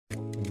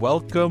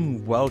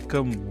Welcome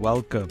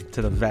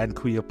to the Van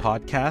Kuya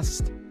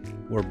podcast.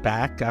 We're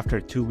back after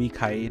a 2-week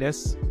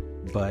hiatus,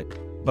 but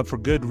for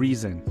good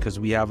reason, because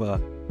we have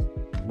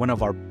one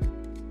of our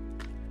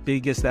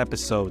biggest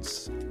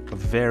episodes, a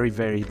very,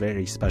 very,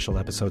 very special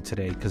episode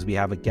today, because we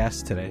have a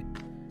guest today,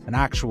 an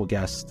actual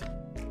guest,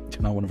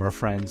 not one of our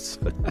friends.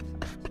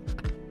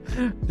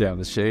 Down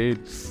the shade.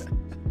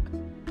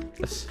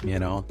 You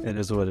know, it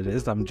is what it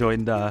is. I'm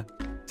joined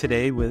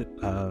today with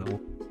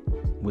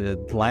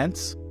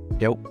Lance.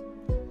 Yep.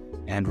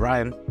 And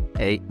Ryan.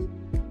 Hey.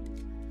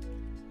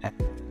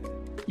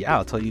 Yeah,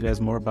 I'll tell you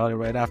guys more about it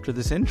right after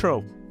this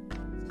intro.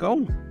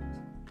 Go.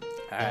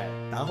 Alright.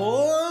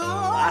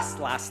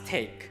 Last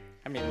take.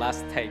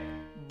 Hey,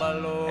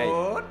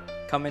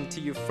 coming to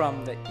you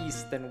from the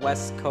east and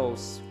west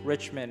coast,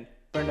 Richmond,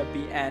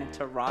 Burnaby, and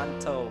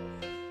Toronto.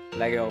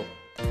 Lego.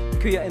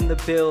 Kuya in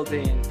the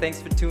building. Thanks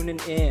for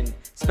tuning in.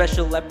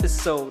 Special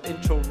episode,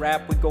 intro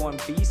rap. We going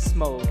beast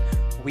mode.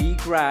 We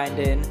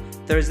grinding,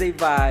 Thursday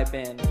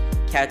vibing.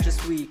 Catch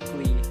us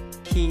weekly,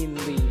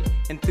 keenly,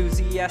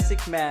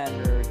 enthusiastic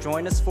manner.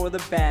 Join us for the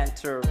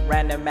banter,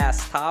 random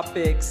ass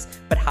topics,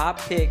 but hot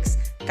picks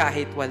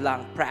kahit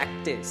walang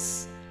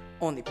practice.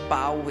 Only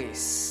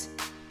pawis.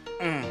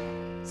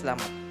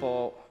 Salamat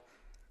po.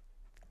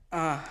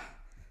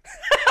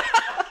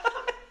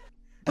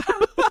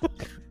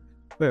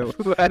 Wait,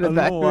 who added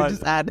that? Who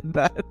just added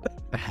that?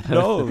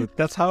 No,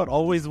 that's how it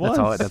always was.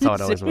 That's how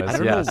it always was. I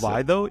don't know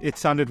why though. It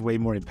sounded way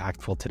more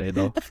impactful today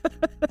though.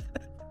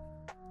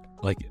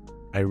 Like,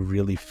 I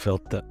really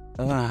felt the.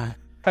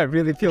 I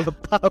really feel the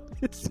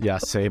powers. Yeah,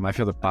 same. I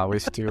feel the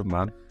powers too,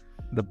 man.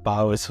 The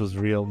powers was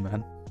real,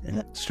 man.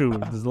 It's true.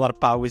 There's a lot of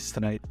powers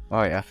tonight.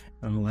 Oh yeah.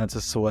 Lance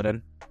is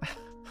sweating.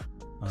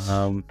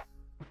 But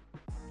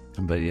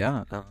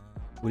yeah, what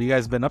have you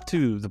guys been up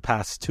to the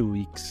past 2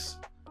 weeks,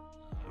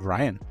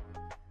 Ryan?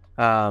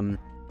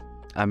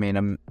 I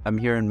mean, I'm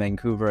here in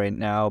Vancouver right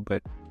now,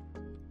 but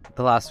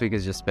the last week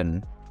has just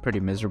been pretty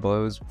miserable.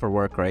 It was for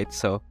work, right?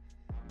 So,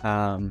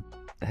 I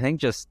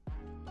think just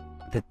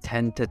the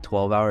 10 to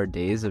 12 hour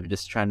days of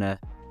just trying to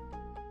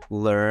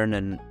learn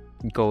and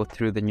go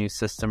through the new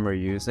system we're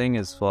using,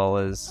 as well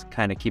as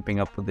kind of keeping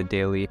up with the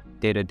daily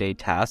day-to-day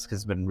task,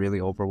 has been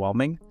really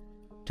overwhelming,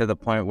 to the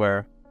point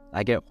where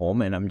I get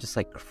home and I'm just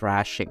like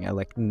crashing at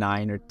like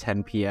 9 or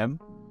 10 p.m.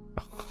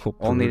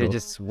 only to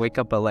just wake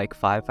up at like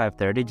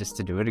 5:30 just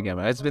to do it again.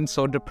 It's been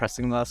so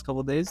depressing the last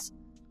couple of days,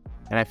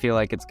 and I feel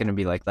like it's gonna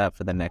be like that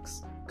for the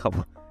next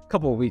couple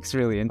of weeks,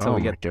 really, until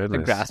we get the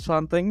grasp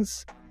on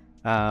things.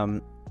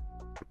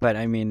 But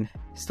I mean,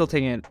 still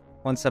taking it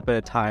one step at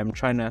a time,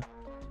 trying to,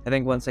 I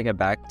think once I get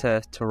back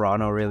to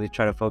Toronto, really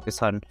try to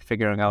focus on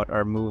figuring out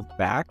our move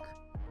back,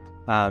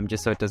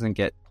 just so it doesn't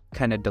get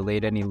kind of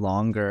delayed any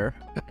longer.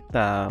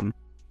 Oh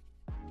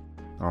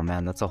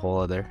man, that's a whole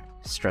other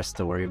stress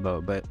to worry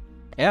about. But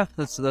yeah,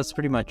 that's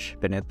pretty much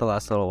been it the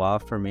last little while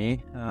for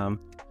me.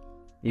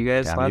 You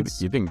guys,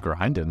 lads? You've been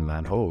grinding,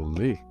 man.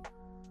 Holy.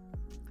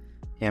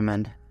 Yeah,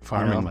 man.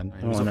 Farming, man.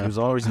 He was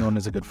always known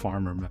as a good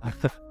farmer, man.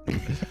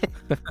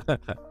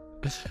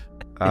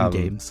 In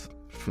games.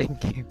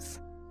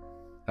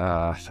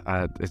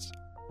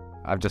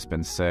 I've just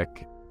been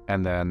sick,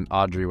 and then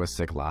Audrey was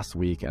sick last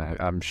week, and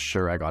I'm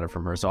sure I got it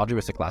from her. So Audrey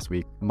was sick last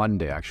week,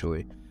 Monday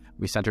actually.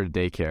 We sent her to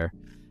daycare,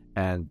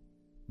 and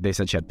they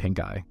said she had pink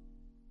eye.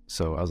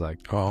 So I was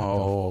like,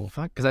 oh,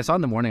 fuck. Because I saw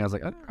in the morning, I was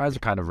like, her eyes are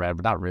kind of red,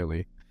 but not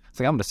really. It's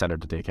like, I'm going to send her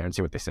to daycare and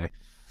see what they say.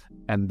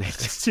 And they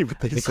see what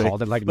they say.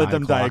 Called it like 9 o'clock. Let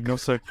them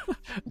diagnose her.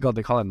 God,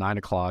 they call it 9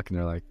 o'clock, and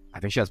they're like, I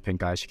think she has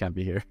pink eye. She can't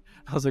be here.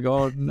 I was like,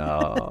 oh,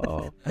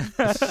 no.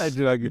 What are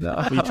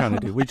you trying to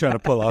do? We trying to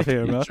pull off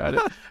here, man.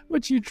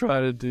 What you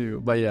trying to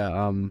do? But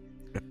yeah,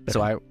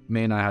 so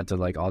May and I had to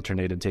like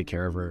alternate and take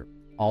care of her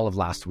all of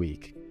last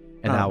week.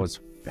 And that was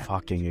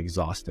fucking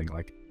exhausting.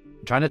 Like,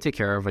 trying to take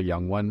care of a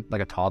young one,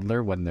 like a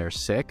toddler, when they're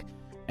sick,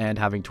 and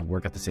having to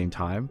work at the same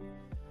time,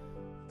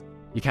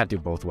 you can't do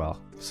both well.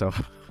 So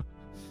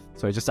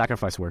I just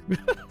sacrificed work.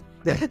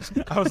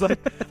 I was like,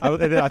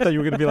 I thought you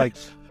were gonna be like,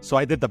 so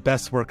I did the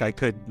best work I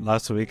could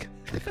last week.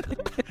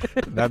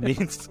 That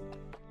means.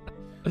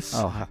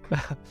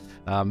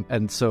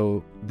 And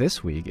so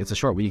this week, it's a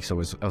short week, so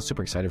I was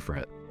super excited for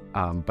it.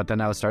 But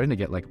then I was starting to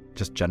get like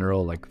just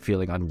general like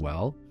feeling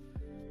unwell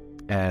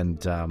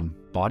and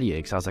body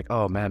aches. I was like,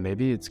 oh man,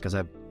 maybe it's because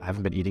I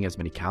haven't been eating as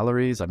many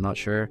calories. I'm not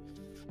sure.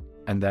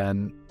 And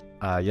then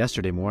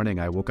yesterday morning,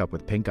 I woke up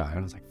with pink eye, and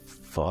I was like,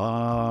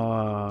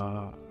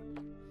 fuck.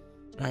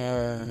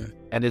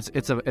 And it's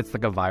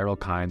like a viral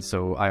kind,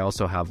 so I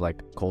also have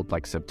like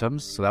cold-like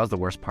symptoms. So that was the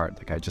worst part.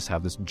 Like, I just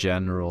have this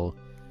general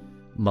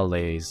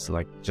malaise,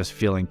 like just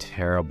feeling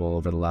terrible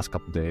over the last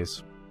couple of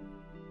days.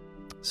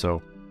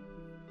 So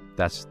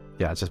it's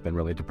just been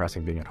really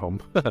depressing being at home.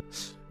 How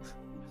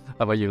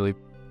about you, Lee?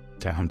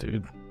 Damn,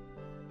 dude.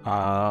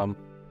 I don't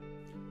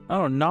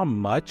know, not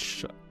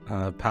much.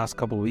 Past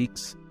couple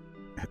weeks,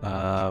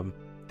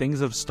 things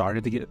have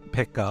started to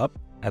pick up,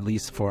 at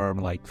least for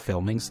like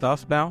filming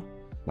stuff now.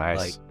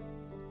 Nice.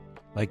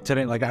 Like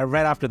today, like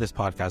right after this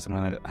podcast, I'm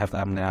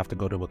gonna have to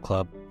go to a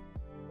club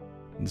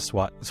This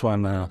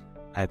one I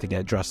had to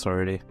get dressed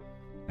already.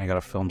 I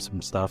gotta film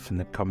some stuff and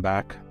then come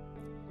back.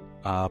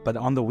 But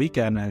on the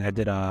weekend, I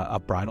did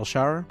a bridal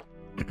shower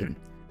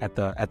at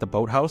the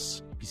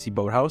boathouse, BC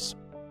Boathouse,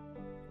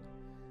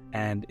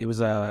 and it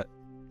was a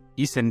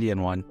East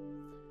Indian one.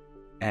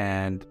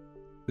 And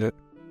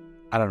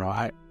I don't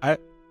know.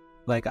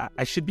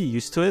 I should be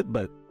used to it,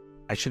 but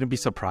I shouldn't be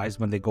surprised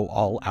when they go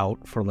all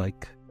out for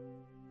like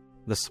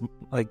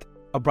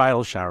a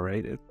bridal shower,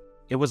 right?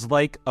 It was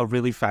like a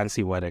really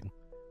fancy wedding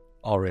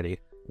already.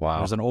 Wow.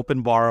 There was an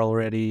open bar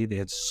already. They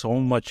had so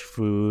much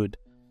food,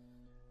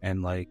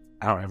 and like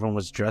I don't know, everyone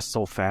was dressed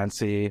so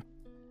fancy,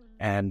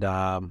 and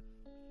I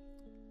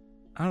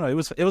don't know.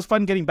 It was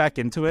fun getting back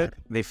into it.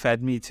 They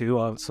fed me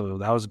too, so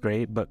that was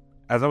great. But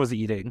as I was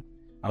eating,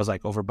 I was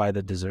like over by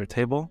the dessert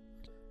table,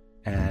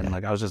 and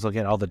like I was just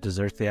looking at all the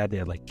desserts they had. They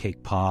had like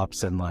cake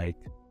pops and like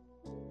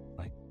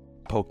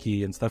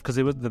pokey and stuff, because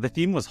it was the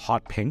theme was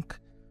hot pink,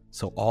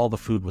 so all the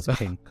food was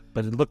pink,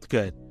 but it looked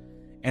good.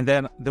 And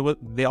then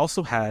they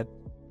also had,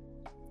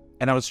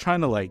 and I was trying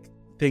to like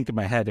think in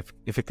my head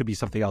if it could be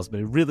something else, but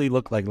it really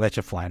looked like leche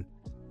flan,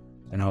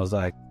 and I was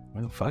like,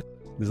 what the fuck?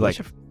 It's like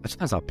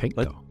That's not pink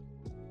though.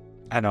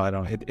 I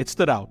know. It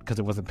stood out because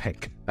it wasn't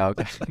pink.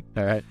 Okay.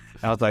 All right.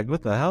 And I was like,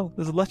 what the hell?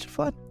 This is leche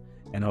flan?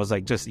 And I was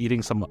like just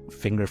eating some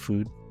finger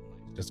food,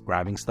 just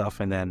grabbing stuff,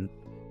 and then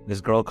this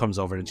girl comes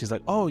over and she's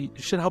like, oh, you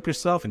should help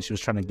yourself, and she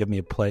was trying to give me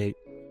a plate,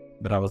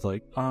 but I was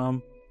like,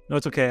 no,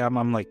 it's okay.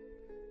 I'm like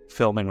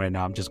filming right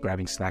now. I'm just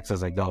grabbing snacks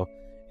as I go.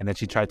 And then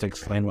she tried to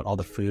explain what all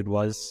the food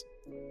was,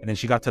 and then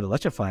she got to the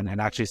leche flan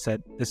and actually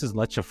said, this is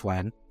leche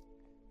flan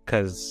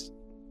because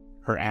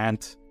her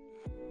aunt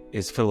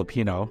is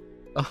Filipino.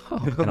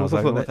 And I was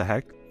like, what the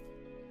heck?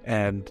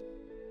 And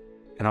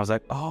I was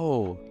like,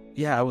 oh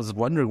yeah, I was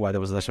wondering why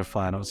there was leche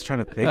flan. I was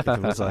trying to think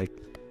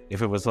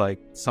if it was like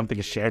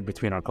something shared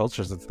between our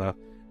cultures and stuff.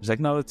 She's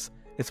like, no, it's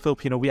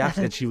Filipino. We asked,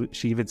 and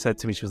she even said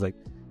to me, she was like,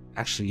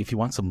 actually, if you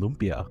want some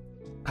lumpia,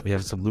 we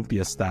have some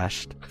lumpia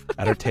stashed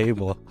at our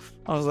table.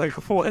 I was like,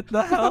 what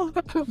the hell?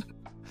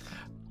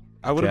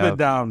 I would have been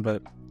down,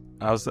 but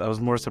I was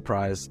more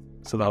surprised,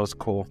 so that was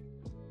cool.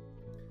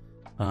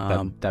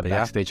 That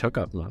backstage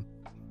hookup, man.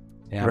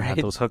 Yeah, right?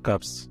 man, those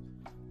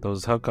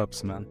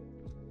hookups, man.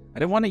 I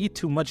didn't want to eat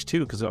too much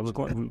too, because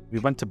we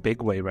went to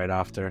Big Way right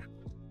after.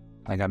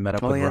 Like I met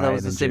up with Ryan. That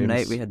was the and same James.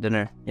 night we had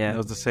dinner. Yeah, it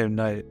was the same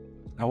night.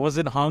 I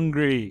wasn't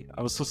hungry.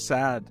 I was so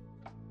sad,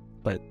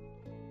 but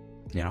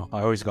you know,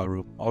 I always got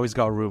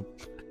room.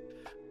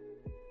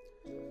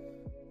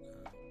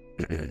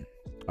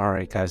 All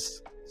right,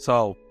 guys.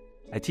 So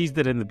I teased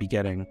it in the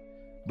beginning,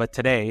 but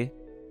today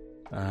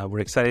we're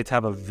excited to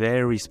have a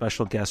very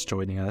special guest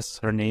joining us.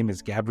 Her name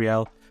is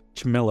Gabrielle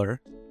Chmilar.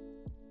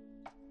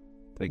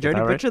 Did you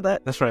already picture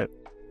that? That's right.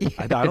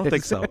 I don't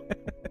think so.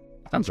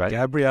 Sounds right.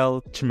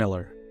 Gabrielle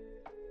Chmilar.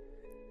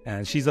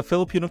 And she's a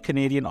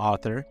Filipino-Canadian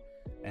author,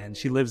 and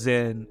she lives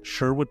in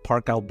Sherwood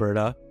Park,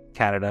 Alberta,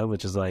 Canada,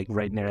 which is like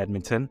right near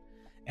Edmonton.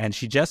 And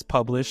she just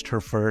published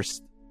her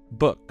first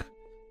book,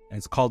 and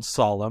it's called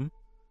Solum.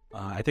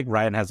 I think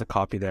Ryan has a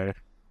copy there.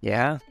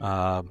 Yeah.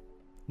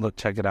 Look,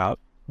 check it out.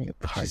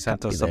 She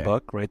sent us a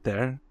book right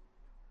there,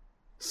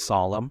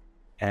 Solum.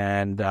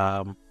 And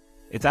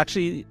it's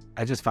actually,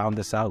 I just found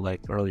this out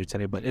like earlier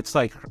today, but it's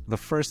like the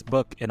first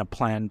book in a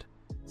planned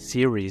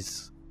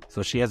series.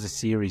 So she has a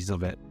series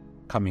of it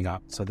coming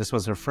up. So this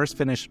was her first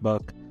finished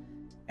book,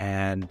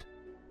 and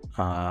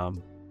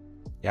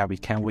yeah, we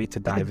can't wait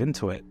to dive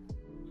into it.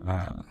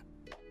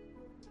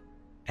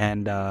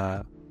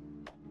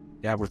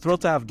 Yeah, we're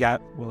thrilled to have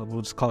Gab. Well,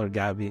 we'll just call her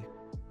Gabby.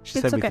 She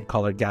said we can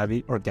call her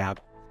Gabby or Gab.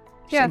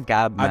 Yeah,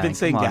 Gab. Man. I've been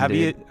saying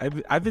Gabby.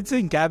 I've been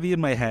saying Gabby in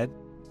my head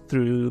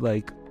through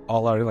like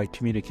all our like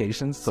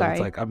communications. So it's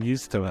like I'm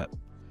used to it.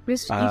 You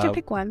should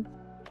pick one.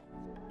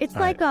 It's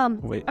like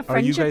wait, a friendship are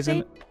you guys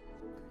date.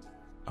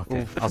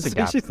 Okay, I'll say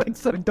Gab. She's like,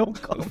 so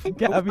don't call me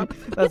Gabby.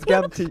 That's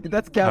Gab to you.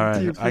 That's Gab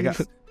to you.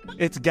 Please.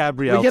 It's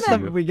Gabrielle.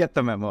 We get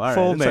the memo. All right,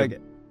 full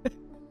name.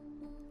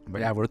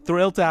 But yeah, we're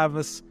thrilled to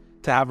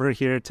have her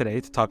here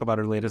today to talk about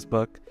her latest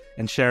book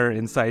and share her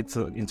insights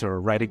into her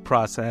writing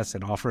process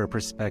and offer a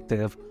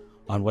perspective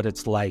on what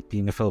it's like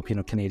being a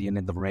Filipino Canadian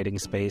in the writing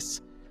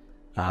space.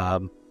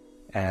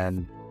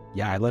 And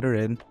yeah, I let her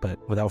in, but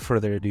without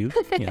further ado,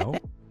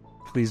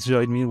 please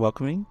join me in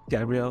welcoming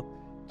Gabrielle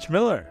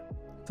Chmilar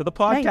to the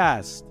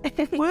podcast.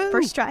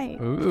 First try.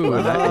 Ooh,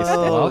 nice.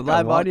 Live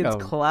Welcome. audience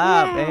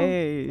clap. Yeah.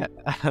 Hey.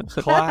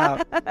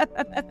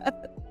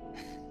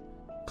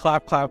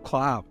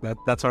 Clap.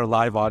 That's our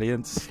live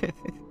audience.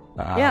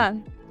 Yeah.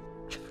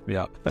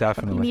 Yeah,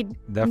 definitely.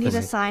 You need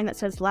a sign that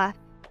says laugh.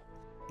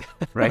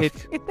 Right?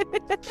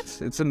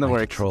 It's in the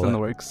works. It's in the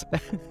works.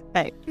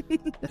 Hey.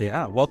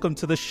 Yeah, welcome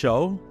to the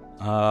show.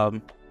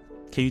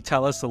 Can you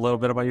tell us a little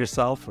bit about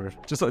yourself, or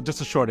just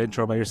a short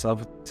intro about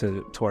yourself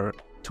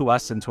to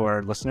us and to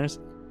our listeners?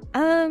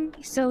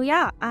 So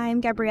yeah,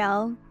 I'm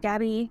Gabrielle,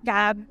 Gabby,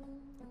 Gab,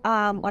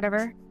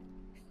 whatever.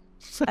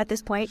 At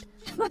this point,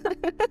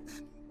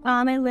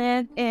 I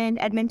live in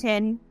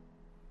Edmonton.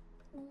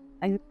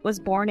 I was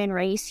born and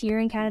raised here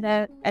in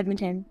Canada,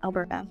 Edmonton,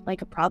 Alberta,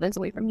 like a province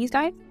away from these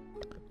guys.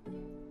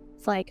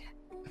 It's like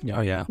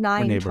Oh yeah, we're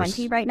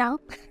 9:20 right now.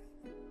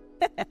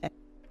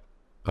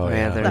 Oh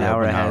yeah, they're an An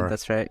hour open ahead. hour.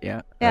 That's right.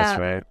 Yeah. That's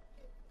right.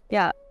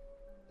 Yeah.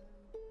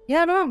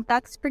 Yeah, no,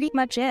 that's pretty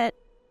much it.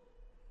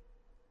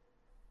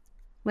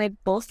 Like,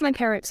 both my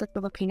parents are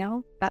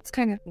Filipino. That's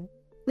kind of...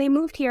 They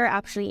moved here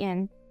actually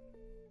in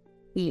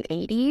the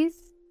 80s.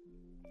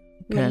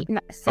 Okay. Late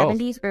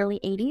 70s, early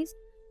 80s.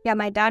 Yeah,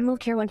 my dad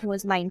moved here when he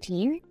was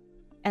 19.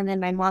 And then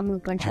my mom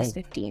moved when she was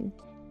 15.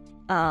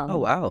 Oh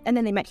wow. And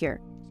then they met here.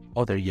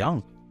 Oh, they're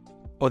young.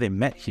 Oh, they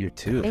met here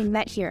too. They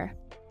met here.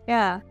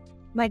 Yeah.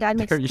 My dad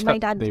They're young. my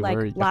dad They were like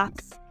young.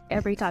 laughs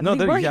every time. No, They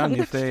they're were young.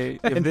 If they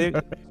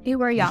They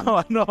were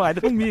young. no, I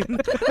don't mean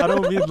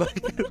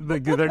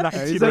like they're not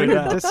He's right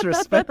now.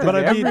 disrespecting But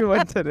I mean-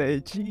 everyone today.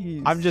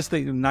 Jeez. I'm just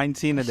thinking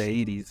 19 in the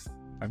 80s.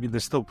 I mean,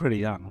 they're still pretty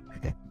young.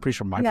 Pretty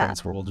sure my Yeah.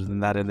 parents were older than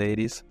that in the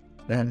 80s.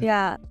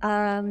 Yeah.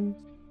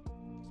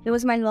 It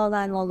was my Lola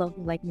and Lolo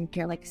who like moved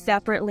here like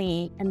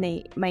separately, and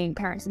my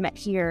parents met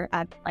here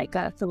at like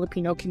a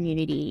Filipino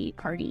community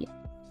party.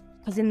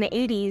 Because in the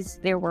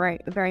 80s there were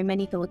very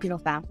many Filipino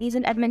families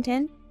in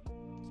Edmonton.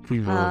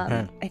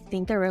 I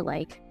think there were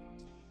like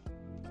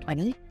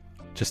 20.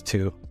 Just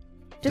two.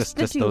 Just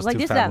the two, those like two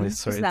just them.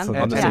 families. Just Right? them.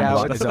 So on the yeah. same now,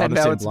 block? Is it on and the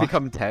now same it's block?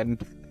 become 10.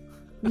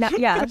 No,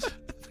 yeah.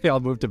 They all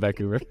moved to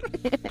Vancouver.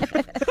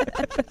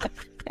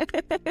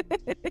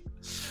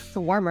 It's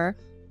warmer.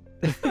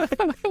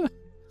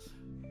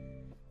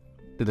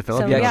 Did the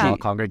Filipinos yeah. all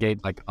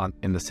congregate like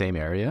in the same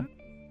area?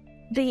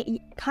 They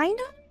kind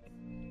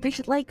of,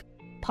 there's like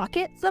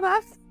pockets of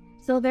us.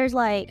 So there's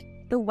like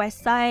the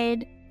west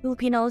side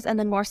Filipinos and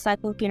the north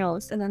side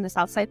Filipinos and then the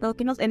south side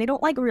Filipinos, and they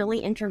don't like really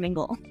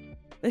intermingle.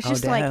 It's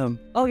just like,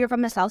 oh, you're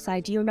from the south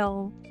side. Do you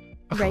know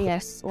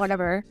Reyes?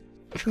 Whatever.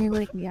 And you're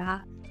like, yeah,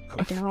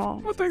 I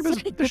don't.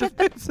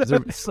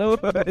 So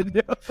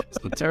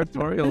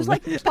territorial. There's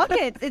like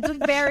pockets. It's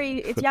very,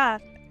 it's, yeah.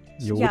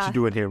 Yo, Yeah. what you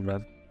doing here,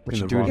 man? What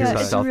In you the doing wrong here, Yeah,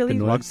 side. it's South really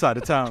Pinoy? Wrong side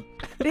of town.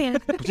 Man,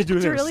 What you doing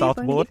it's here, really South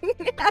funny. Boy?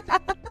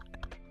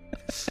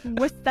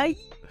 West side.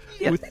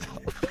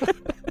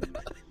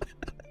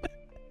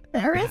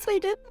 Parents, they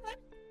did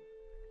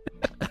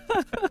that.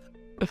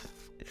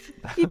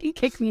 You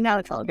kicked me now.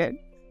 It's all good.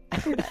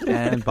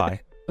 And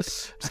bye.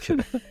 Just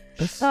kidding.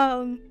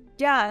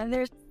 Yeah, and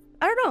there's,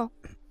 I don't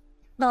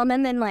know.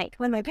 And then like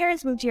when my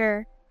parents moved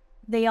here,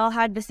 they all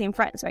had the same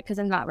friends, right? Because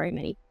there's not very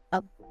many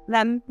of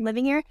them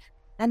living here.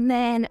 And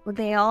then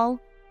it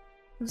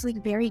was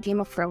like very Game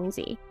of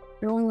Thronesy.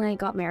 They all like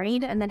got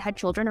married and then had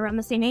children around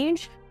the same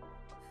age.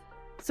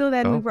 So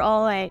then we were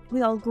all like,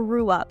 we all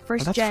grew up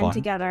first that's gen fun.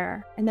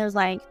 together. And there's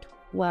like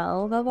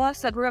 12 of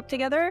us that grew up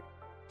together.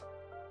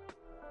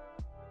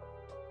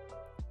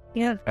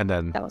 Yeah, And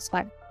then that was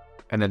fun. you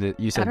I don't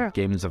know. said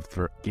Game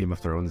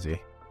of Thronesy.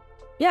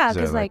 Yeah, So,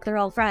 because like- like they're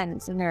all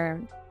friends and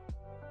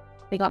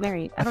they got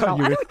married. I don't thought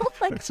know. you I were- don't know.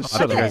 Like, Shut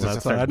fuck up, it.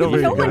 guys. I know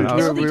where No you're one going.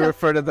 killed We each other.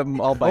 refer to them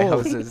all by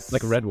houses.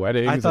 Like red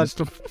weddings. I thought.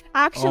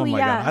 Actually, oh my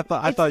yeah.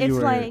 God. I thought you it's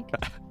were. like, I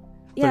thought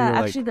yeah, you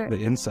were, actually, like,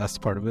 the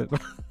incest part of it.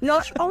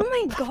 no. Oh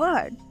my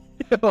god.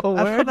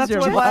 Where's that's your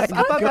what- mind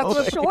I thought that going?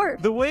 was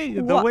short. the way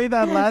What?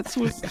 that lads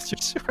was.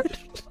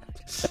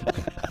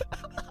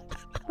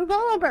 We're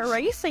all about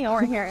racing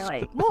over here.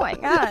 Like, oh my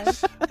god.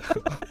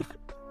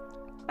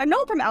 I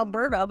know from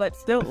Alberta, but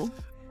still,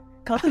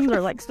 cousins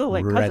are like still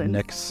like cousins.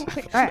 Rednecks.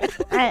 All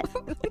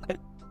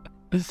right.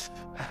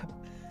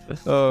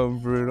 Oh,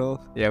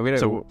 brutal. Yeah, we're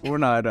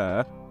not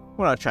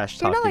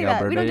trash We're talking not like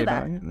that. We Alberta. don't do you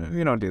that. know?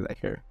 We don't do that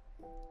here.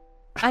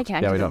 I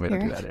can't. Yeah, we do don't it do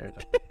here. that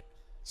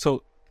here.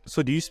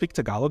 So do you speak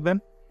Tagalog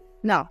then?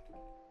 No.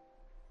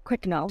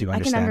 Quick no. Do you I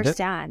can understand it?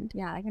 understand.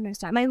 Yeah, I can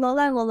understand. My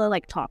Lola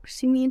like talks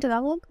to me in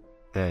Tagalog.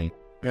 Dang.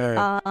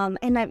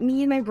 And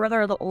me and my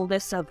brother are the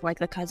oldest of like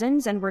the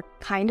cousins, and we're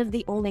kind of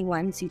the only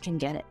ones who can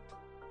get it.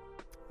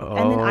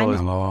 And then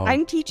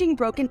I'm teaching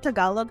broken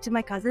Tagalog to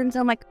my cousins.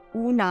 I'm like,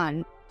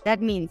 unan,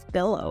 that means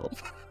billow.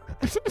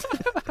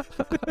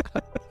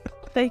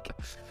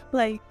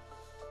 like,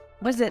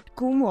 what's it?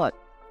 Kumot,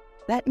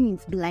 that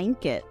means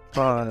blanket.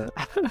 Two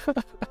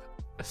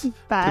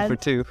Bad. for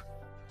two.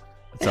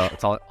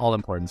 It's all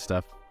important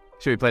stuff.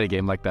 Should we play a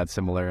game like that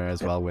similar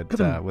as well with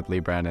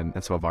Libran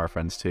and some of our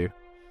friends too?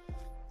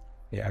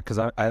 Yeah, because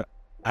I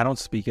don't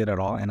speak it at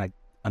all, and I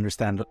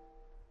understand.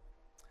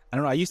 I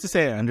don't know. I used to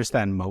say I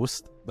understand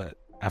most, but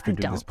after I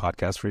doing this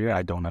podcast for you,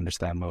 I don't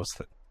understand most.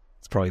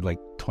 It's probably like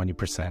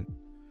 20%.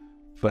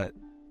 But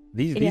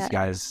these Yeah.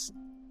 guys,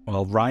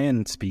 well,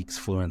 Ryan speaks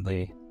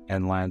fluently,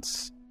 and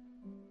Lance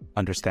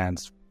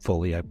understands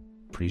fully. I'm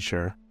pretty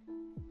sure,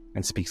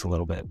 and speaks a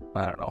little bit.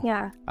 I don't know.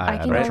 Yeah, I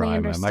can don't only try, man.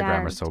 understand. My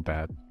grammar's so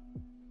bad.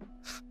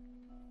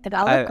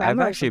 Tagalog I've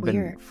grammar actually is been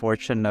weird.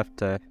 fortunate enough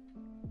to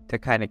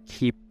kind of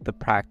keep the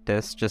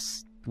practice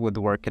just with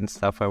work and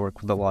stuff. I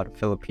work with a lot of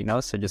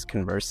Filipinos, so just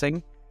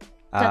conversing.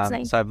 That's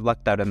nice. So I've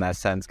lucked out in that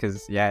sense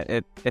because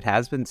it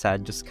has been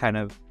sad. Just kind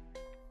of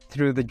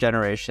through the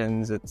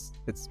generations, it's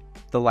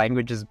the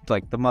language is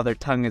like the mother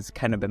tongue has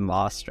kind of been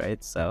lost,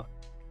 right? So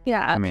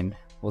Yeah, I mean,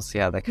 we'll see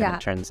how that kind Yeah.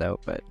 of turns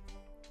out. But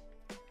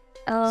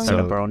Um, set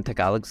up our own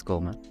Tagalog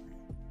school, man.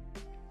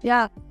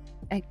 yeah,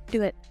 I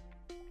do it.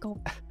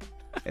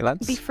 Hey,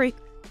 Lance. Be free.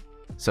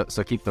 So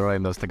keep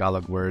throwing those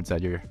Tagalog words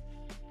at your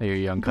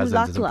young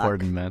cousins is Bulak-lak.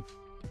 important, man.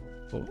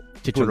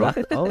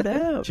 Chicharon? Oh,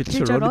 damn.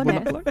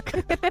 Chicharrones.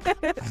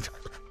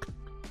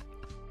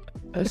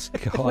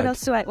 What God.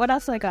 What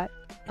else do I got?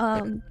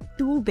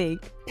 Too big.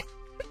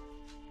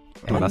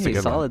 Oh, that's a Hey,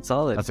 good one.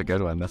 solid. That's a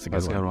good one. That's a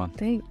good one.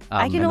 Thing.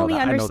 I can know only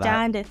that. I know that.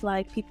 understand if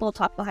like people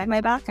talk behind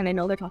my back and I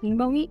know they're talking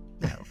about me.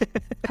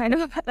 Kind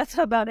of. That's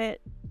about it.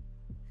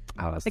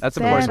 Oh, that's That's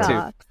important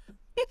Sarah.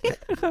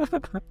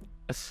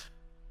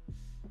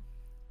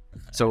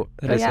 So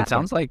But yeah. it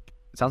sounds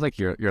like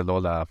your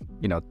Lola,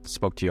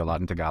 spoke to you a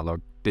lot in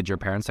Tagalog. Did your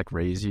parents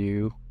raise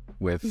you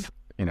with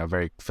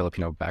very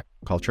Filipino back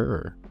culture?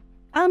 Or?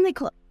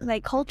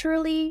 Like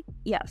culturally,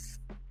 yes.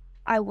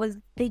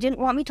 They didn't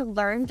want me to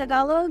learn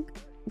Tagalog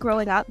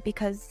growing up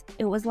because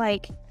it was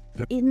like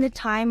in the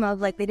time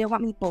of like they didn't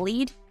want me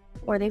bullied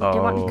or they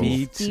didn't want me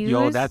Me confused. too.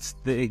 Yo,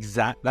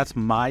 that's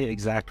my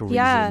exact reason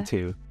Yeah.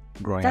 too.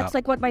 Growing That's up.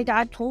 like what my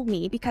dad told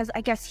me because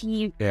I guess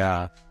he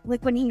Yeah.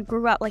 like when he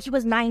grew up, like he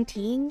was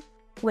 19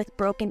 with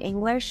broken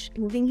English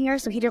moving here,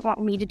 so he didn't want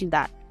me to do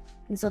that.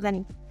 And so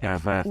then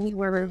Yeah. we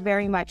were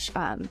very much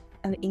an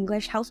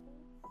English house.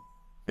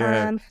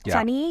 Yeah.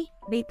 Funny,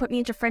 they put me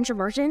into French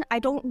immersion. I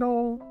don't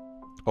know.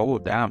 Oh,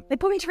 damn. They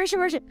put me into French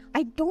immersion.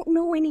 I don't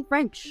know any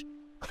French.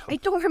 I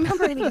don't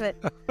remember any of it.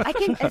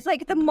 It's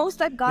like the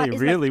most I've got They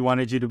is really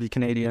wanted you to be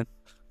Canadian.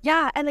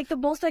 yeah, and like the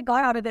most I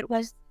got out of it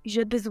was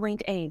je besoin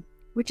d'aide,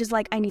 which is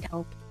like I need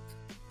help.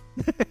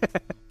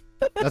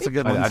 That's a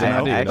good I one. didn't to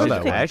know know.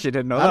 that one. I actually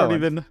didn't know I that don't one.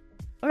 even.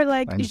 Or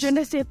like Mine's- je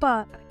ne sais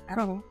pas. I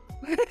don't know.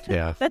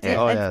 Yeah. That's it.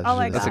 Oh, That's yeah, all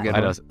I that's a got. good I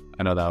know, one.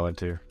 I know that one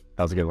too.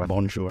 That was a good one.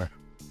 Bonjour.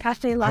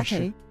 Cafe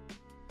latte.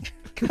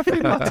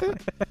 I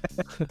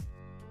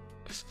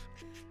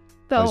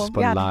So just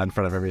put yeah, la in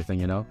front of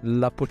everything,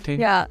 La poutine.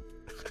 yeah.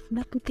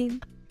 La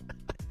poutine.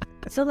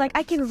 So like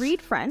I can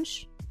read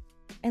French,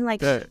 and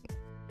like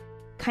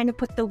kind of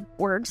put the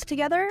words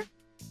together,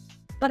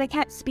 but I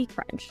can't speak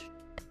French.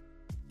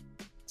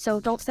 So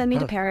don't send me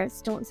to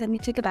Paris. Don't send me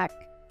to Quebec.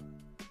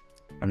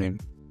 I mean,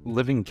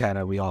 living in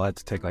Canada, we all had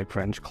to take like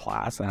French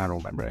class, and I don't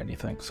remember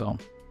anything. So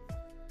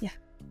I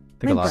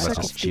think a lot of us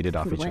brother just can cheated speak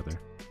off each fluent. other.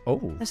 Oh,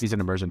 That's- he's in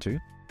immersion too?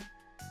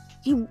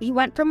 He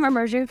went from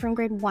immersion from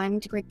grade 1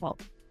 to grade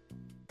 12.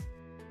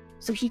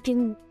 So he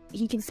can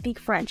speak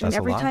French, That's and a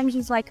every lot. time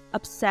he's like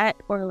upset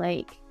or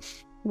like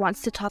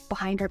wants to talk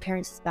behind our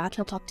parents' back,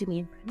 he'll talk to me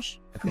in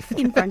French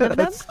in front of them.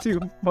 that's too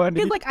funny.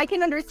 Because like I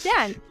can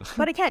understand,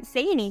 but I can't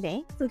say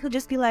anything. So he'll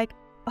just be like,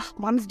 oh,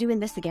 "Mom's doing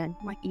this again."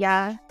 I'm like,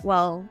 "Yeah,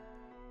 well,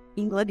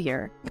 England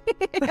here."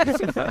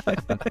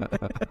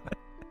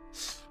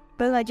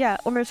 But like, yeah,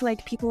 or if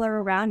like people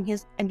are around,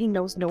 and he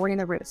knows no one in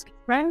the room speaks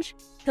French,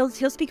 he'll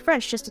speak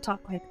French just to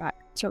talk like that.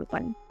 It's really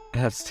funny.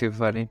 That's too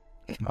funny.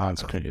 Oh,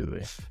 it's crazy.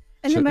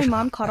 And then my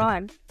mom caught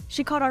on.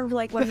 She caught on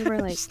like when we were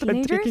like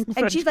teenagers,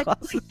 and she's like,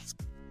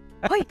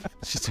 "Wait,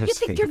 you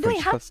think you're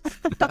doing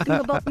talking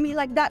about me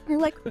like that?" And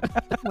we're like,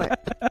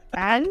 "What?"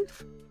 And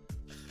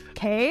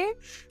okay,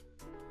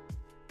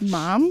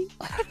 mom.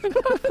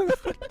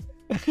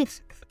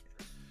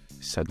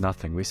 Said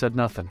nothing. We said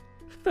nothing.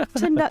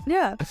 Said that,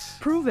 yeah,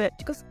 prove it.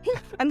 She goes,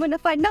 "I'm gonna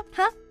find out,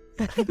 huh?"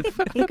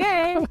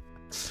 Okay.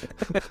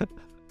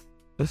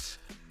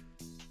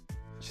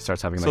 She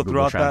starts having So like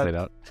Google throughout Translate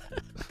out.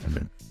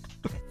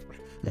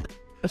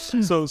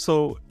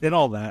 So in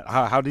all that,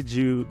 how did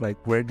you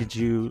where did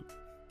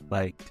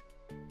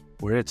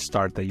it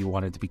start that you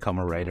wanted to become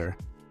a writer?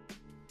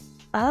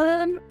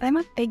 I'm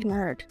a big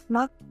nerd.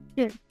 Not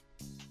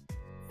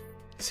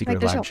Secret like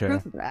there's no lecture.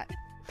 proof of that.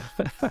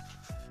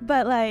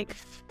 But like,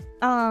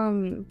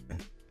 I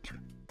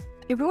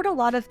wrote a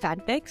lot of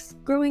fanfics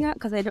growing up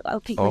because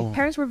my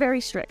parents were very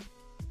strict,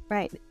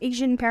 right?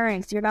 Asian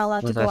parents, you're not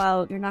allowed to go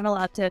out. You're not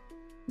allowed to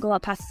go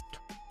out past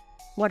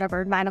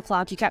whatever 9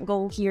 o'clock. You can't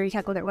go here. You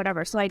can't go there.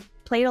 Whatever. So I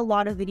played a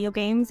lot of video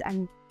games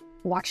and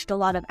watched a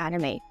lot of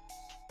anime.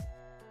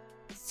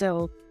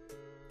 So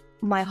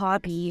my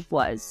hobby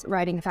was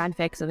writing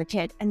fanfics as a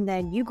kid, and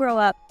then you grow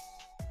up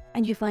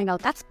and you find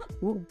out that's not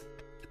cool.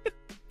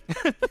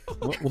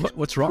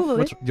 What's wrong? Cool,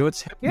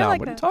 What's hip You're now? like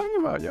What are a- you talking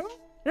about, yo?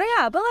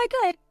 Yeah, but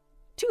like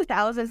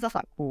 2000s, that's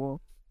not cool.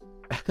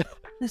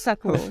 That's not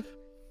cool.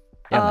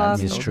 Yeah, man,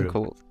 it's those are true.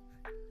 Cool.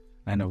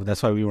 I know, but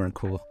that's why we weren't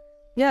cool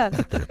Yeah,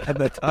 at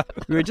that time.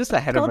 We were just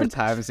ahead of Called our it-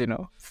 times, you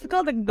know. it's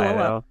called a glow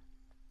up.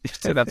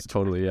 So that's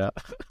totally, yeah.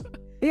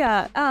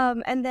 Yeah,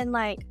 and then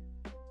like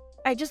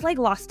I just like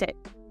lost it,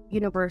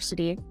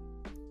 university,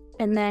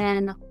 and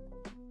then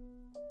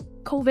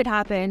COVID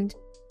happened,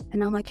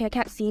 and I'm like, I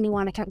can't see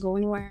anyone, I can't go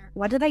anywhere.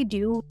 What did I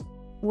do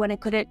when I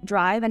couldn't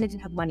drive and I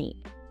didn't have money?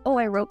 Oh,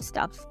 I wrote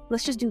stuff.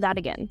 Let's just do that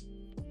again.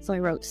 So I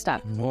wrote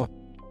stuff,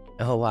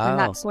 Oh, wow. and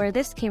that's where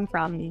this came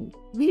from.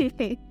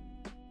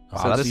 Oh,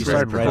 So so this you was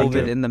started writing COVID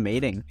it in the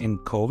mating. in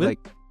COVID? Like,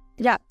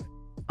 Yeah,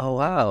 oh,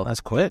 wow.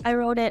 That's quick. I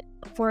wrote it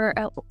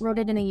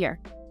in a year.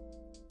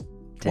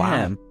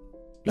 Damn.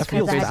 That because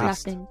feels I have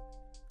fast. nothing.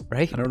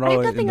 Right? I don't I have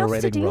know nothing in the else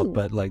to writing world, do.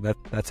 but like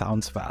that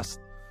sounds fast.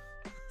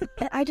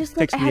 I just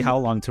like Takes I me had how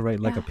long to write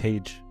like a Yeah.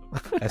 page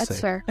essay? That's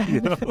fair.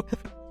 You know?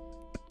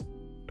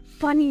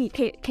 Funny,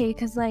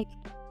 because like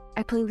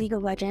I play League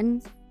of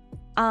Legends.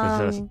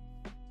 Uh-huh.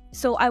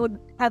 So I would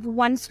have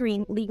one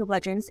screen League of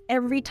Legends.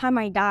 Every time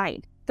I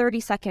died, 30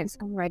 seconds,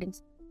 I'm writing.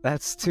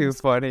 That's too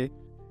funny.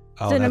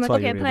 Oh, So then I'm that's like, why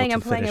okay, you're I'm able playing, to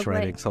I'm playing, finish I'm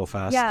writing playing. so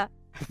fast. Yeah,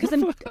 because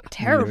I'm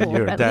terrible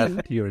You're at dead.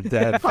 League. You're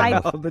dead.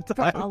 Five- from- All the For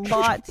time. a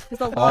lot.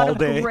 There's a lot All of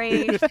day.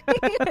 rage.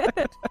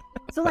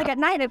 So like at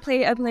night I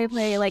play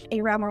like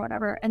ARAM or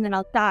whatever, and then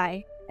I'll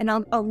die, and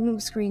I'll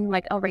move screen,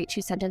 like I'll write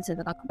 2 sentences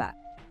and I'll come back,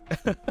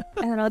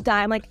 and then I'll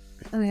die. I'm like,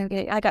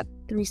 okay, I got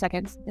 3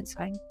 seconds. It's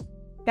fine.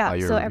 Yeah. Oh,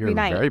 you're, so every you're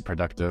night. very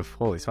productive.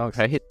 Holy smokes.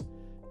 Right?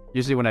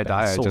 Usually when I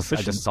die, That's so I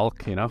efficient. just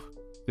sulk, you know?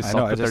 Just I sulk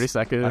know, for I 30 just-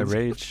 seconds. I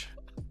rage.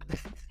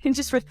 And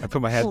just I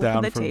put my head fold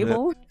down the from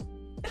table.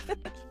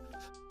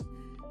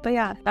 But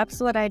yeah, that's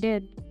what I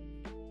did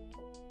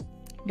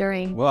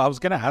during. Well, I was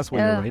gonna ask what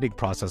Yeah. your writing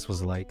process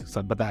was like,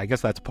 so, but I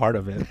guess that's part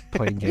of it.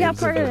 Playing games. Yeah,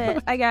 part of and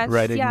it, I guess.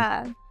 writing-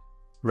 Yeah,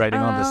 Writing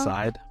on the Uh,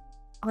 side.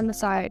 on the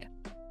side.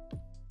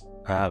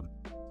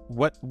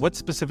 What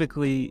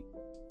specifically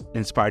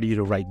inspired you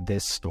to write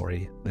this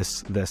story?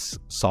 This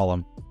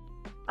Solum.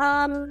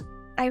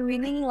 I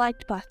really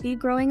liked Buffy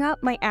growing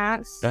up. My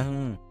aunts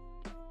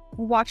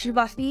watched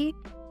Buffy,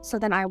 so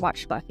then I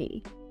watched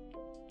Buffy.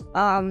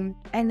 And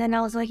then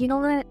I was like, you know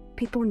what?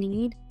 People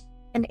need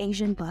an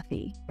Asian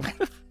Buffy.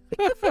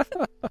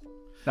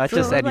 Not So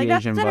just I was any like,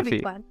 Asian that'd be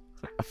Buffy. fun.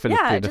 A Yeah,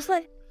 Filipino. just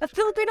like a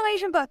Filipino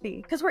Asian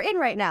Buffy, because we're in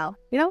right now.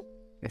 You know,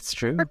 It's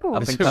true. We're cool.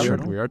 Up It's and We're-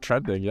 coming. we are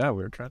trending. Yeah,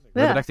 we're trending.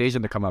 We're Yeah. the next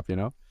Asian to come up, you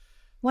know?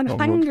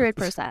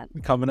 100%.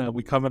 We coming up.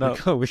 We're coming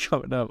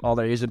up. All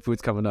the Asian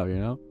food's coming up, you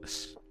know?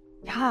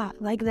 Yeah,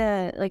 like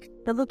the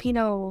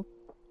Filipino,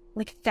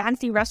 like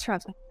fancy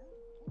restaurants.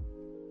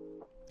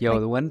 Yo, Like,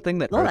 the one thing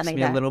that Lola irks made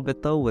me a that. little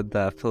bit though with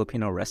the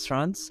Filipino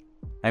restaurants,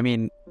 I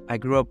mean, I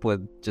grew up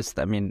with just,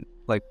 I mean,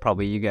 like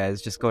probably you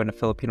guys just going to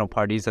Filipino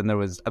parties and there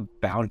was a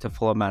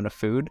bountiful amount of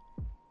food.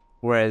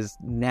 Whereas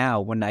now,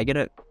 when I get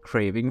a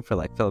craving for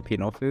like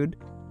Filipino food,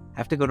 I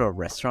have to go to a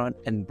restaurant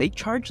and they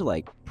charge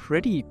like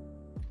pretty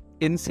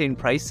insane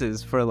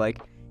prices for like,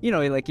 you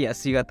know, like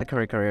yes, you got the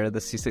kare-kare, the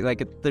sisig,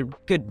 like they're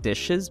good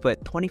dishes,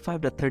 but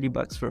 $25 to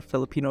 $30 for a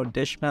Filipino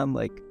dish, man,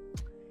 like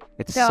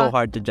it's Yeah. so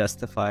hard to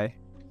justify.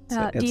 So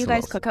Do it's you a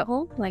guys little- cook at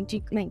home? Like, do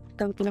you make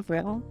Filipino food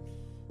at home?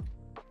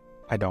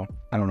 I don't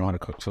know how to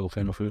cook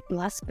Filipino food.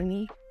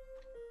 Blasphemy.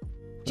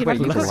 Do you Wait,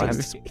 not you cook cook,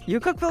 Filipino? you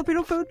cook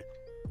Filipino food?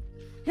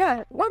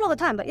 Yeah, not all the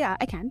time, but yeah,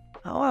 I can.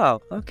 Oh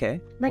wow,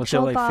 okay. Like What's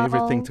your like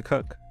favorite thing siopao. to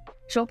cook?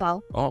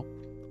 Siopao. Oh,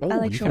 I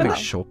like you can make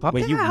siopao. siopao?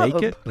 wait, you Yeah.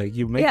 make it? Like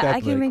you make Yeah, that? I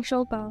can like, make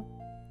siopao.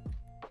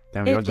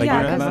 Damn, It- you're just like,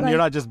 yeah, you're, 'cause, not, like- you're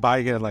not just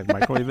buying it like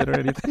microwave it or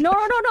anything. No,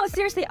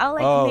 seriously, I'll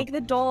like Oh. make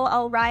the dough,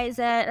 I'll rise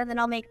it, and then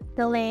I'll make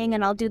filling,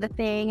 and I'll do the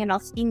thing, and I'll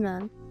steam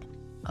them.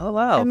 Oh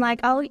wow. And like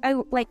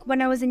I like when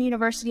I was in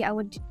university, I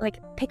would like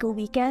pick a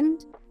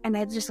weekend, and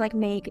I'd just like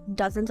make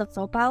dozens of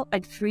siopao.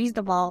 I'd freeze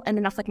them all, and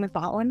then that's like my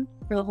one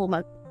for the whole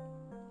month.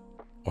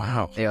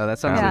 Wow. Yeah, that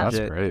sounds Yeah. That's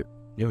legit. great.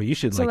 Yo, you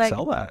should So, like like-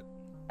 sell that.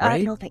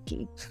 Right? No, thank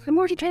you. I'm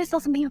already trying to sell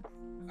something else.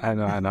 I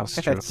know. It's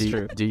true. That's Do you,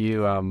 true. do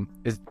you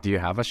do you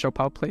have a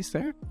siopao place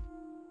there?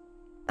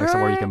 Like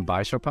somewhere you can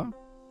buy siopao?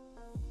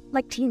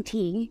 Like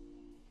TNT.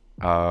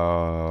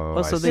 Oh,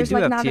 Oh, so I they There's, do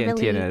like, have not a TNT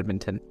in really-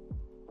 Edmonton.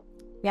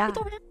 Yeah.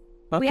 Okay.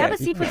 We have a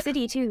seafood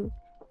city too.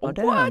 Oh,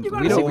 damn. What? You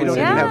got We a don't, seafood even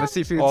city? have Yeah. a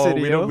seafood Oh,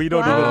 city. we yo. don't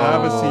even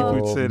have a Wow.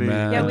 seafood city.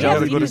 man. Yeah, You we have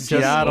have to go to seafood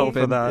city. Seattle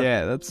for that.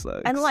 Yeah, that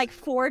sucks. And like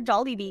 4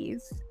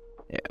 Jollibees.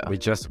 yeah. We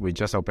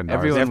just opened ours.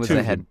 Everyone have was two.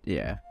 ahead.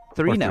 Yeah.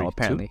 3 Or now, three.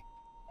 apparently.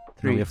 No,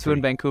 3. we have 2 in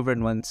three. Vancouver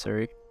and 1 in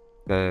Surrey.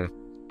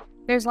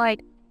 There's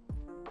like,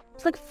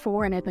 it's like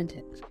 4 in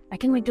Edmonton. I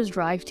can like just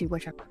drive to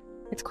whichever.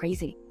 It's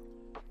crazy.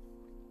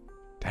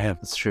 Damn.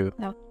 That's true.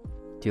 No.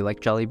 Do you like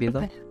Jollibee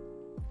though?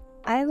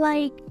 I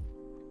like,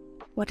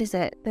 what is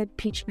it? The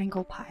peach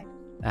mango pie.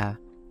 Ah.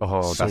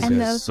 Oh, So that's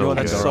good. so Yo, good.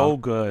 that's so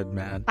good,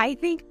 man. I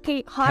think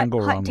hot Can't go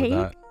wrong with take.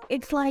 that.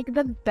 It's like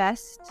the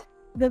best,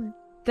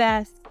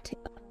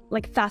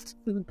 like fast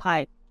food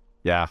pie.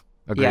 Yeah,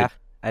 agreed. Yeah,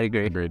 I'd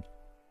agree. Agreed.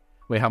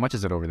 Wait, how much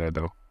is it over there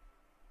though?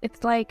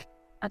 It's like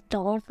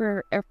 $1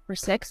 for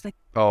 6, like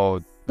Oh,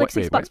 like what,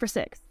 $6 wait, for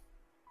 6.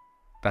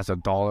 that's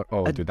 $1.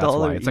 Oh, $1 dude, that's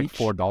why it's like each?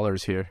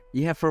 $4 here.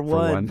 Yeah, for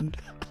one. one.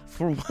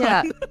 For what?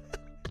 Yeah.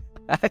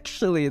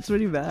 Actually, it's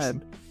pretty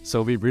bad.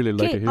 So we really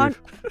like Okay, it here.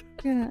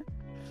 Yeah.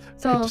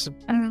 So I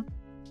don't know.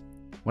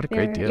 What a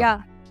great They're- deal.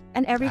 Yeah.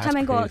 And every That's time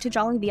I go out crazy. to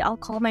Jollibee, I'll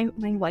call my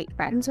white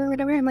friends or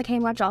whatever. I'm like, hey, I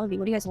want Jollibee.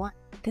 What do you guys want?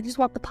 They just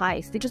want the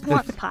pies. They just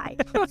want the pie.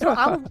 So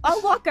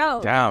I'll walk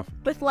out Damn.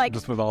 with like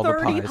Just with all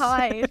 30 the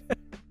pies.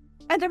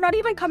 And they're not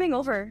even coming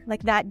over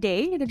like that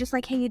day. They're just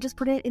like, hey, you just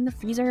put it in the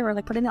freezer or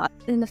like put it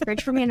in the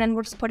fridge for me, and then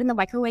we'll just put it in the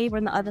microwave or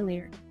in the oven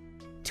later.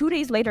 2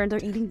 days later, they're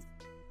eating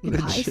the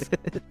pies.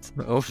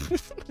 Oh.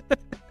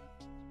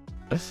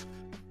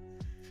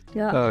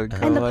 Yeah. Oh,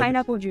 And the God.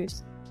 pineapple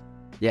juice.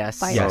 Yes.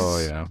 Fire. Yes. Oh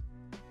yeah.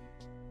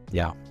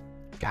 Yeah.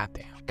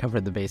 Goddamn. Cover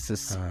the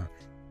basis.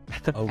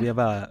 Oh, we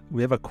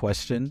have a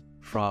question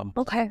from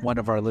Okay. one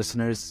of our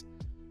listeners,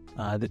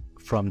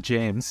 from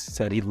James.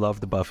 Said he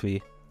loved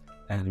Buffy,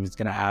 and he was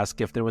gonna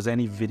ask if there was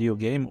any video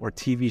game or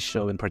TV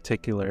show in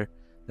particular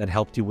that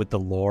helped you with the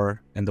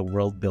lore and the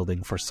world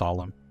building for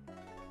Solum.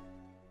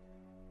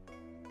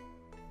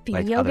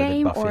 Like, Video other than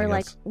game Buffy, I or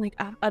guess.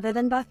 other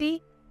than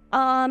Buffy?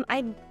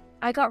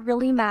 I got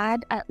really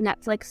mad at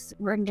Netflix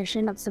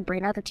rendition of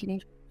Sabrina the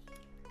Teenage.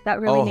 That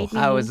really made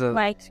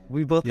me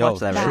We both Yo,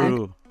 watched that, right?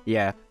 true.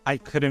 Yeah. I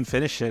couldn't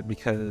finish it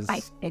because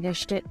I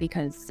finished it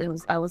because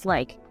I was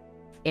like,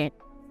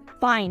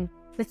 fine.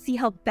 Let's see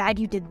how bad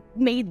you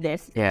made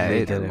this. Yeah,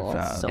 They it, did it Terrible.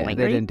 bad. So yeah, they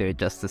angry. didn't do it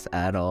justice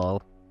at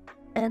all.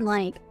 And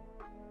like,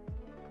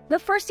 the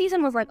first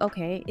season was like,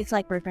 okay, it's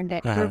like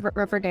Riverdale.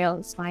 Riverdale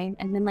is fine.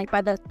 And then like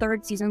by the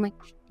third season, like,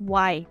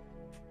 why?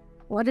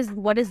 What is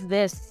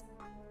this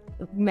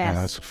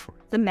mess?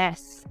 The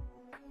mess.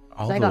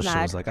 all So I those got shows.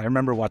 mad. Like, I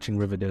remember watching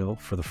Riverdale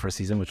for the first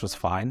season, which was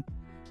fine,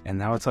 and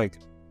now it's like,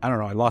 I don't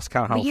know. I lost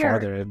count how Weird. far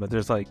they're in, but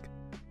there's like,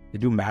 they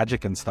do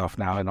magic and stuff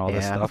now and all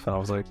this Yeah. stuff, and I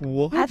was like,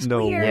 What? That's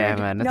No. weird. Yeah,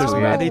 man, that's no.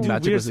 weird. yeah, they do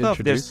Magic weird was stuff.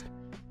 introduced.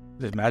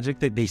 There's magic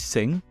that they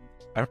sing.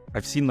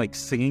 I've seen like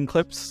singing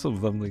clips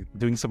of them like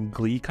doing some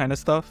Glee kind of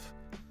stuff.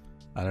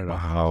 I don't know.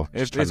 Wow.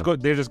 They're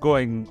just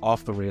going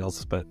off the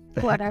rails, but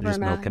Whatever, just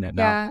man. milking it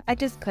now. Yeah, I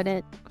just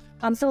couldn't.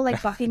 So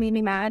like Buffy made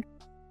me mad.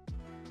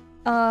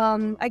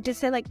 I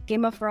just said like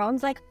Game of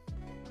Thrones. Like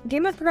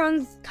Game of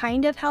Thrones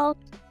kind of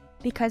helped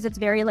because it's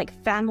very like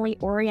family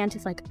oriented.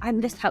 It's like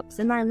I'm this house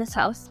and I'm this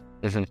house,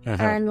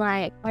 and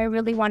like I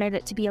really wanted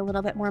it to be a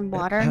little bit more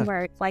modern,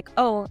 where it's like,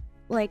 oh,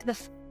 like the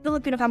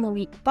Filipino family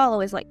we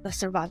follow is like the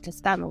Cervantes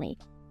family.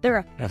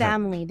 They're a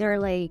family. They're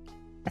like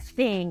a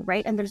thing,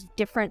 right? And there's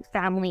different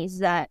families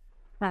that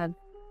have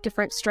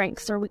different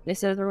strengths or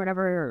weaknesses or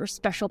whatever, or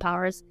special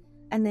powers.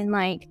 And then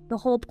like the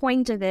whole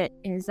point of it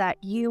is that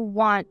you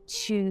want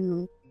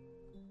to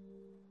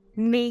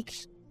like,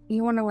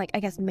 I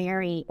guess,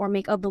 marry or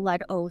make a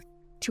blood oath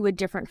to a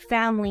different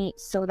family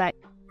so that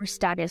your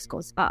status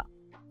goes up,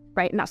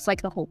 right? And that's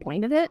like the whole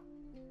point of it.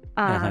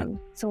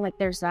 So like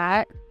there's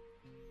that.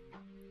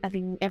 I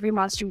think every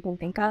monster you can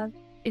think of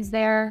is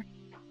there.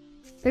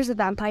 There's a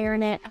vampire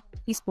in it.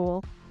 He's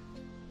cool.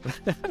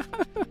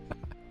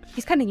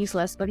 He's kind of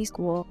useless, but he's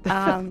cool.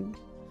 There's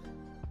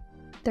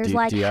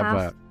do you have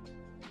a...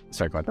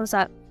 Sorry, go ahead. What's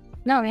up?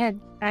 No, man.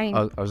 I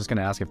was just going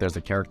to ask if there's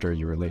a character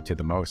you relate to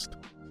the most.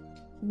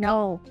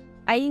 No.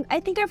 I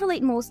think I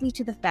relate mostly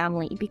to the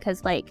family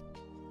because like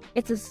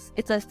it's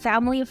a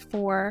family of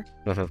four.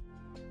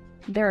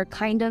 They're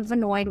kind of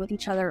annoyed with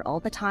each other all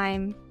the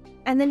time.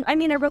 And then I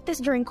wrote this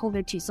during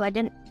COVID too, so I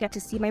didn't get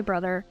to see my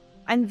brother.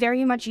 I'm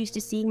very much used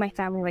to seeing my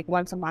family like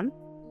once a month.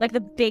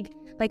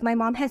 Like my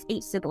mom has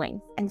 8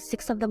 siblings and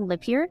 6 of them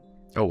live here.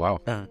 Oh, wow.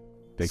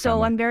 Big So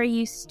family. I'm very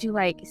used to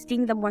like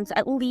seeing them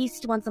at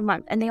least once a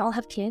month, and they all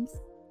have kids,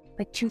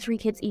 like 2-3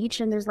 kids each,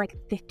 and there's like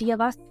 50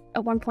 of us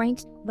at one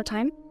point all the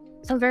time.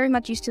 So I'm very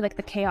much used to like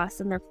the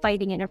chaos, and they're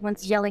fighting, and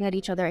everyone's yelling at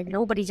each other, and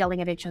nobody's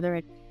yelling at each other,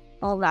 and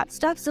all that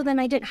stuff. So then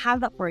I didn't have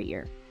that for a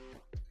year,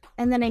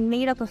 and then I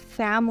made up a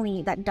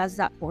family that does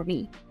that for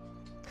me.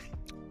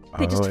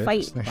 They just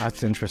fight. interesting.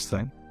 That's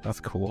interesting. That's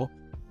cool.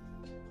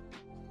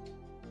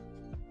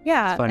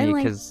 Yeah, It's funny and,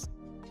 like, because...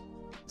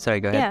 Sorry,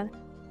 go ahead.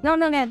 yeah,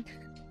 no, man.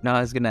 No,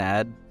 I was going to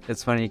add,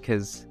 it's funny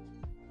because,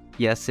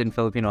 yes, in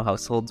Filipino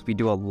households, we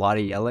do a lot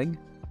of yelling,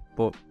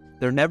 but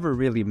they're never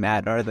really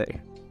mad, are they?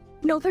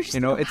 No, they're just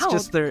It's loud.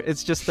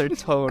 just their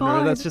tone, or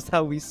God. that's just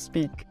how we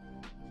speak.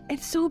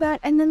 It's so bad.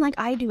 And then like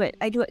I do it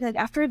like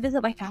after I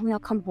visit my family, I'll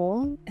come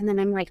home and then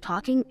I'm like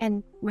talking,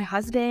 and my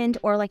husband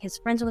or like his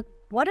friends are like,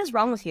 what is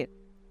wrong with you?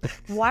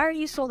 Why are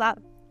you so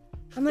loud?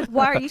 I'm like,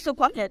 why are you so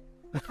quiet?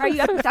 Why are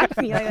you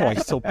attacking me like Why that?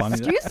 you so funny?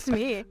 Excuse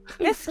me.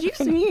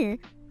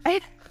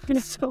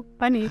 It's so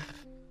funny.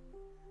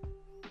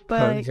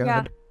 But like,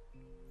 yeah.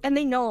 And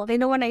they know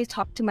when I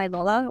talk to my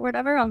Lola or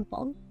whatever on the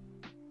phone,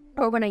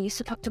 or when I used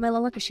to talk to my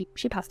Lola, because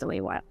she passed away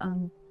a while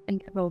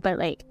ago, but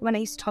like when I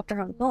used to talk to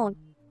her on the phone,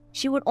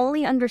 she would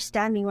only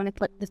understand me when I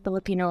put the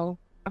Filipino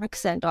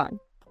accent on.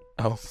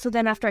 Oh, So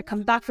then after I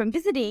come back from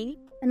visiting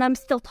and I'm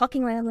still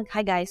talking, I'm like,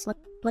 hi guys, what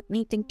do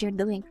you think you're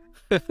doing?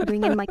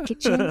 Doing in my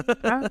kitchen?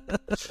 Huh?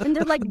 And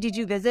they're like, did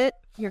you visit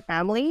your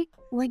family?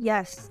 I'm like,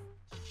 yes.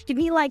 Give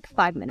me like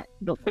 5 minutes.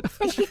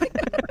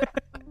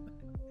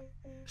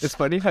 It's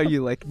funny how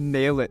you like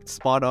nail it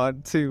spot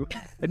on too,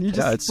 and you Yeah,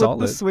 just it's flip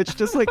the solid. switch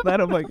just like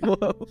that. I'm like,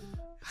 whoa.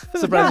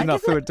 Surprised you're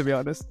not fluent, to be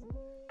honest.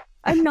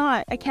 I'm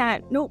not. I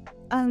can't. Nope.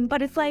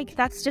 But it's like,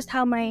 that's just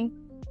how my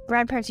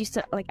grandparents used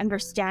to like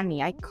understand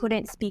me. I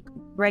couldn't speak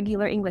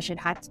regular English. It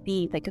had to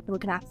be like a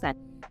Filipino accent,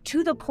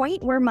 to the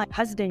point where my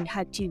husband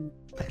had to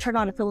turn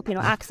on a Filipino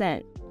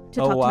accent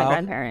to Oh, talk to my wow.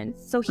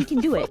 grandparents. So he can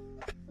do it.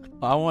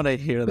 I want to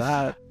hear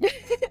that.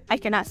 I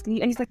can ask him.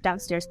 And he's like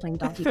downstairs playing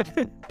donkey.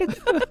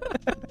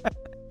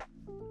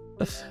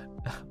 Oh,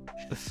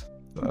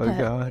 But,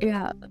 God.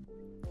 Yeah.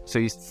 So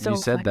you So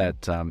said funny.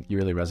 that you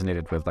really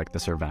resonated with like the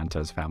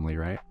Cervantes family,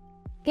 right?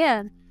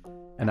 Yeah.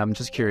 And I'm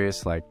just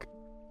curious, like,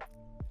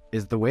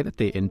 is the way that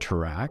they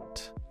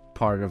interact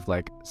part of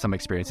like some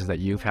experiences that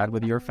you've had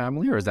with your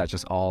family, or is that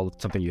just all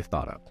something you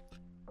thought of?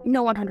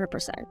 No,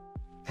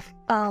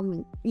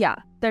 100%. Yeah,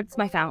 that's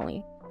my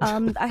family.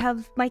 I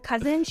have my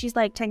cousin. She's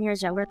like 10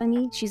 years younger than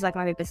me. She's like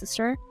my big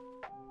sister.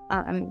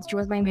 She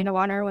was my maid of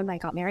honor when I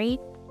got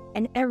married.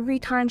 And every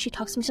time she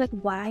talks to me, she's like,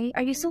 "Why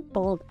are you so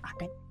bold?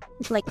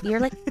 Like, you're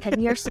like 10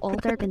 years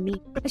older than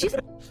me." And she's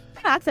like,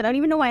 accent. I don't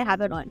even know why I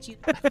have it on. She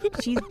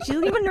doesn't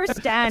even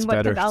understand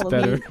what the vowel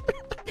means.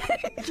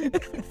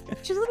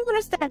 She doesn't even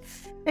understand.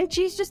 And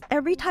she's just,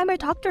 every time I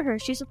talk to her,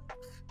 she's like,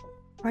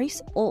 "Why are you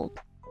so old?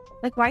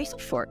 Like, why are you so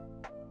short?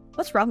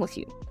 What's wrong with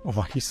you?"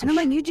 Why are you so And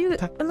I'm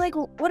like, I'm like,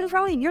 "What is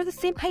wrong with you? You're the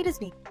same height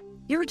as me.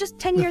 You're just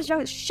 10 years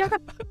younger. Shut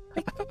up.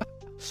 Like,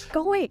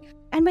 go away."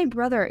 And my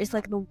brother is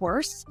like the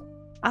worst.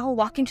 I'll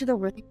walk into the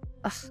room.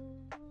 "Ugh,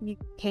 you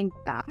came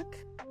back?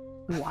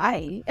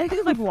 Why?" And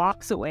he like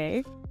walks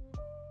away.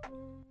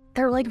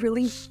 They're like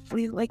really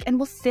like, and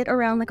we'll sit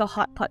around like a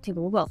hot pot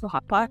table. Well, it's a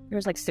hot pot.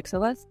 There's like 6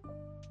 of us.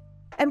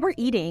 And we're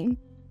eating.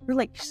 We're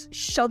like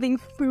shoving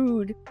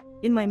food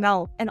in my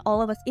mouth, and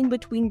all of us in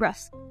between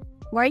breaths.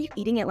 "Why are you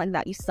eating it like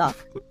that? You suck."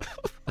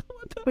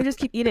 We just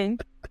keep eating.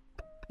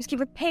 Just keep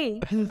like, "Hey,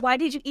 why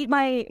did you eat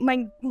my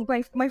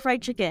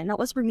fried chicken? That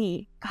was for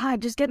me.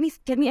 God, just get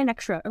me an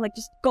extra." Or like,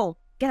 "Just go,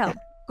 get out,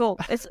 go."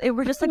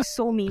 We're just like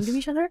so mean to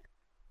each other.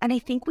 And I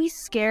think we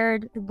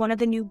scared one of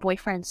the new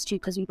boyfriends too,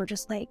 because we were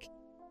just like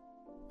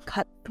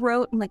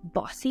cutthroat and like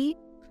bossy.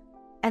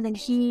 And then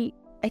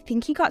I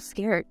think he got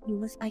scared. He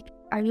was like,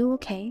 "Are you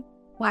okay?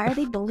 Why are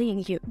they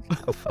bullying you?"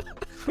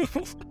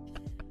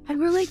 And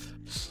we're like,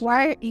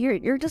 "Why?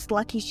 You're just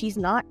lucky she's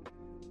not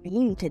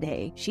mean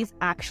today. She's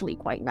actually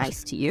quite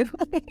nice to you."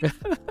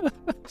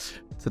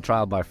 It's a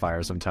trial by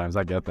fire sometimes.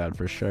 I get that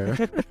for sure.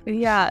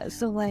 Yeah,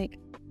 so like,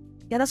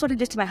 yeah, that's what I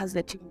did to my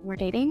husband too. We're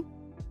dating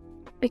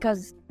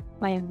because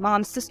my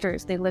mom's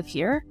sisters, they live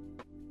here.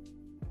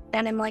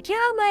 And I'm like, "Yeah,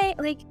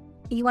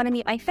 you want to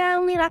meet my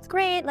family? That's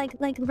great. Like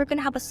we're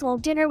gonna have a small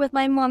dinner with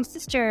my mom's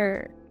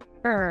sister."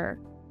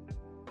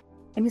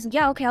 And he's like,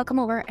 "Yeah, okay, I'll come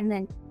over." And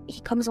then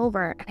he comes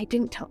over, and I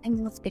didn't tell him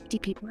there was 50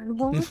 people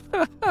involved.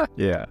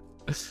 Yeah.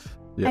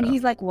 And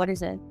he's like, "What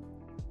is it?"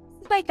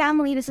 "This is my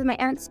family. This is my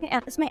aunt.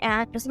 This is my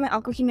aunt. This is my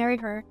uncle. He married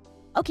her."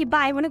 "Okay,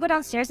 bye. I want to go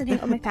downstairs and hang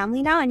out with my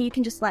family now, and you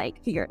can just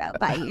like figure it out.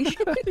 Bye."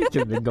 You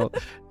can mingle.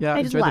 Yeah,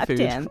 I just enjoy the left food.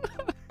 him.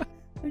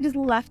 I just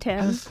left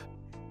him.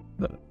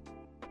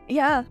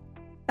 Yeah,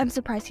 I'm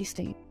surprised he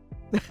stayed.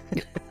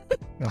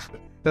 That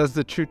was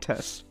the true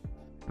test.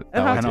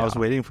 And I was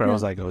waiting for it. I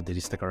was like, "Oh, did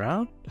he stick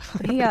around?"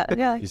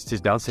 Yeah. He's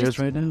downstairs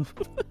right now.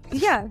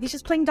 Yeah, he's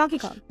just playing Donkey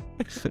Kong.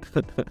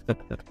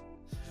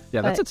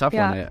 Yeah, that's But, a tough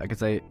yeah. one.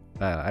 Because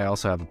I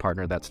also have a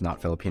partner that's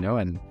not Filipino,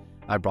 and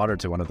I brought her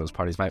to one of those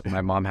parties.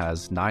 My mom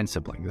has 9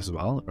 siblings as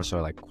well, or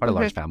so like quite a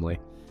large family.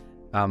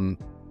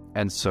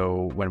 And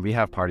so when we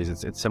have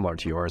parties, it's similar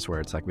to yours, where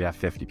it's like we have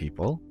 50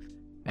 people,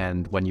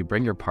 and when you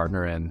bring your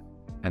partner in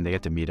and they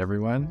get to meet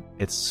everyone,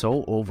 it's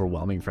so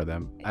overwhelming for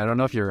them. I don't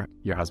know if your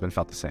husband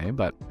felt the same,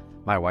 but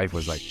my wife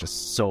was like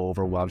just so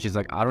overwhelmed. She's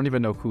like, "I don't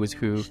even know who is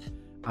who.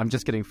 I'm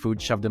just getting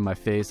food shoved in my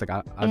face." Like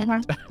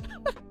I'm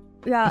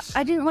Yeah,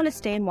 I didn't want to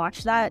stay and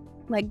watch that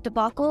like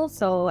debacle,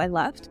 so I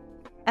left.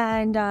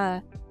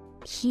 And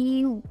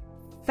he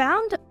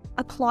found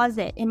a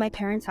closet in my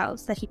parents'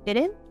 house that he fit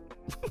in.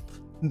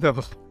 No.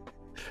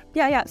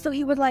 Yeah. So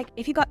he would like,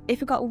 if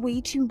it got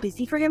way too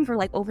busy for him, for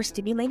like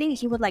overstimulating,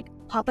 he would like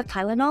pop a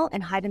Tylenol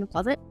and hide in the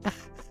closet.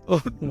 Oh,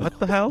 what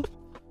the hell?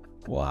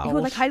 Wow. He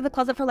would like hide in the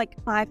closet for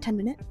like 5-10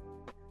 minutes.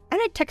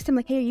 And I'd text him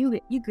like, "Hey, you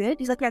good?"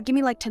 He's like, "Yeah, give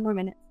me like 10 more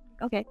minutes."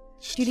 "Okay.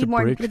 Do you need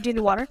more? Do you need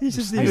water?" He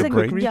just I needs was a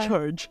like, break. yeah.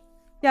 Recharge.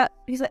 Yeah.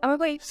 He's like, "I'm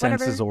okay,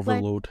 whatever." Senses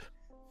overload.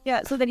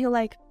 Yeah, so then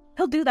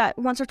he'll do that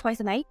once or twice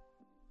a night.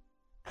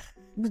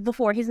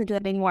 Before, he doesn't do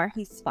that anymore.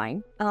 He's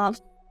fine.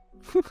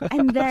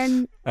 And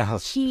then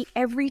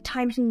every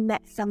time he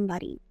met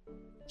somebody,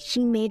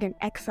 he made an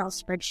Excel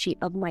spreadsheet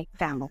of my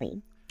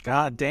family.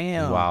 God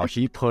damn. Wow,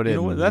 he put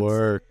You in know what,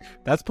 work.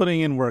 That's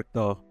putting in work,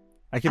 though.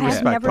 I can I have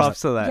respect never-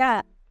 props to that.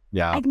 Yeah,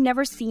 Yeah. I've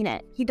never seen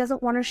it. He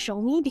doesn't want to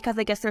show me because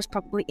I guess there's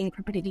probably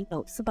incriminating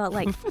notes about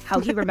like how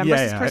he remembers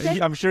this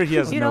person, I'm sure he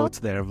has You know? notes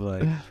there,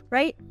 but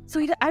right?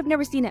 So I've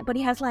never seen it, but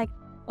he has like,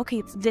 okay,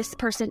 it's this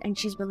person and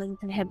she's related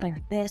to him by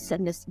this,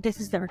 and this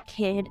is their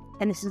kid,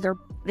 and this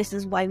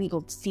is why we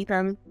go see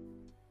them.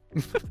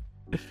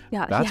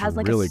 Yeah, That's he has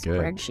like really a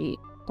good. spreadsheet.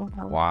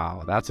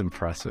 Wow, that's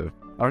impressive.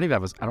 I don't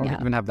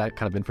even have that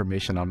kind of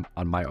information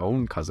on my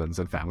own cousins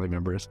and family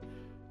members.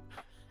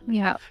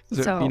 Yeah.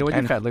 So, you know, when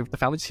and- the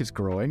family just keeps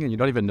growing and you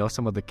don't even know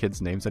some of the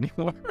kids' names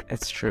anymore.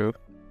 it's true.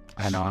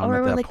 I know. I'm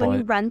or at that like when you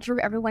point. run through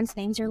everyone's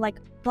names, you're like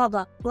blah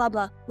blah blah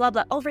blah blah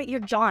blah. Oh, right, you're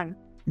John.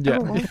 Yeah,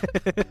 Oh,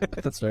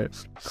 that's right.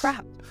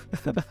 crap.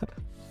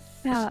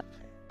 Yeah.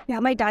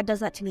 My dad does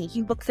that to me.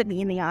 He looks at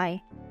me in the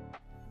eye,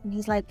 and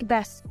he's like,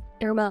 "Bess,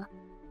 Irma,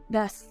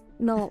 Bess.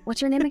 No,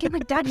 what's your name again?"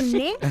 Like, "Dad, you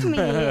named me."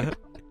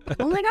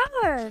 Oh my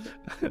god.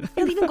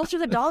 He'll even go through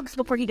the dogs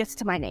before he gets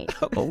to my name.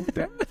 Oh,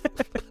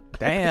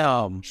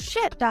 Damn.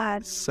 Shit,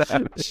 Dad.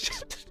 savage.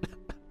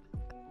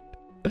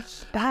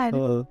 Dad.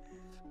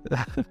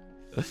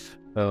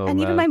 Oh, And man.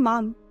 even my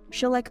mom,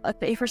 she'll like,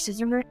 if her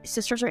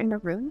sisters are in the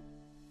room,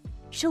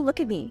 she'll look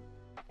at me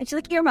and she's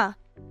like, Irma,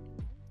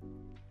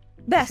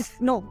 Beth,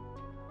 no.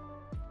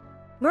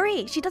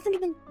 Marie, she doesn't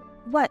even,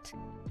 what?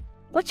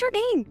 What's your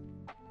name?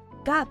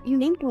 Gab, you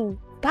named me.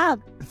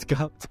 Gab. It's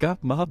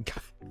got mom.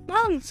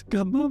 Mom, It's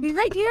got mom. he's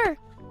right here.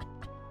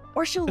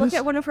 Or she'll look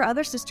at one of her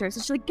other sisters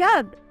and she's like,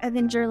 Gab. And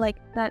then you're like,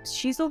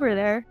 she's over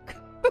there.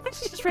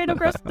 She's right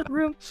across the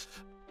room.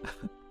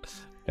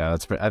 Yeah,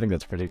 I think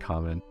that's pretty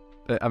common.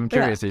 I'm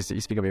curious. You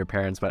speak of your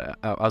parents, but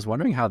I was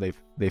wondering how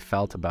they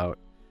felt about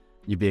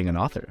you being an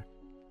author.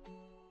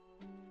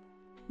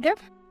 They're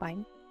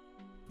fine.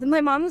 Then my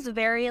mom's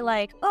very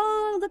like,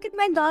 oh, look at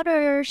my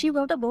daughter. She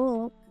wrote a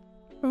book.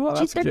 Well,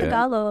 She's their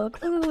Tagalog.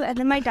 Ooh. And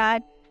then my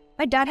dad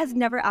has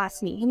never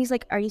asked me. And he's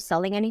like, are you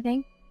selling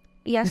anything?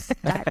 Yes,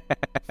 Dad.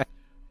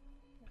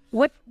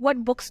 What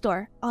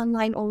bookstore?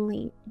 Online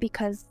only,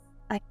 because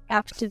I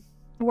have to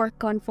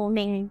work on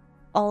phoning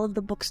all of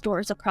the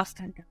bookstores across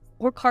Canada.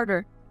 Work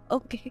harder.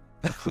 Okay.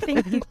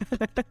 Thank you.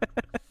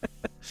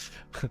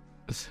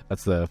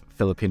 That's the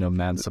Filipino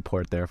man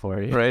support there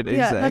for you. Right,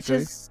 Yeah,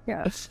 exactly.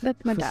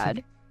 that's my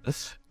dad.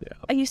 Yeah.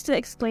 I used to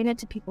explain it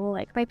to people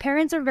like, my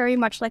parents are very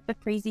much like the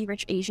crazy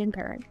rich Asian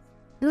parents.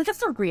 They're like,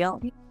 that's not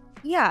real.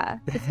 Yeah,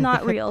 it's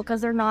not real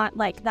because they're not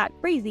like that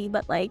crazy,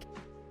 but like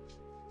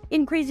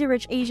in Crazy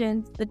Rich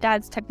Asians, the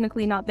dad's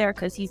technically not there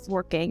because he's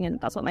working,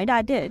 and that's what my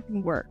dad did. He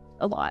worked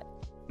a lot.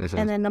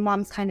 And then the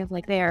mom's kind of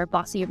like there,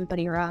 bossy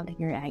everybody around, and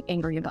you're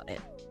angry about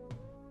it.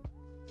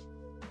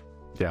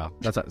 Yeah,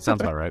 that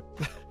sounds about right.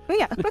 Oh,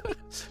 yeah.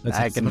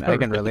 I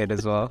can relate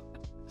as well.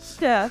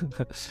 Yeah.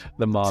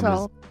 The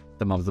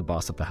mom's the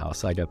boss of the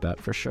house. I get that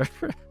for sure.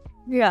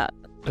 Yeah.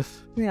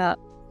 Yeah.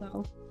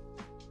 So,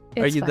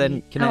 Are it's you funny.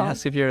 then? Can I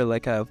ask if you're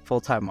like a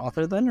full-time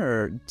author then,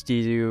 or do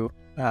you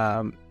do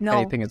No,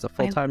 anything as a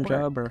full-time work.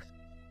 job? Or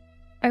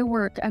I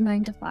work a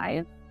 9 to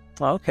 5.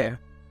 oh, okay,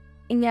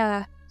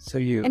 Yeah. so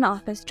you An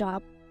office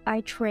job.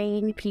 I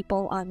train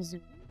people on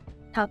Zoom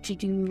how to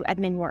do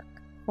admin work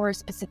for a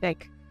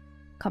specific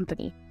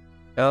company.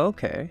 oh,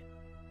 okay.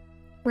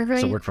 We're very,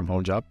 It's a work from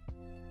home job.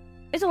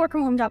 it's a work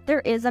from home job.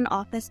 There is an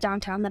office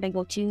downtown that I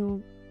go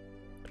to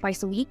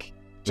twice a week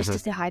just to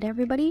say hi to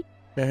everybody.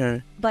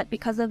 But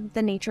because of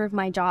the nature of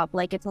my job,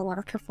 like it's a lot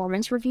of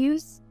performance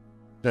reviews,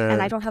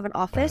 and I don't have an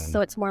office,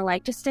 so it's more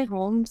like just stay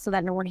home so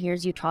that no one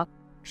hears you talk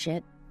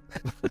shit.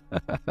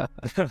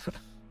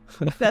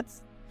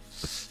 That's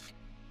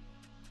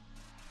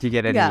Do you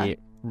get any Yeah.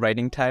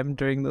 writing time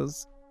during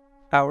those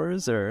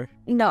hours, or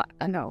no.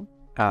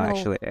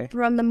 actually?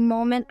 From the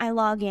moment I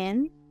log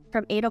in,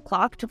 from 8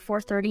 o'clock to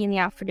 4:30 in the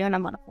afternoon,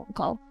 I'm on a phone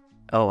call.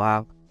 Oh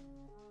wow,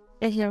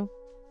 You know,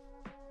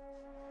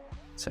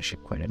 it's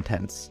actually quite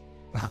intense.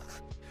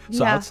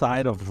 So yeah.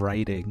 outside of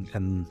writing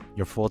and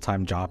your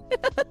full-time job,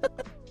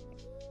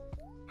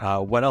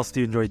 what else do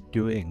you enjoy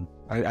doing?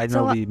 I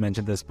know So, we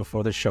mentioned this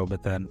before the show,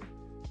 but then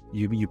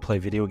you play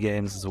video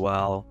games as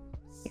well.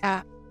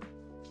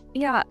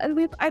 Yeah,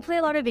 I play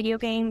a lot of video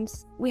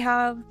games. We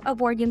have a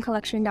board game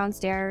collection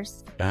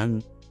downstairs.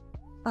 And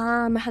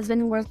My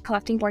husband was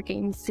collecting board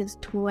games since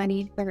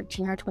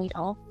 2013 or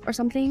 2012 or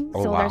something.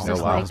 oh So wow, there's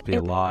just that must be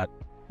a lot.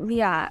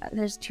 yeah,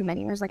 there's too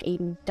many. There's like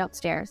 8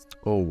 downstairs.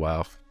 Oh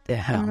wow.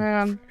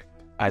 Damn.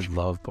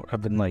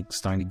 I've been like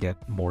starting to get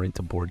more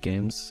into board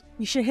games.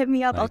 You should hit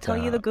me up. I'll Like, tell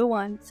you the good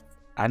ones.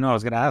 I know I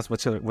was gonna ask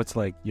what's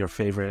like your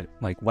favorite,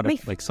 like what My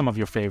if, like some of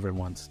your favorite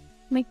ones.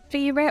 My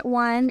favorite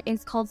one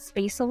is called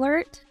Space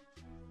Alert.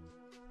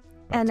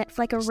 And it's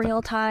like a What's that?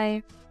 real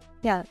time.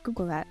 Yeah,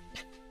 Google that.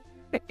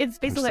 It's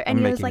Space Alert, I'm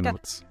and it's making like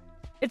notes.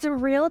 it's a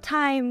real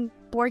time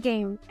board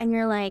game, and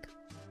you're like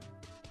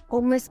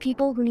homeless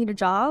people who need a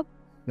job.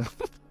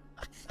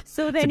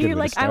 So then good you're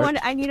way like, to start.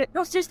 I need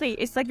no, seriously,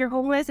 it's like you're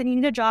homeless and you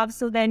need a job.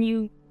 So then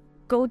you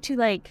go to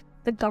like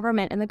the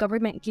government, and the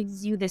government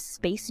gives you this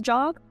space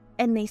job,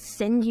 and they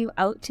send you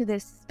out to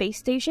this space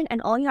station,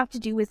 and all you have to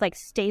do is like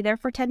stay there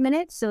for 10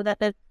 minutes so that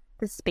the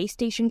space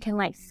station can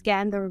like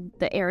scan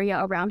the area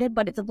around it,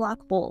 but it's a black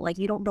hole. Like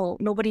you don't know,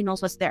 nobody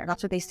knows what's there.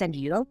 That's what they send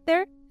you out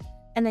there.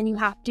 And then you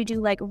have to do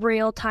like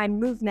real-time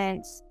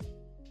movements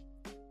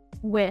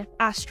with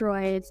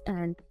asteroids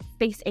and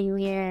space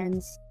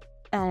aliens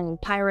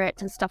and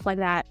pirates and stuff like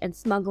that, and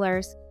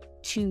smugglers,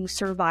 to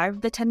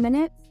survive the 10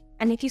 minutes.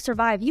 And if you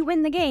survive, you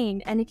win the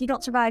game. And if you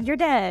don't survive, you're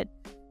dead.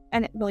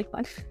 And it's really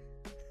fun.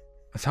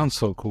 That sounds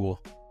so cool.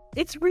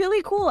 It's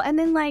really cool. And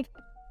then like,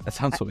 That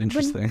sounds so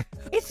interesting.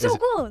 it's so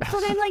cool. So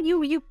then like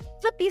you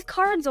flip these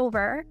cards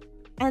over,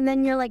 and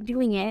then you're like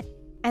doing it.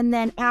 And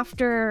then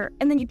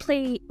you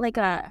play like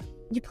a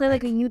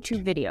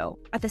YouTube video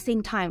at the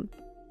same time,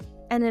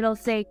 and it'll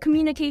say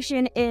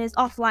communication is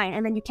offline,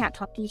 and then you can't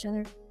talk to each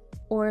other.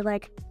 Or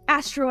like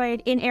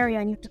asteroid in area,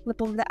 and you have to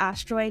flip over the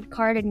asteroid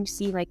card, and you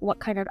see like what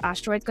kind of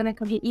asteroid's gonna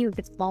come hit you, if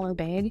it's small or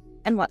big,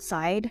 and what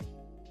side.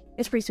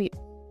 It's pretty sweet.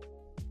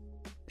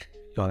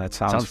 Yo, that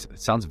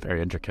Sounds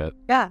very intricate.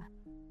 Yeah,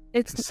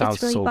 it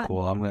sounds really so fun.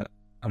 cool.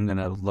 I'm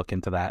gonna look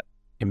into that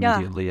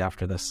immediately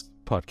after this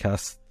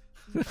podcast.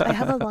 I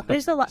have a lot.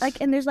 There's a lot,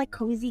 like, and there's like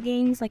cozy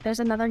games. Like, there's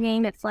another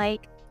game. It's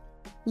like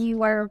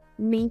you are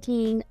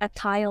making a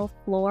tile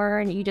floor,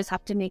 and you just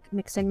have to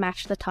mix and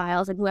match the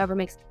tiles, and whoever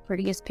makes the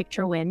prettiest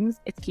picture wins.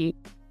 It's cute.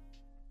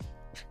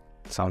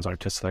 Sounds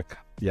artistic.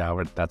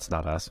 Yeah, that's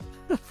not us.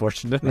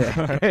 Fortunately.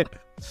 Yeah. Right.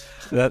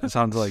 That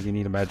sounds like you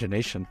need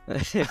imagination.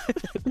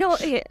 No,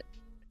 I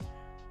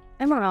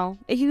don't know.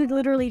 You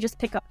literally just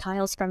pick up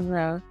tiles from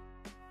the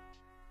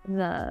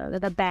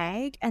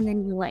bag, and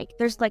then you like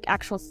there's like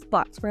actual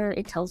spots where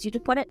it tells you to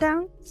put it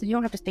down, so you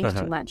don't have to think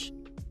too much.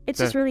 It's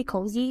just really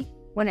cozy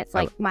when it's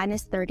like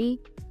 -30.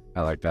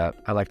 I like that.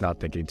 I like not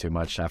thinking too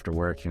much after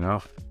work, you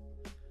know?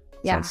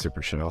 Yeah. Sounds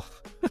super chill.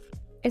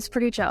 It's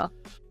pretty chill.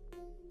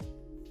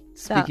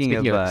 Speaking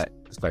of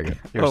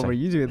were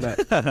you doing that?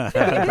 Go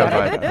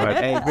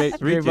ahead. Hey,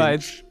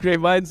 great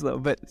minds though.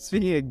 But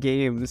speaking of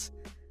games,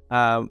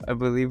 I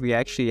believe we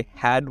actually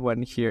had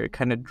one here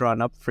kind of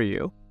drawn up for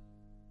you.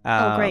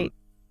 Oh, great.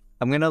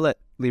 I'm going to let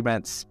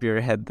Librant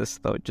spearhead this,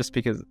 though, just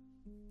because...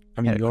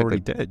 I mean, you already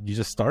did. You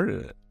just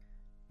started it.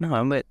 No,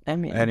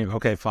 Anyway,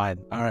 okay, fine.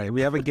 All right,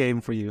 we have a game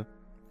for you.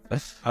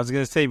 I was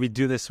going to say we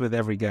do this with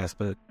every guest,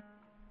 but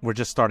we're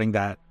just starting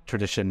that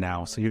tradition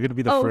now. So you're going to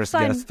be the first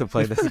guest to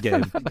play this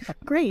game.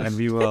 Great. And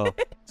we will...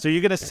 So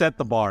you're going to set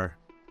the bar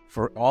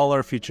for all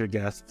our future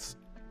guests.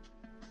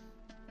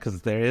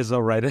 Because there is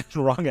a right and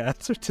wrong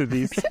answer to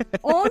these.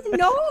 Oh,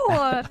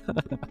 no!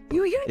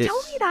 You didn't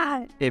tell me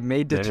that. It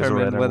may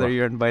determine whether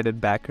you're invited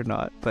back or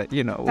not, but,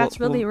 you know... That's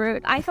really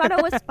rude. I thought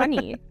it was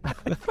funny.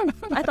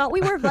 I thought we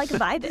were, like,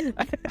 vibing.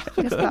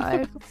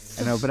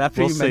 I know, but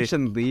after you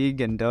mentioned League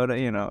and Dota,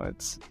 you know,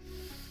 it's...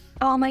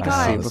 Oh, my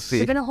God. We'll see.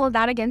 You're going to hold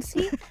that against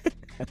me?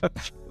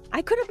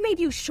 I could have made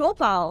you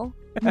Shopal.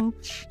 I know.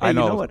 You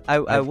know what?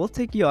 I will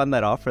take you on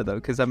that offer, though,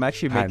 because I'm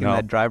actually making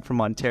that drive from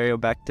Ontario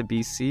back to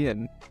BC,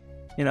 and...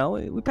 You know,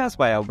 we pass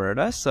by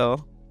Alberta,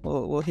 so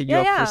we'll hit you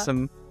up for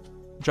some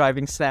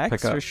driving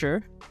snacks for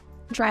sure.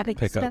 Driving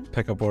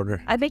pick-up order.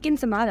 I make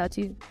ensamada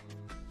too.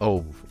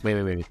 Oh,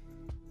 wait.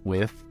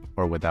 With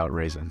or without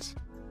raisins?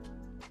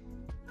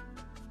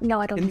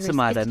 No, I don't.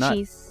 Ensamada, not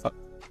cheese.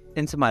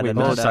 Ensamada.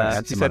 No, sorry.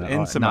 He said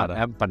ensamada.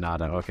 Not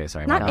empanada. Okay,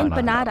 sorry. Not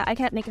empanada. I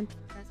can't make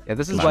empanadas. Yeah,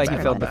 this is why he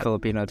failed the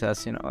Filipino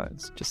test. You know,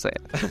 it's just saying.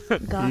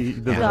 He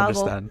doesn't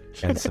understand.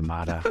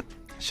 Ensamada.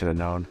 Should have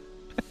known.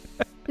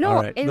 No,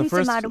 right.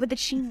 Ensamada with the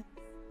cheese.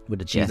 With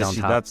the cheese on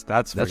top.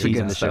 That's for cheese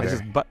in the sugar.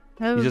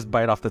 You just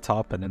bite off the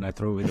top and then I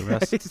throw away the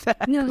rest.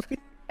 No,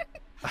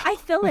 I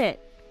fill it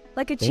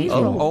like a cheese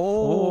roll.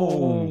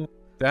 Oh,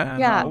 damn.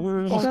 Yeah.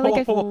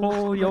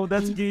 Oh, yo,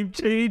 that's a game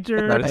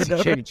changer. That is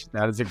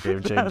a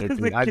game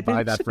changer. I'd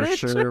buy that for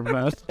sure,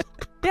 man.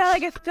 Yeah,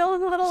 like I fill a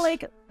little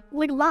like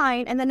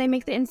line, and then I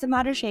make the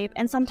ensamada shape.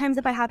 And sometimes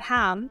if I have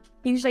ham,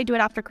 usually I do it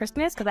after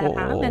Christmas because I have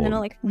ham, and then I'll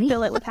like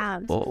fill it with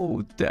ham.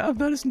 Oh, damn,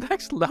 that is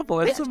next level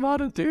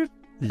ensamada, dude.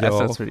 That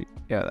sounds pretty.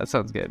 Yeah, that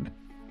sounds good.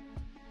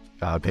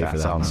 I'd pay for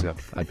that.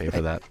 I'd pay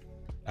for that.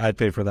 I'd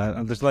pay for that.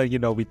 I'm just letting you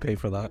know we'd pay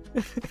for that.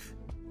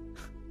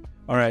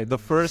 All right, the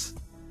first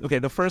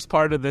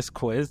part of this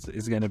quiz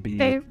is going to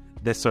be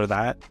this or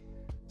that.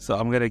 So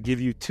I'm going to give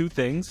you two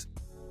things.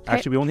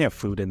 Actually, we only have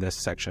food in this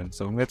section,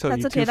 so I'm going to tell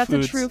you two foods.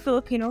 That's a true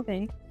Filipino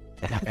thing.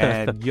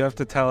 And you have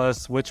to tell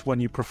us which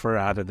one you prefer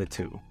out of the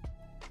two.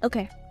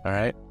 Okay. All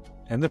right?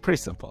 And they're pretty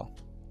simple.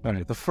 All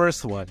right, the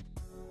first one,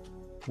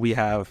 we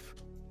have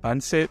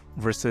pancit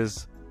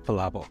versus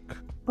palabok.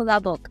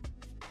 Palabok.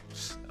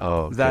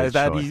 Oh,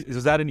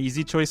 is that an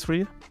easy choice for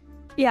you?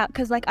 Yeah,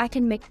 because like I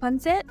can make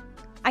pancit,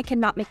 I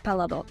cannot make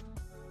palabok.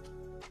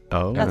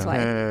 Oh. That's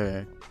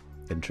why.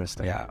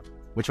 Interesting. Yeah.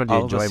 Which one do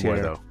you enjoy more,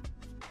 though?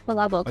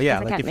 Palabok. Oh, yeah,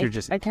 like if you're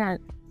just... I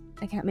can't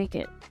make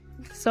it.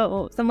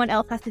 So someone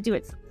else has to do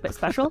it, but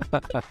special.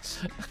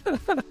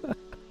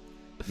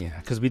 Yeah,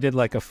 because we did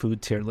like a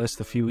food tier list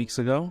a few weeks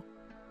ago,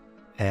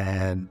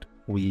 and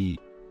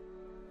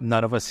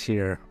none of us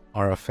here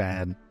are a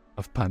fan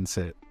of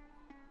pancit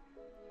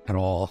at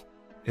all.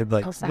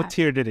 What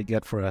tier did it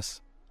get for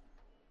us?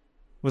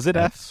 Was it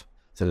F?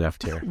 It's an F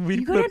tier.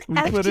 You got an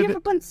F tier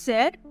for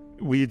pancit?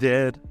 We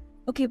did.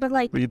 Okay, but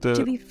like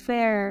to be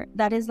fair,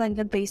 that is like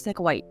the basic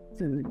white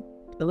food,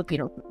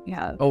 Filipino food.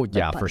 Yeah. Oh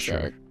yeah, for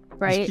sure.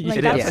 Right?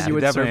 Like you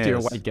would serve to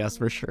your white guests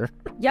for sure.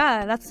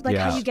 Yeah, that's like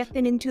how you get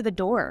them into the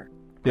door.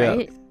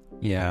 Right?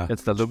 Yeah.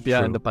 It's the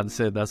lumpia and the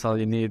pancit. That's all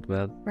you need,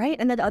 man. Right?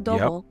 And then the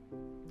adobo. Yep.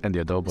 And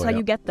the adobo. That's how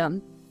you get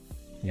them.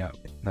 Yeah.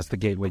 That's the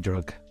gateway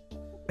drug.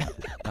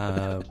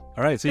 All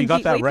right, so you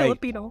got that right.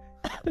 Filipino.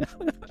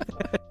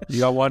 You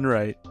got one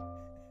right.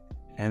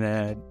 And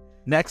then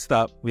next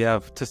up, we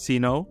have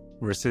tocino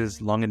versus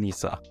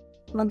longanisa.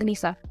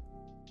 Longanisa.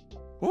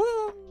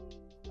 Woo!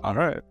 All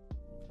right.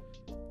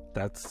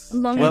 That's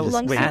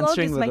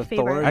answering with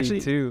authority.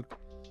 Actually, too.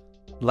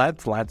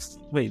 Lance,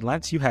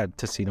 you had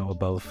tocino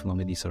above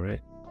longanisa,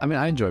 right? I mean,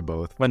 I enjoy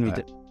both. When we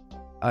did.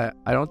 I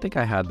don't think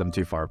I had them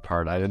too far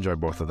apart. I enjoy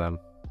both of them.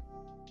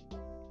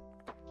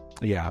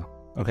 Yeah.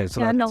 Okay,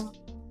 so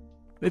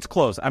it's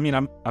close. I mean,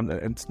 I'm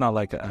it's not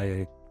like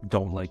I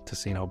don't like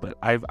tocino, but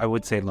I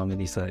would say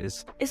longanisa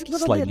is it's a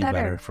little slightly bit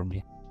better for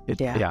me.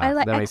 Yeah, I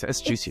like- that I- makes sense.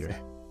 It's juicier.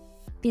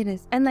 It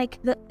is, and like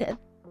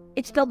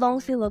it's the long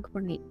silog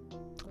for me.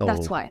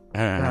 That's why.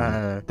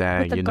 Dang,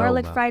 With the you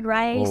garlic know, man. fried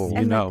rice, Oh,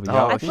 and know, like, you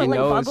know. I She put like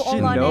knows, bagoong she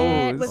on it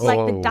knows. with like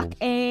the Oh. duck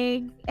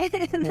egg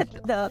and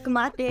the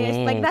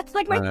kamatis. Like that's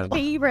like my Man.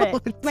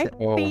 favorite. My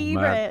Oh, man.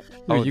 favorite.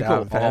 Dude, you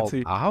go damn,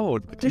 fancy. all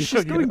out. She's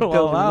She's going going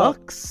all out.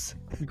 deluxe.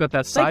 You got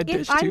that side if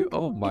dish I'm- too.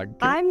 Oh my god.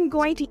 I'm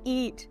going to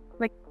eat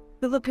like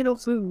Filipino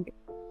food.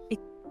 It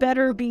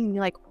better be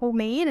like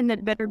homemade, and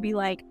it better be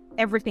like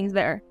everything's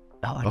there.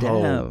 Oh, Oh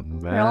damn.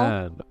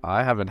 man,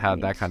 I haven't had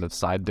that kind of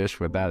side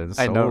dish with that in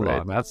so I know, long.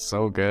 right? That's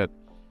so good.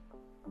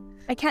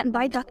 I can't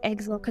buy duck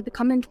eggs though because they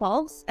come in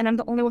 12s, and I'm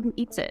the only one who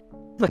eats it.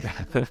 So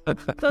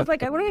it's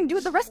like I wouldn't even do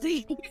it the rest of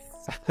the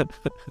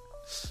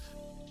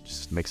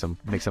Just make some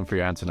for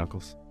your aunts and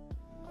uncles.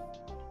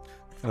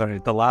 All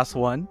right, the last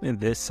one in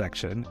this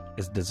section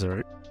is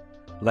dessert.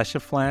 Leche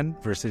flan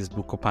versus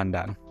buko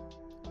pandan.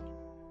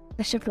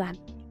 The chiflan.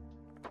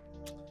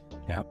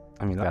 Yeah,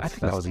 I mean, I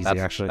think that was easy,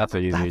 actually. That's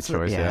an easy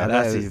choice. Yeah,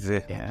 that's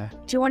easy. Yeah.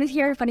 Do you want to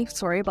hear a funny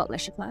story about the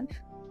chiflan?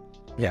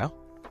 Yeah.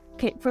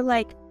 Okay, for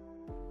like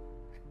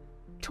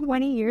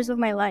 20 years of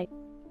my life,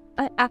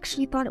 I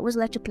actually thought it was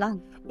leche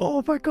plan.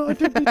 Oh my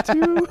god, me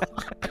too.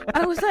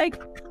 I was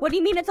like, what do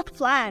you mean it's a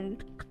flan?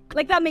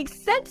 Like, that makes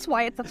sense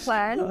why it's a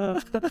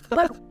flan.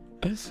 But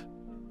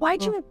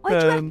why'd you have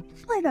to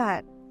like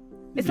that?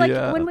 It's like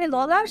when my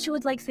Lola, she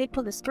would like say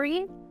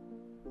polystyrene.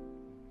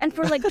 And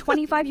for like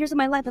 25 years of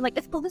my life, I'm like,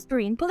 it's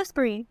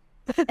polystyrene.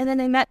 And then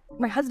I met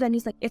my husband,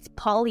 he's like, it's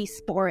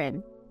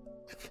polysporin.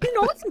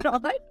 No, it's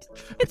not.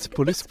 It's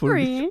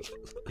polystyrene.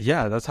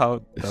 Yeah, that's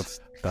how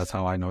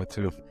I know it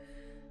too.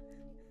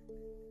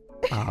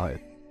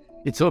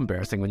 It's so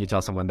embarrassing when you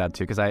tell someone that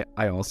too, because I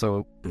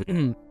also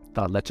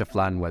thought leche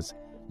flan was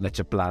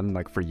leche plan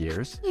like for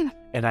years. Yeah.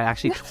 And I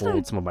actually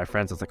told some of my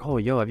friends, I was like, oh,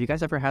 yo, have you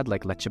guys ever had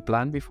like leche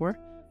plan before?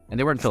 And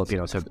they weren't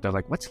Filipino, so they're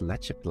like, what's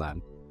leche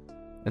plan?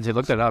 And they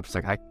looked it up. It's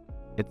like,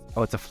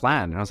 it's a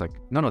flan. And I was like,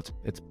 no,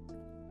 it's.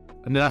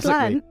 And then I was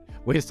Flan? like,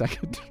 wait a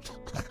second.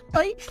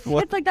 Like,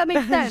 it's like, that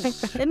makes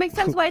sense. It makes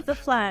sense why it's a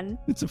flan.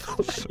 It's a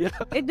flan. Yeah,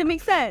 It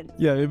makes sense.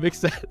 yeah, it makes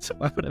sense.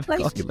 Why would I Like-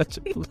 call it leche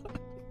plan?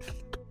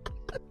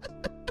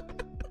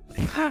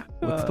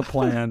 What's the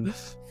plan?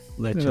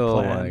 Leche Oh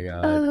plan. my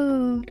god.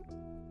 Oh.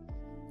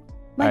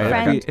 My I-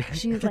 friend,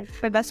 she's like,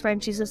 my best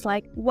friend, she's just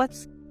like, what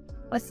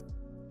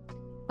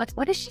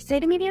did she say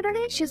to me the other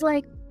day? She's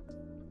like,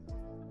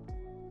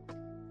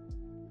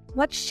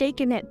 what's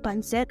shaking it,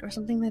 Bunset, or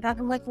something like that.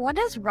 I'm like, what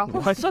is wrong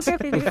with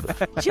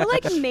She'll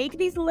like make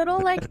these little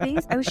like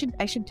things.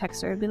 I should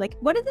text her and be like,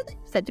 what is it that you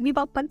said to me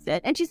about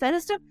Bunset? And she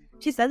says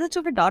it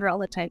to her daughter all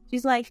the time.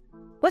 She's like,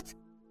 what's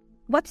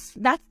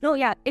that's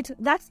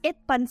it,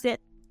 Bunset,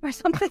 or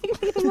something.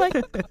 I'm like,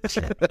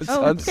 That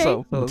oh, sounds okay.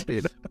 so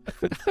Filipino.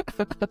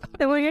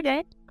 then when you're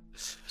dead,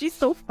 she's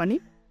so funny.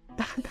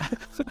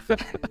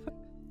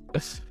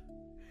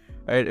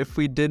 Alright, if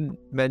we didn't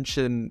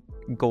mention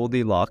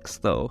Goldilocks,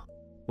 though,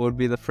 what would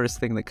be the first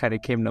thing that kind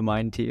of came to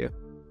mind to you?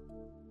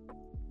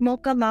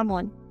 Mocha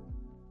mamon.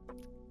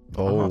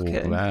 Oh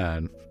Okay.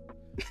 man.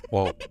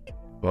 Whoa.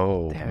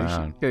 Oh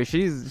man.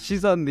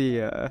 She's on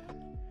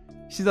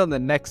the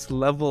next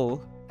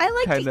level. I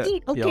like Kinda- to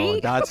eat, okay? Yo,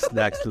 that's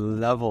next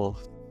level.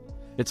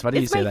 It's funny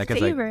you It's say my that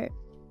favorite.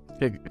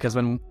 because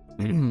when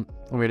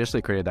we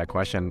initially created that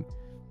question,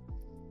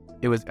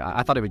 it was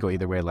I thought it would go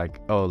either way, like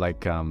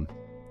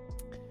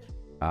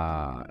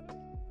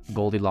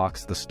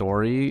Goldilocks the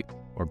story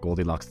or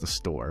Goldilocks the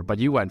store. But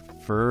you went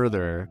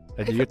further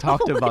and you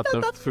talked Oh my about God, the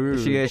that's- food.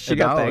 She and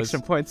got that the was-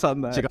 extra points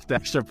on that. She got the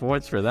extra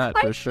points for that,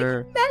 I for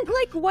sure. meant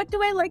like, what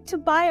do I like to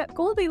buy at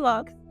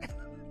Goldilocks?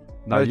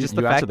 No, No, you, just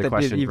you the answered fact the that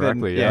question it even-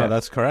 correctly. yeah. Yeah,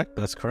 that's correct.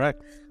 That's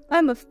correct.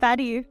 I'm a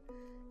fatty.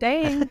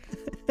 Dang.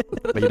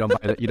 But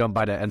you don't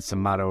buy the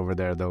ensaymada over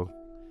there though,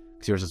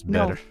 because yours is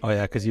No. better. Oh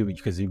yeah, because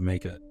you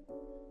make it.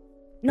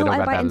 No, don't I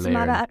got buy that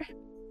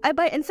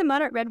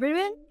ensaymada at Red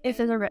Ribbon. If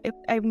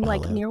I'm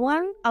like near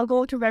one, I'll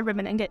go to Red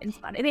Ribbon and get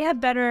ensaymada. They have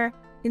better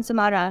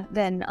ensaymada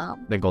than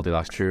Then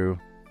Goldilocks, true.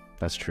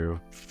 That's true.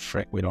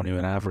 Frick, we don't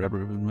even have Red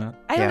Ribbon, man.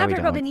 I don't Yeah, have we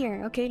Red don't. Ribbon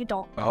here. Okay, you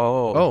don't.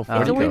 Oh,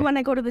 where'd It's you only go? when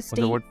I go to the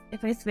state. what-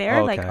 If it's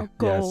there, like okay. I'll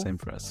go. Yeah, same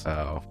for us.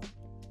 Oh,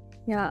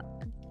 Yeah.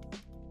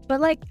 But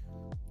like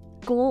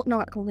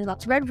not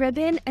Goldilocks. Red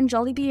Ribbon and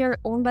Jollibee are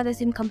owned by the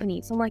same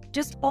company. So I'm like,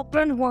 just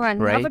open one.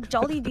 Have a Right.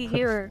 Jollibee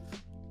here.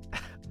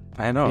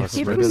 I know. it's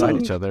It's right really beside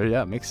Ribbon. each other.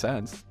 Yeah, makes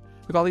sense.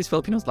 Look at all these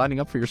Filipinos lining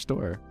up for your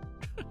store.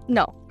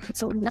 No.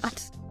 So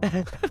nuts.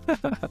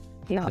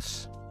 Yeah.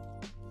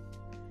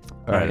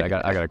 All right, I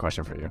got a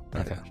question for you.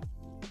 Okay.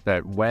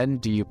 That when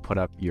do you put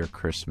up your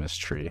Christmas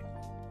tree?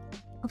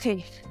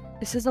 Okay.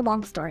 This is a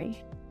long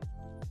story.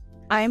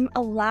 I'm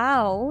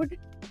allowed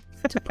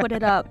to put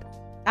it up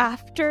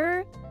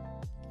after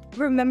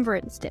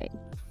Remembrance Day.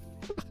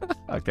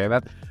 Okay,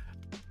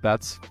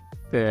 that's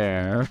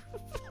fair.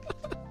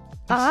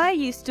 I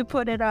used to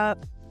put it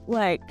up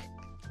like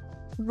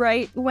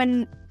right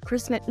when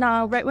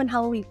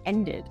Halloween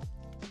ended.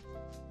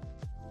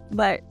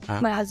 But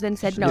Huh? my husband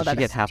said Should no, Did she that's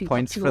get half too,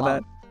 points too for long.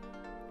 that?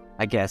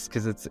 I guess,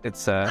 because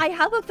it's I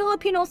have a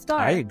Filipino star.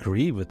 I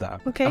agree with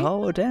that. Okay.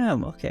 Oh,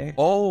 damn. Okay.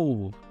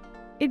 Oh,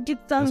 It gets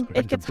That's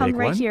it gets the hung big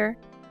right one? here.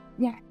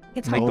 Yeah.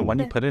 It's like hung the one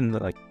you put in the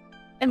like.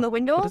 in the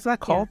window. What is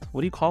that called?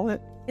 What do you call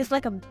it? It's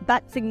like a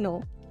bat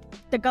signal.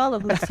 The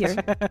Tagalog lives here.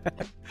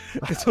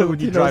 So when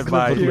you drive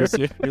by, you're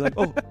like,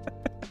 oh,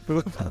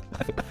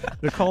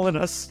 they're calling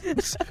us.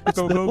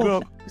 Go, go,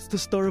 go. It's the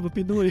star of a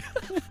Pinoy.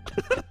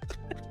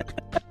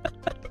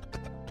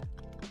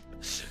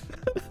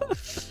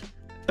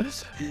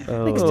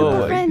 Like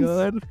super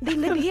friends. They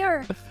live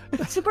here.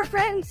 Super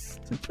friends.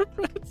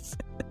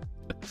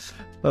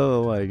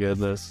 Oh my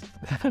goodness.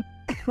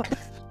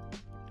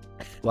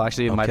 Well,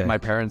 actually, Okay. my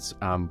parents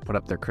put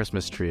up their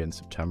Christmas tree in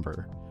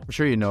September. I'm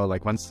sure you know,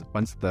 like once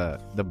the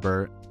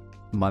birth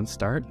month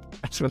start,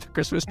 that's when the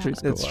Christmas trees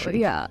go It's up. true.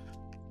 Yeah.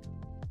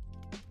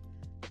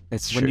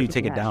 It's When true. do you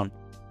take it Yeah. down?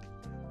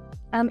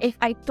 If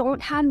I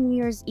don't have New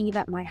Year's Eve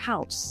at my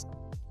house,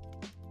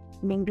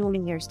 maybe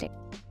New Year's Day.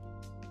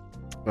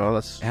 Oh,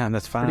 that's Damn,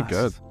 that's fast. pretty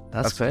good.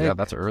 That's big. Yeah,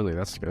 that's early.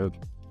 That's good.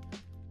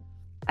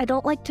 I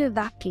don't like to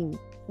vacuum,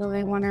 so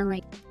I want to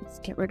like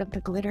just get rid of the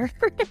glitter.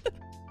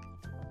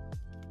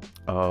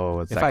 Oh,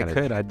 it's If that I kind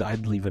could,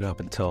 I'd leave it up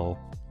until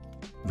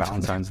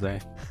Valentine's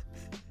Day.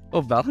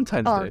 Oh,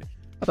 Valentine's Oh. Day.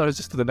 I thought it was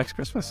just to the next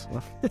Christmas.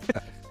 You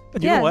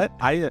Yeah. know what?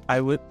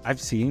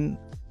 I've seen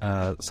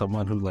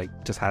someone who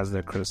like just has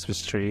their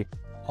Christmas tree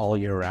all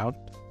year round,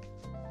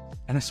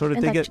 and I sort of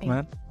And dig that's it,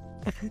 man.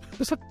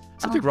 There's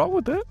something wrong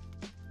with that.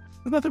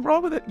 There's nothing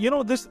wrong with it. You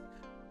know this.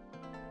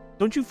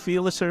 Don't you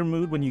feel a certain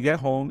mood when you get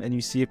home and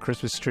you see a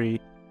Christmas tree?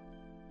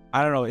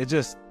 I don't know. It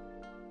just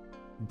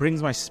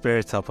brings my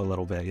spirits up a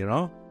little bit, you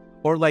know.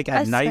 Or like at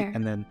That's night, fair.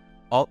 and then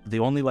the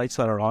only lights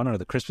that are on are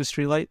the Christmas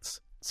tree lights.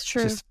 It's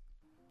true. Just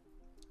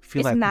feel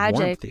It's that magic.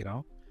 warmth, you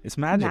know. It's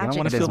magic. I Magic.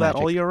 want It to is feel that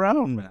all magic. year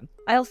round, man.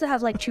 I also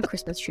have like 2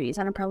 Christmas trees,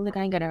 and I'm probably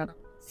gonna get a.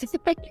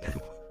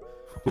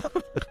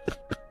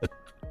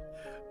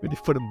 When you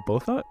put them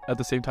both out at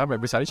the same time, right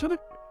beside each other.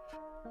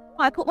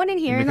 I put one in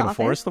You here in making the a office.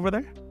 forest over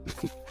there?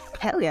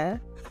 Hell yeah!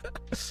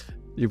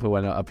 You put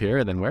one up here,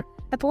 and then where?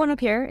 I put one up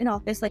here in the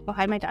office, like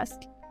behind my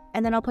desk,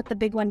 and then I'll put the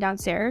big one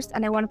downstairs,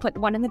 and I want to put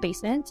one in the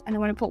basement, and I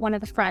want to put one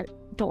at the front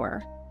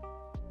door.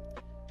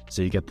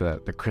 So you get the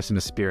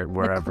Christmas spirit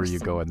wherever you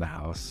Christmas. go in the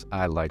house.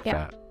 I like Yeah.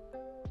 that.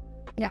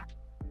 Yeah.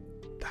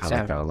 I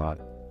like that a lot.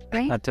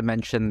 Right? Not to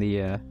mention the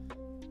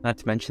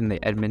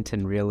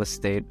Edmonton real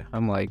estate.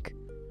 I'm like,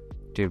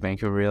 dude,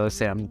 Vancouver real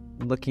estate. I'm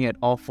looking at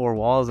all 4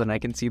 walls, and I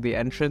can see the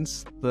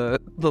entrance, the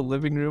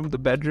living room, the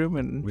bedroom,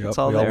 and We it's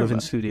all all there. live in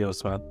man.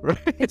 studios, man. Right?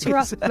 It's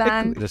rough,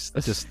 man. Just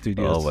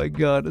studios. Oh my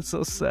god, it's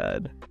so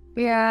sad.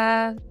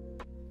 Yeah,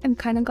 I'm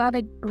kind of glad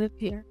I live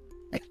here.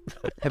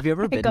 Have you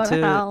ever I been got a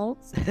to?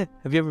 house.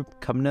 Have you ever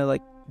come to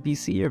like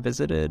BC or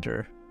visited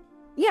or?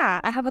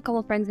 Yeah, I have a couple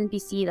of friends in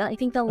BC. I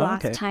think the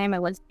last okay. time I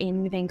was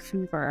in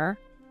Vancouver.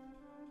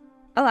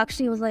 Oh,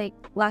 actually, it was like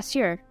last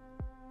year.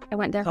 I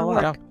went there for Oh,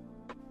 wow. work.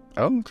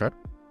 Oh, okay.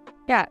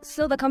 Yeah,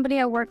 so the company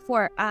I work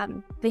for,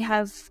 they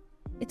have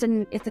it's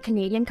a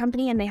Canadian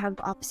company, and they have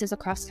offices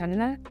across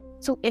Canada.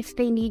 So if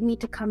they need me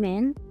to come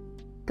in,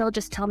 they'll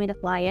just tell me to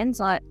fly in.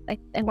 So I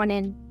went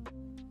in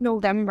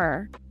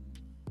November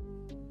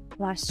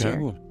last year.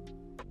 Oh.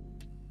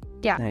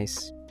 Yeah.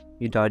 Nice.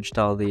 You dodged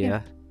all the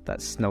Yeah.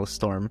 that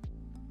snowstorm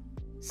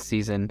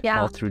season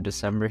Yeah. all through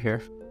December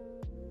here.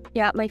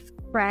 Yeah, my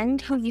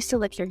friend who used to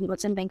live here, he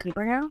lives in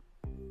Vancouver now.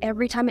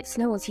 Every time it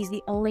snows, he's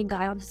the only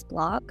guy on his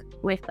block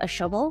with a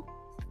shovel.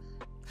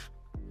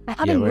 I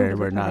haven't Yeah, moved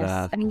we're with not,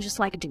 this, and I'm just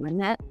like doing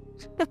that.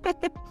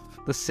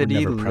 The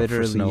city never prepped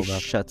for snow, literally though.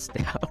 shuts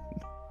down.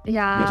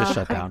 Yeah, We just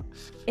shut down.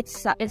 It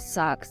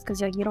sucks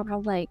because you don't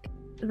have like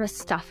the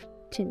stuff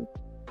to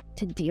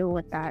deal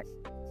with that.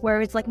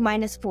 Where it's like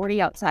minus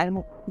 40 outside,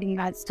 and you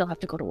guys still have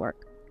to go to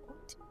work.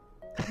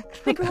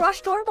 The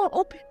garage door won't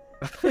open.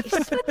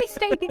 It's what they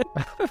say.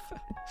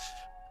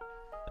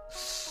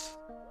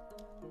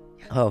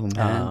 Oh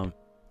man.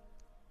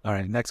 All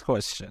right, next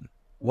question.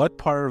 What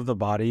part of the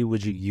body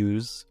would you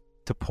use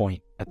to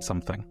point at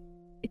something?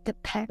 It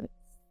depends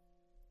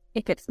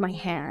if it's my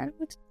hand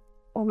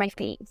or my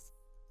face.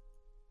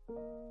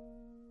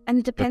 And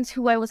it depends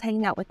who I was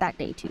hanging out with that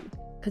day too.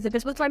 Because if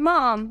it's with my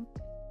mom,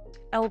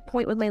 I will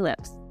point with my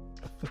lips.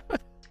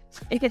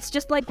 If it's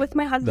just like with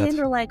my husband That's-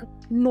 or like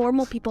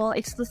normal people,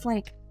 it's just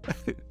like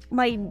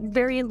my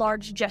very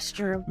large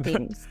gesture of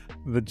things.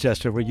 The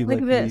gesture where you Like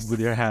like this. lead with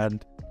your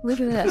hand. Look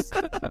at this.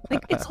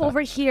 Like it's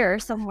over here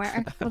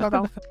somewhere. I don't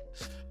know.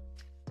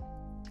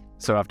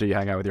 So after you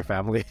hang out with your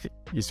family,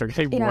 you start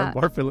getting more Yeah. and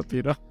more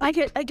Filipino. I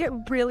get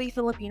really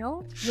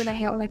Filipino when I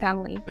hang out with my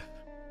family.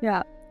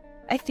 Yeah.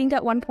 I think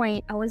at one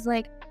point I was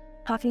like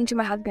talking to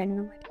my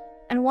husband,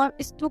 and I'm like,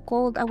 it's too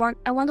cold. I want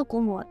the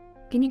kumot.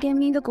 Can you get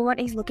me the kumot? And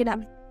he's looking at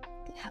me.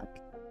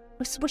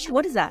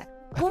 What is that?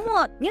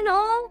 Kumot,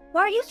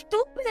 why are you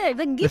stupid?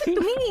 Like, give it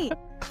to me.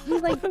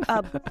 He's like,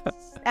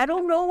 I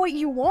don't know what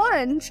you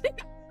want.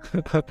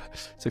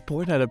 It's like,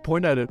 point at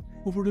it.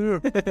 Over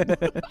there.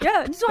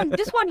 Yeah, this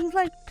one, he's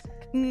like,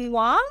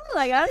 what?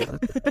 Like,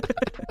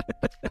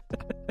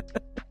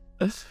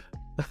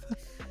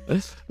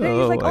 He's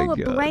like, oh, a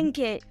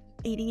blanket,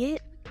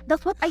 idiot.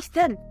 That's what I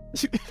said.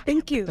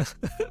 Thank you.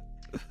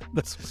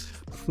 That's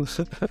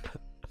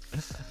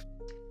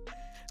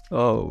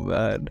Oh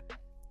man.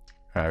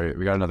 All right,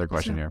 we got another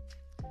question here.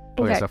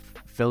 Okay. So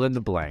fill in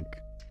the blank.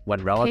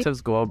 When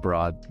relatives go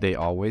abroad, they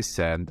always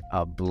send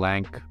a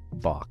blank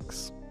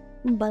box.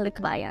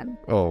 Balikbayan.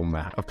 Oh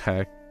man.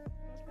 Okay.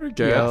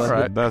 Yo, all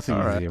right. That's easy,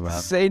 All right.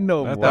 man. Say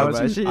no That more.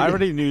 was, man. I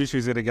already knew she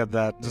was gonna get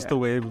that. Just the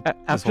way this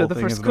After whole the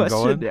thing first has been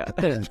question, going.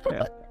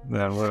 yeah.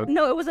 Then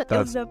No, it was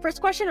That's- the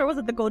first question, or was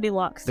it the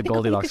Goldilocks? The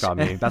Goldilocks got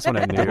me. That's what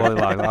I knew. The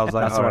Goldilocks. I was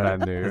like, That's all what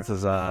right, I knew. This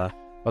is I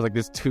was like,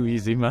 this is too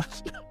easy, man.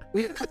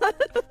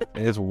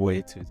 it's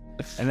way too.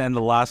 And then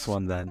the last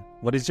one. Then,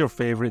 what is your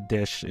favorite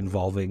dish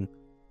involving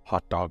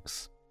hot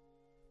dogs?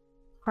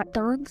 Hot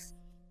dogs.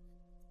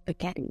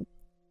 Spaghetti.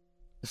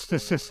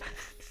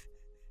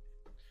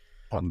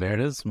 Oh, there it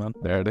is, man.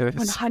 There it is.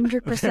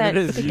 100% There it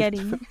is.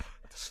 spaghetti.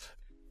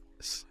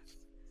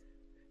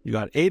 You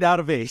got 8 out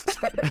of 8.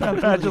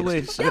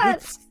 Congratulations.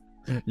 Yes.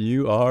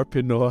 You are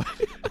Pinoy.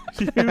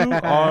 You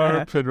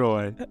are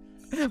Pinoy.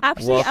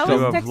 Actually, I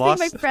was Welcome. texting Lost-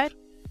 my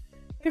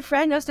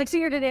friend. I was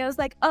texting her today. I was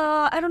like,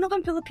 I don't know if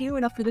I'm Filipino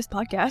enough for this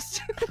podcast.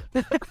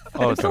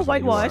 Oh, I'm so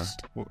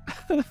whitewashed. Oh,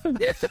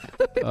 yeah.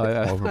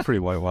 Oh, we're pretty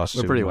whitewashed.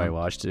 We're too, pretty man.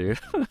 whitewashed, too.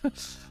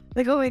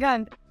 Like, oh my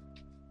god.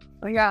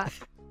 Oh my god.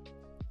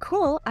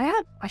 Cool. I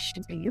have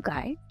questions for you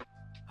guys.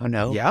 Oh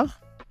no. Yeah.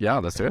 Yeah,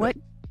 let's do it. What?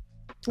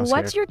 I'm What's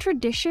scared. your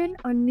tradition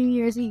on New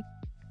Year's Eve?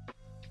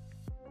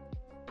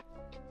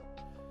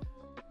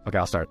 Okay,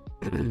 I'll start.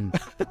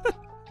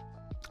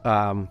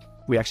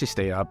 We actually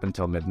stay up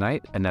until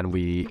midnight, and then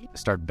we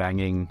start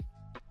banging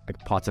like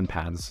pots and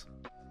pans,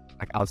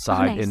 like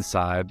outside, nice.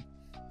 inside.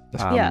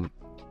 Yeah.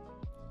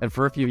 And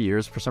for a few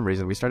years, for some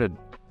reason, we started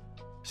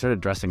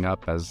dressing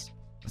up as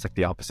like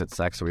the opposite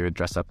sex. So we would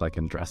dress up like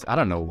in dress. I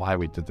don't know why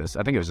we did this.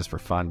 I think it was just for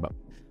fun,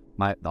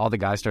 but all the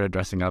guys started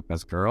dressing up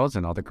as girls,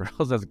 and all the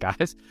girls as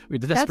guys. We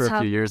did this That's for a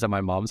how- few years at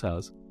my mom's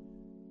house.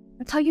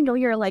 That's how you know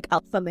you're like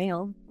alpha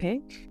male.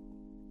 Okay.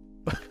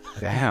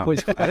 Damn. I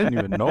didn't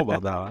even know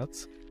about that.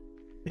 That's...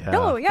 Yeah.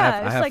 No, yeah,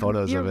 I it's have like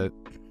photos of you're- it.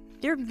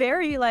 You're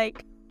very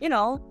like, in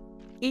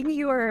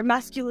your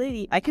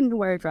masculinity. I can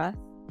wear a dress.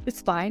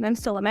 It's fine. I'm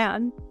still a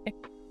man.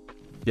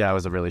 Yeah, it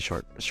was a really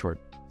short skirt.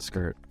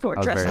 Short I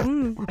was dress. very-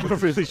 I'm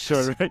really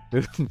sure, right?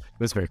 It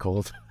was very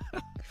cold.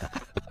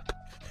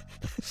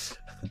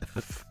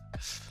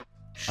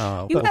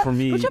 Well, for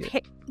me,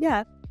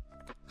 Yeah.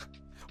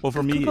 Well,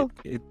 Cool.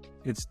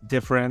 it's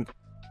different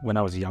when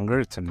I was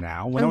younger to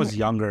now. When I was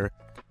younger,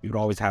 we would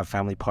always have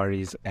family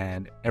parties,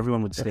 and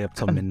everyone would stay up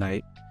till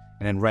midnight.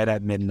 And then right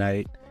at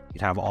midnight,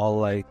 you'd have all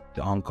like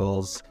the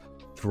uncles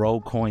throw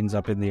coins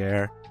up in the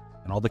air,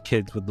 and all the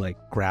kids would like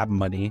grab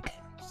money,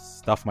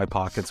 stuff my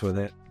pockets with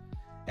it.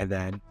 And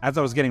then as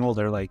I was getting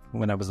older, like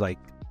when I was like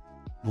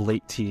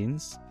late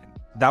teens,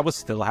 that was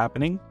still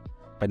happening.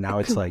 But now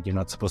it's like you're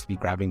not supposed to be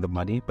grabbing the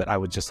money, but I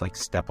would just like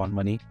step on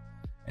money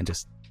and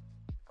just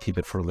keep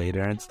it for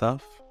later and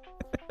stuff.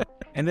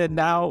 And then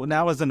now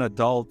as an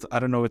adult, I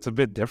don't know, it's a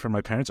bit different.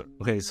 My parents are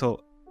okay. So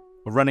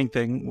a running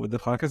thing with the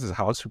podcast is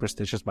how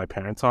superstitious my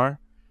parents are.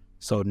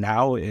 So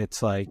now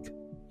it's like,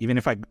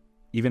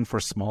 even for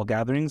small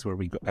gatherings where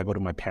I go to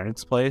my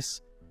parents'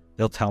 place,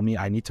 they'll tell me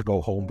I need to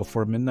go home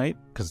before midnight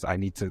because I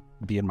need to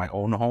be in my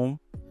own home.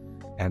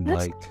 And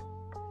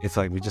it's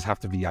like we just have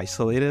to be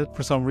isolated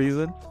for some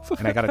reason.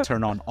 And I got to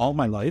turn on all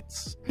my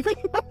lights,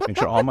 make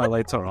sure all my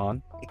lights are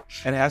on.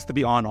 And it has to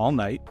be on all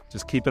night.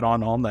 Just keep it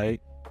on all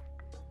night.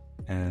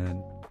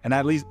 And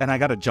I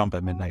got to jump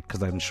at midnight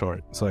because I'm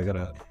short. So I got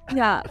to...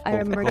 Yeah, I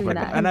remember doing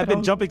that. And I've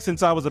been jumping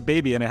since I was a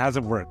baby and it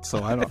hasn't worked.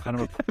 So I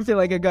don't I feel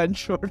like I've gotten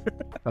shorter.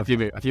 A few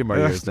more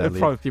years, then.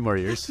 Probably- A few more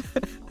years.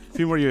 a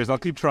few more years. I'll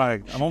keep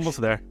trying. I'm almost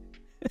there.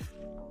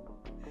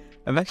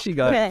 I've actually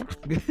got Okay.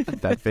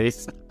 That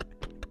face.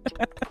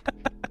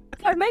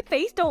 Sorry, my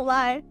face don't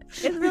lie.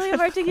 It's really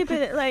hard to keep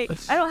it like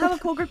I don't have a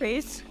poker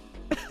face.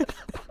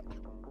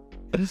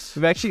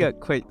 We've actually got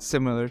quite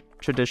similar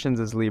traditions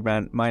as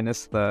Liebran,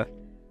 minus the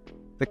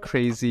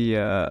crazy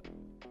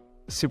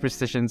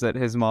superstitions that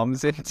his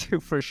mom's into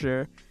for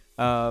sure.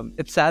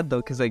 It's sad though,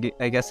 because I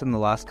guess in the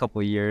last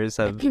couple of years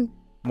I've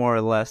more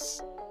or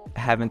less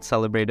haven't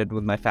celebrated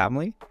with my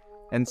family,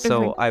 and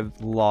so I've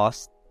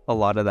lost a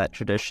lot of that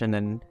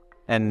tradition.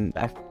 And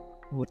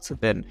what's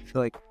it been? I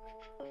feel like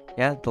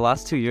the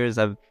last 2 years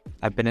I've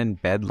been in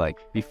bed like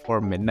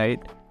before midnight.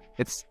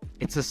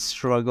 It's a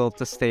struggle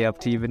to stay up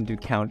to even do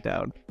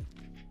countdown.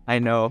 I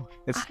know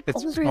it's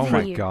Older Oh than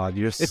my you. God,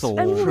 you're it's so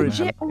I'm old, man.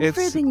 legit older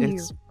than you.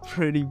 it's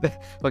pretty bad.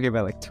 Okay,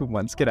 by like 2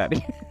 months, get out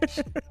of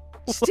here.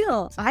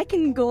 Still, I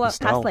can go up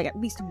Still. past like at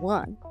least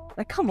one.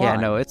 Like, come Yeah,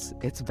 on. no, it's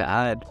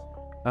bad.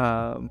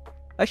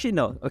 Actually,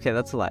 no. Okay,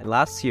 that's a lie.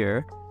 Last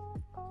year,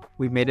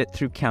 we made it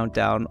through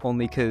countdown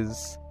only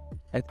because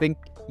I think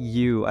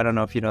I don't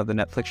know if you know the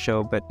Netflix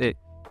show, but it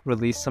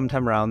released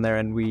sometime around there,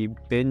 and we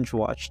binge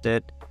watched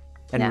it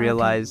and Yeah, okay.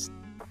 realized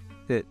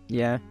that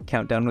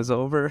countdown was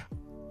over.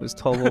 It was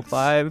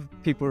 12:05.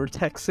 People were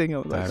texting. I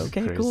was like, That's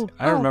okay, crazy. cool.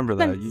 I remember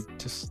that. thanks. You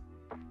just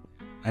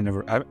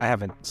I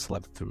haven't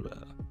slept through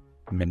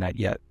midnight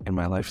yet in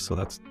my life, so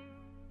that's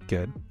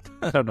good.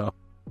 I don't know.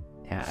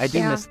 Yeah,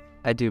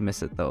 I do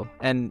miss it though,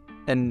 and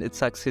it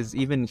sucks because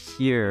even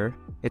here,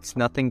 it's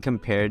nothing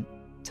compared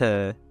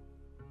to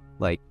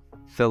like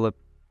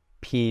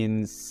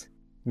Philippines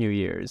New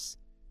Year's.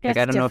 Like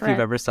I don't know if you've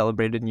ever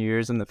celebrated New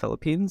Year's in the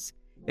Philippines.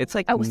 It's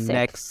like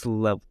next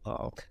level.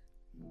 Oh,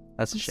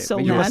 that's a shame. So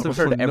but you must mad. have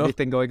heard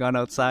everything going on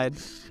outside.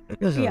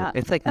 Yeah,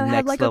 It's like I had,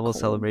 next like, a level cold.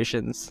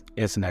 celebrations.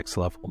 It's next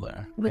level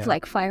there. with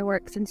like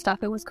fireworks and stuff.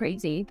 It was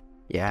crazy.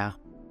 Yeah.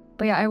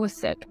 But yeah, I was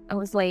sick. I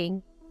was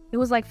laying. It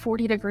was like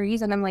 40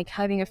 degrees, and I'm like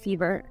having a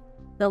fever.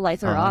 The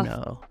lights are off.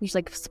 No. There's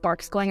like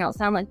sparks going out.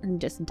 Sound like I'm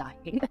just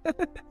dying.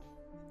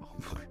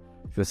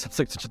 This sounds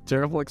like such a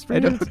terrible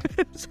experience.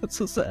 That's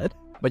so sad.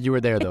 But you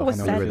were there, though. was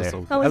I know you were sad.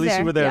 there. I was At least there,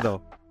 you were there yeah.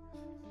 though.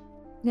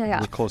 Yeah.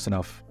 We're close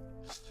enough.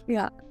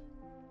 Yeah.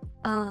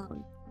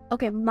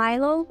 Okay,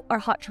 Milo or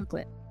hot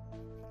chocolate?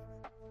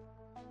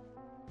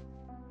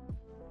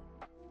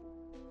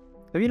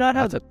 Have you not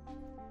had it?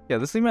 Yeah,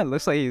 this thing man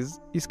looks like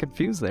he's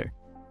confused there.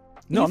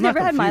 No, You've I'm not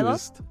never had Milo?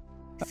 confused.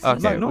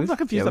 Okay, I'm not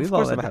confused. Of we've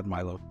course all I've had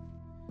Milo.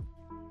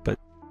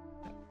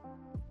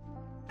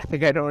 I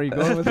think I know where you're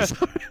going with this.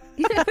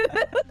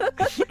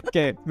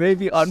 Okay,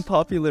 maybe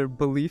unpopular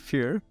belief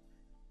here,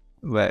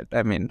 but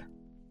I mean,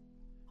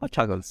 hot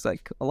chocolate's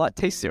like a lot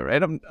tastier,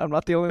 right? I'm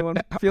not the only one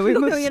feeling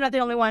No, this. you're not the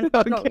only one.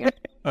 Okay. No, you're,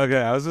 Okay,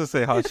 I was gonna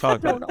say hot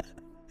chocolate.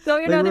 no,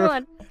 you're not the only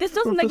one. This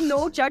doesn't like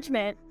no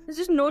judgment. There's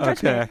just no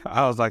judgment. Okay,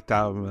 I was like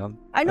that, man.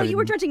 I know I you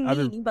were didn't- judging I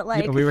me, didn't- but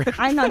like we were-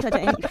 I'm not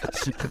judging.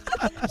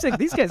 It's like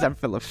these guys aren't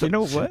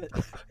Filipino. What?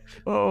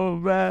 Oh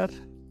man,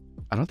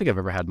 I don't think I've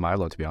ever had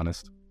Milo, to be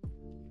honest.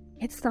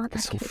 It's not that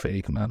it's so good.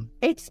 fake, man.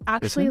 It's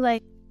actually it?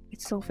 like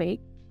it's so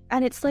fake,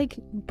 and it's like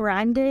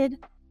branded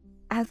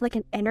as like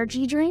an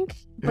energy drink.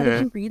 But Yeah.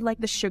 if you read like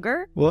the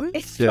sugar, What?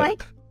 it's Yeah.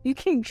 like you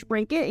can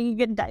drink it and you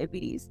get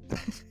diabetes,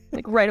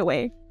 like right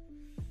away.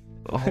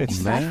 Oh,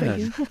 It's that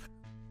man.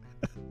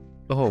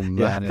 Oh, Yeah,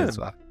 man. it is.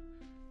 All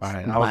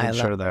right, I wasn't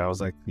Milo. sure there. I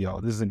was like, yo,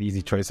 this is an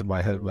easy choice in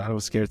my head, but I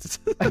was scared to.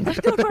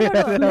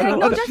 No,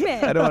 no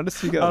judgment. I don't want to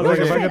speak I out. was like,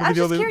 No am I judgment. gonna I'm be the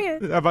just only?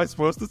 curious. Am I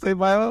supposed to say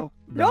Milo?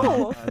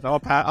 No. I'll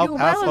pass Yo, on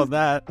Milo's-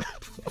 that.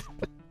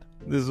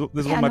 This is Yeah,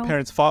 what my no.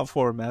 parents fought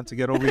for, man, to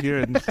get over here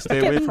and stay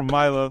away from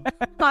Milo.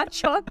 Hot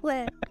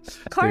chocolate,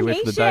 Stay away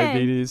from the carnation.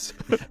 diabetes.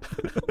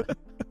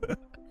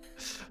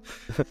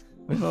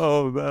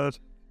 Oh man.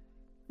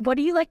 What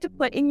do you like to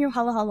put in your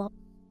hala hala?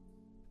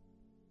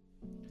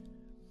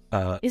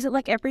 Is it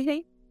like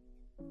everything?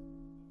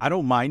 I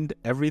don't mind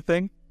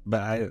everything,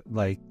 but I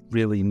like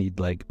really need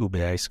like ube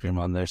ice cream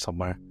on there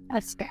somewhere.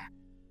 That's fair.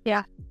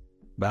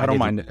 But I I don't need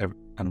mind.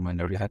 I don't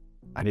mind everything.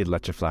 I need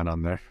leche flan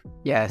on there.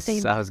 Yes,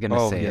 Same. I was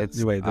gonna say yeah.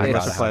 it's. Wait, I there's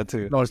gotta a have plan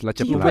too. No, it's leche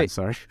Do you flan, wait-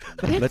 sorry.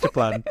 Let your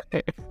plan.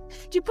 Do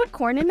you put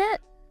corn in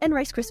it and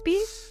Rice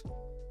Krispies?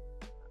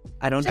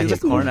 I don't I do the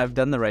just- corn. I've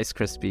done the Rice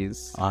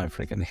Krispies. I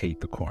freaking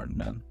hate the corn,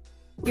 man.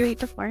 You eat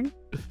the corn?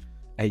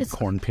 I hate It's-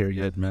 corn,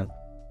 period, man.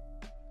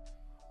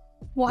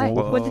 Why?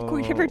 What did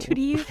corn ever do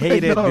to you?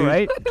 Hate it, I know, dude.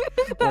 right?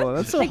 Oh,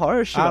 that's so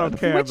harsh. I don't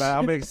care, Which- man.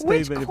 I'll make a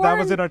which statement. If that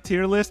was corn? in our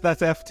tier list,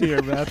 that's F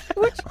tier, man.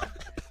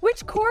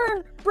 Which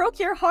corn broke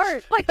your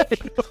heart? Like,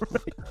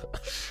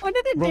 what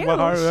did it Broke do? my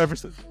heart ever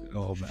since.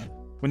 Oh man.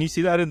 When you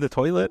see that in the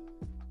toilet,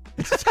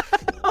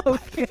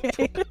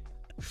 Okay.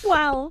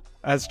 Wow.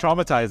 that's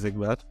traumatizing,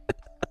 man.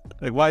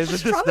 Like, why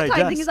isn't this Traumatizing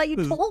digest? is that you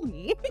This- told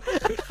me.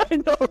 I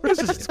know. this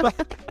is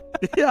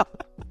yeah.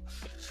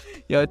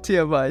 Yo,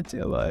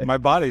 TMI. My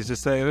body's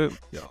just saying,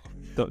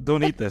 yo,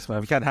 don't eat this,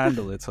 man. We can't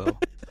handle it. So,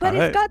 But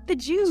alright, it's got the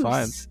juice. it's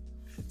fine.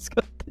 It's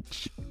got the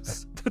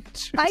juice.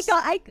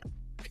 I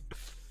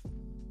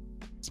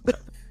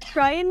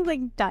Ryan's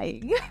like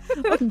dying.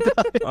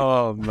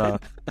 Oh no.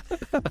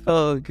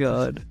 Oh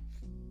god,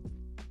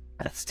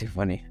 that's too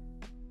funny.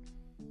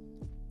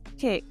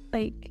 Okay,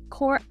 like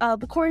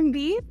corned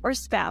beef or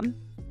spam?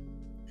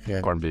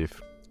 Corned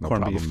beef. No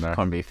Corned problem beef. there.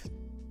 Corned beef.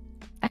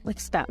 I like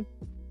spam.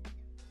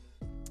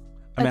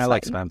 I mean, I That's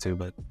like fine. spam too,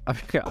 but I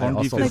corned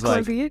beef also is Like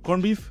like corned beef?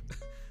 corned beef.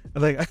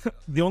 Like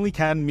the only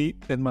canned meat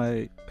in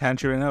my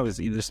pantry right now is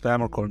either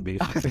spam or corned beef.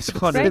 Right?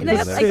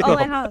 That's like all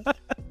I have.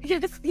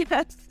 Yes.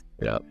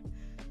 Yeah.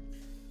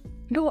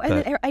 No, and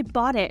then I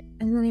bought it,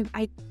 and then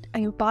I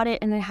bought it,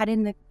 and I had it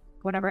in the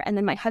whatever, and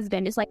then my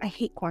husband is like, I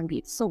hate corned beef,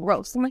 it's so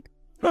gross. I'm like,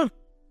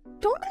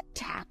 don't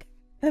attack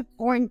the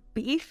corned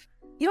beef.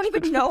 You don't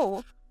even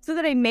know. So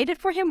then I made it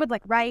for him with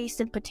like rice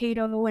and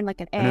potato and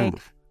like an egg,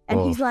 and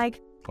Oh. he's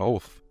like,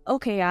 Oh,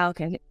 okay, yeah,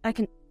 okay, I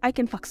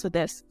can fucks with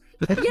this.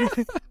 Yes,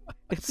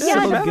 It's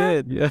Yeah, so no.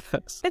 good.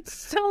 Yes. it's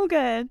so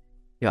good.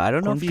 Yeah, I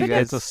don't know corned if beef you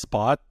is guys. a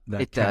spot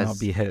that It cannot does.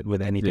 be hit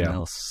with anything Yeah.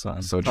 else,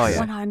 son. So true. Oh, yeah.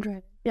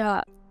 100.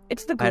 Yeah,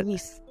 it's the I-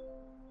 grease.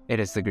 It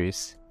is the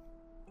grease.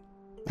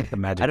 The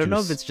magic I don't know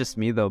if juice. it's just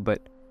me though,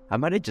 but I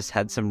might have just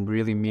had some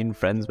really mean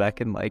friends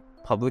back in like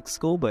public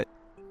school. But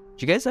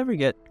did you guys ever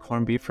get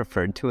corned beef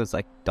referred to as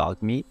like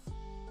dog meat?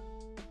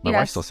 My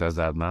wife Yes. still says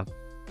that, man.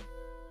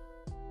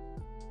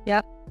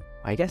 Yep.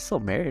 I guess still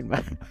married,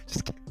 man.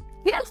 Just kidding.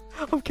 Yes.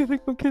 I'm kidding.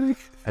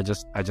 I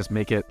just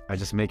make it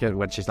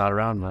when she's not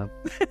around, man.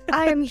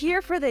 I am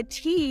here for the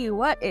tea.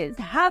 What is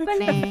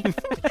happening?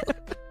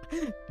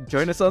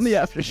 Join us on the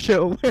after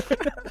show.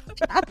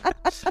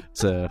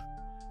 It's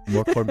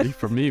more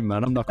for me,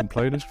 man. I'm not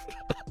complaining.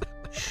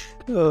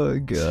 Oh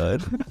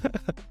god.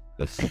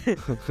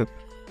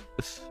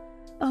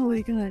 Oh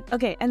my god.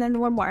 Okay, and then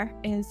one more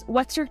is,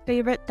 what's your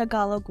favorite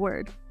Tagalog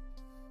word?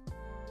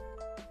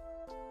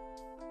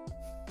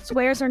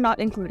 Swears are not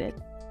included.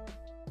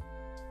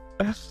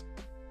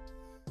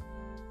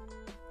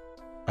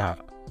 I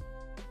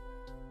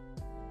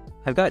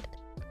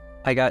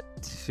got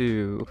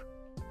two.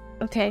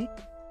 Okay.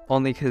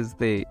 Only because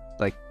they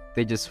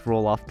just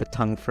roll off the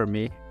tongue for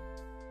me.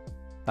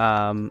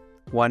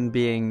 One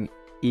being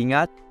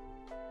ingat,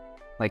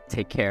 like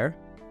take care.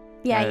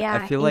 Yeah.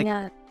 I feel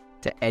like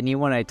to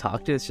anyone I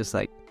talk to, it's just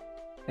like,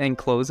 in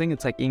closing,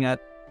 it's like ingat.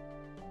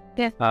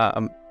 Yeah.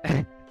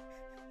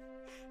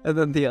 And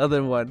then the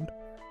other one,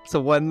 so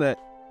one that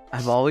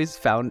I've always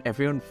found,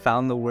 everyone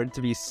found the word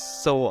to be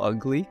so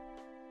ugly.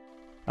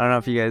 I don't know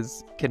if you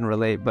guys can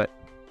relate, but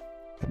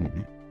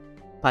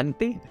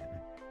panty?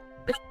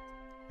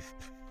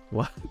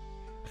 What?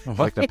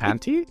 Like the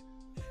panty?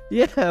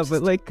 Yeah,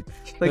 but like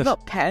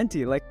not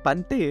panty, like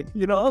panty,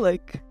 you know,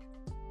 like...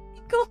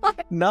 Go on.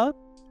 No,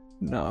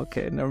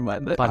 okay, never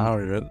mind.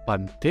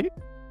 Panty?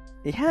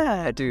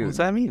 Yeah, dude. What's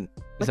that mean?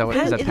 Is that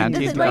Does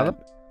panty it, in like, Tagalog?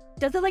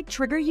 Does it like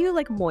trigger you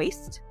like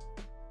moist?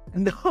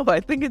 No, I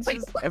think it's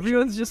just,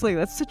 everyone's just like,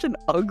 that's such an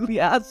ugly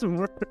ass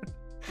word.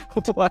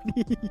 Why do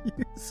you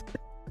use it?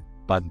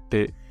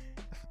 Panty.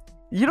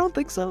 You don't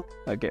think so?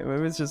 Okay,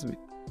 maybe it's just me.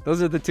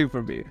 Those are the two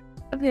for me.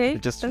 Okay.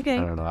 Just, okay.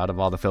 I don't know, out of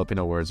all the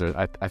Filipino words,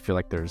 I feel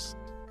like there's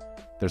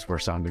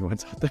worse sounding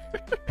ones out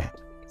there.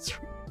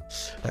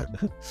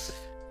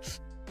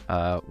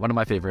 One of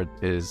my favorite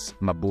is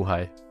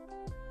mabuhay.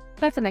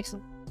 That's the next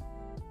one.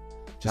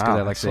 Just because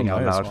I like saying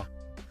out loud. Well.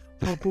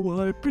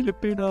 Mabuhay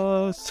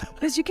Pilipinas.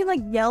 Because you can like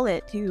yell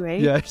it too,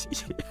 right? Yeah.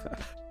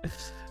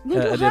 And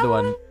the other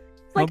one.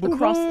 Like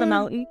across the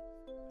mountain.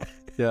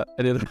 Yeah,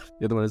 and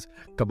the other one is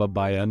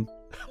kababayan.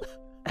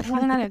 Come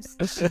on.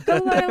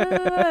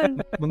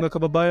 Mga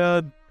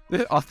kababayan.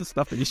 All the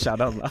stuff that you shout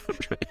out loud.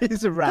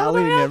 He's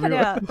rallying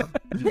everyone.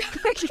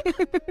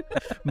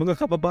 Mga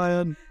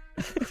kababayan.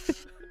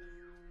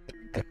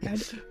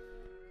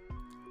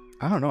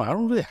 I don't know. I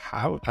don't really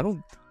have. I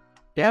don't.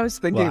 Yeah, I was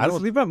thinking Well, I this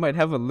don't- Liba might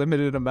have a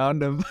limited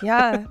amount of...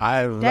 Yeah.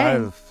 I've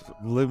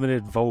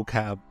limited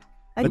vocab.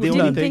 I But the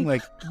didn't only thing,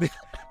 think- like,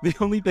 the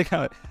only thing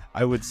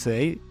I would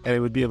say, and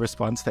it would be a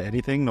response to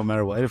anything, no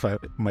matter what,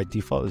 my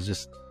default is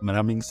just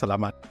maraming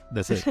salamat.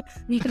 That's it.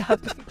 You can have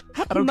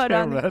I don't care,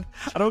 Maraming. man.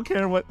 I don't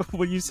care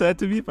what you said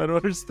to me. If I don't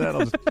understand,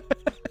 I'll just,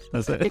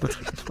 that's it.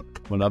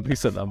 Maraming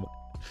salamat.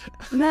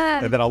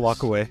 Man. And then I'll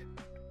walk away.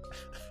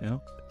 You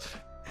know?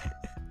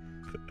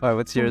 Alright,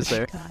 what's yours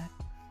there?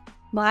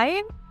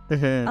 Mine?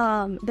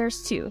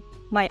 There's two.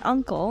 My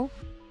uncle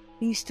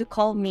used to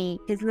call me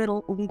his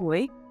little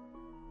unggoy.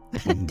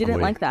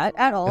 Didn't like that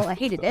at all. I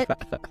hated it.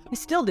 I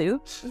still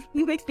do.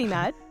 He makes me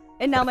mad.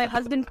 And now my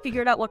husband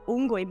figured out what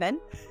unggoy meant.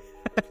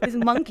 His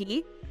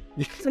monkey.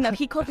 So now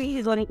he calls me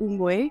his little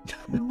unggoy.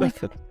 I'm like,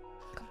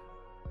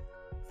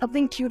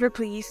 something cuter,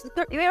 please.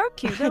 They are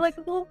cute. They're like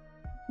little...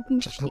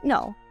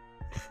 No.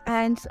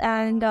 And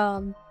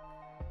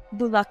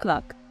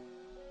bulaklak.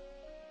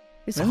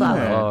 It's flower.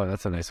 Oh,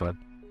 that's a nice one.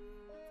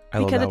 I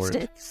love Because that word.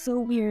 it's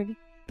so weird.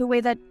 The way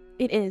that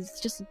it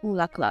is. Just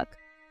bulaklak.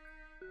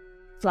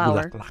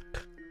 Flower. Bulaklak.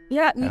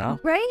 Yeah, Yeah.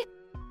 right?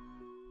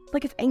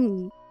 Like it's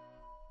angry.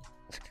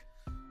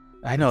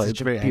 I know, Such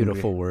it's a very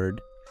beautiful angry.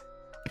 word.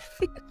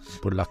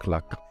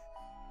 Bulaklak.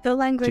 The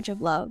language of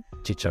love.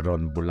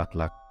 Chicharon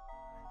bulaklak.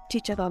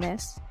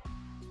 Chicharrones.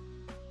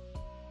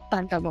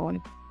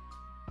 Pantalon.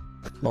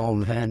 Oh,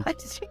 man.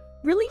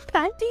 Really,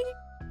 panty?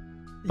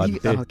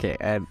 Pante. Okay,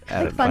 and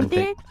Like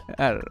panty?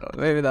 I don't know.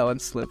 Maybe that one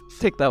slipped.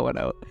 Take that one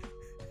out.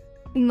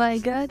 My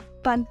God,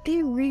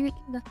 panty really?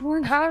 That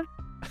one hard?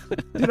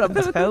 Dude, I'm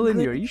telling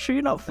you. Are you sure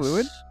you're not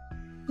fluent?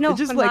 No, It's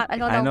just I'm like- not. I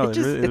don't know. I know. It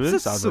just, really- it really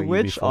it's a sounds like you'd be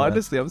switch, fluent.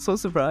 honestly. I'm so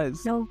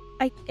surprised. No,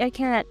 I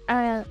can't.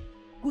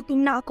 Gutom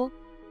na ako.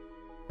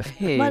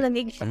 Hey,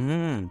 Malamig.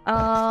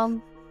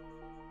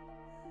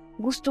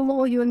 Gusto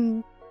mo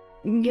yun,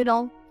 you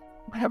know,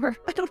 whatever.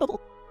 I don't know.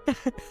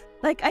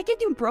 Like, I can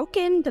do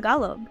broken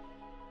Tagalog,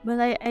 but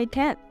I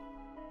can't.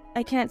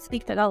 I can't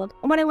speak Tagalog.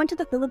 When I went to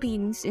the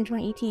Philippines in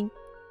 2018,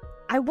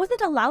 I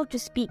wasn't allowed to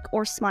speak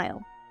or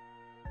smile.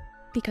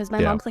 Because my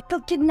Yeah. mom's like, they'll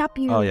kidnap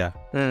you. Oh, yeah.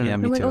 Yeah,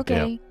 I'm me like, too.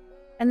 okay.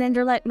 And then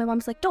they're like, my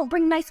mom's like, don't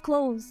bring nice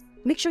clothes.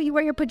 Make sure you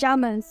wear your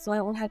pajamas. So I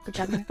all had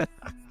pajamas.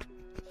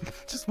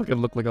 Just fucking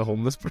look like a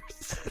homeless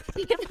person.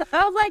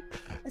 I was like,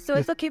 so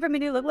it's okay for me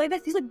to look like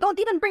this? He's like, don't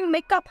even bring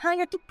makeup, huh?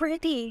 You're too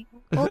pretty.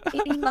 Okay,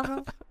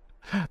 lang.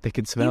 They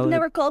can smell You've it.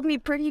 never called me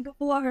pretty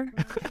before.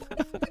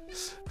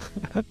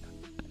 But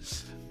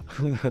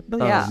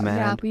Oh, yeah,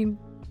 man.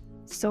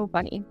 so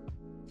funny.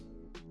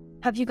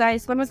 Have you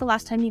guys, when was the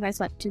last time you guys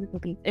went to the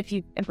Philippines? If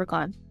you've ever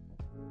gone?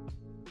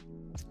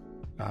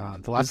 The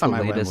What's last the time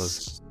I went latest?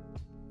 was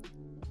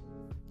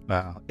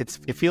Wow. It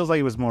feels like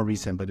it was more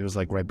recent, but it was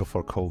like right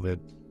before COVID.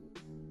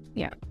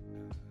 Yeah.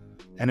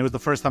 And it was the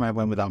first time I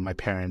went without my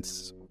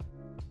parents.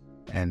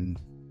 And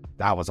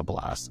that was a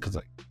blast. Because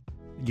like,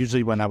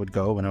 usually when I would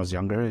go when I was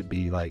younger, it'd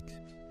be like,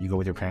 you go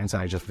with your parents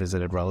and I just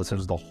visited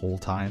relatives the whole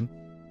time.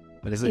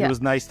 But it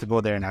was nice to go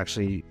there and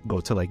actually go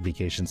to like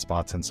vacation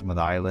spots in some of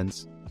the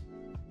islands.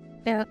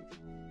 Yeah.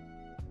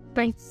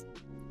 Thanks.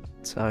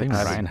 So I think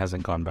exciting. Ryan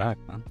hasn't gone back,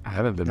 man. I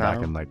haven't been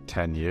back in like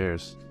 10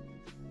 years.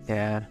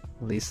 Yeah,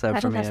 at least I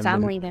that for don't me. have I've been-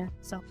 family there,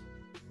 so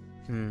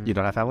You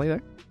don't have family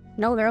there?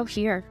 no, they're all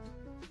here.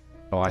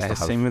 Oh, I Yeah, still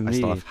have, same with I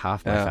still me. have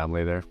half my Yeah.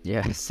 family there.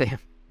 Yeah, same.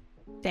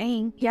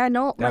 Dang. Yeah,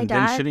 no, my Then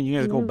dad. shouldn't you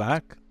guys go moved.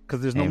 back?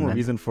 Because there's no more Amen.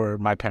 reason for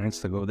my parents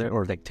to go there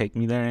or like take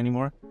me there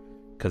anymore.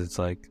 Because it's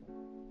like,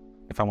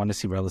 if I want to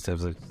see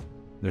relatives,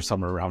 there's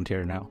some around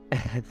here now.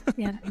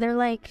 Yeah, they're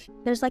like,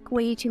 there's like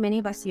way too many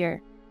of us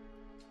here.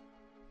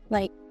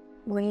 Like,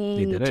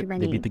 way They did too it.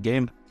 many. They beat the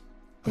game.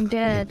 They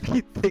did.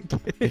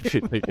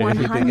 Like, One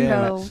beat the game.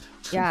 hundo.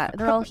 Yeah,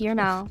 they're all here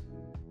now.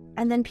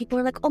 And then people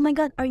are like, "Oh my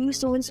god, are you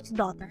so and so's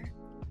daughter?"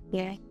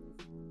 Yeah.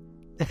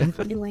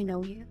 Do I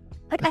know you?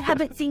 Like, I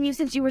haven't seen you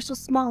since you were so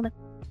small. Like,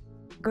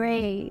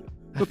 great.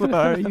 Who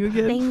are you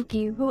again? Thank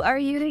you. Who are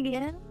you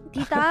again?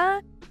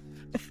 Tita?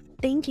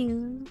 Thank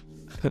you.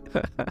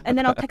 And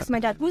then I'll text my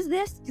dad, "Who's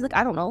this?" He's like,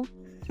 "I don't know."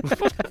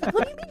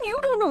 What do you mean you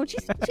don't know? She,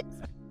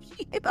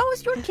 if I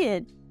was your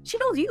kid, she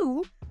knows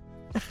you.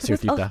 It's your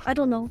Oh, tita. I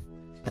don't know.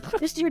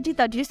 This is your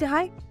tita. Did you say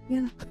hi?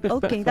 Yeah.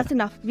 Okay, that's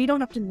enough. We don't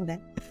have to know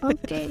that.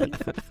 Okay.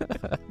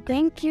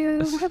 Thank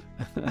you.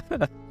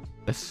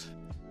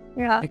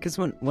 Yeah. Because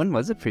when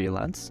was it for you,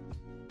 Lance?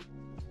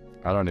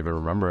 I don't even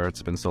remember.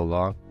 It's been so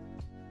long.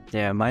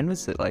 Yeah, mine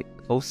was at like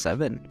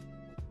 07.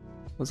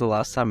 Was the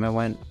last time I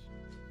went.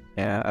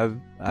 Yeah,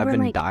 I've were,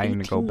 been like, dying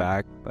to go 18.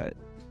 back, but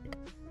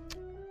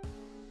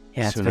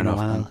yeah, it's Soon been a enough,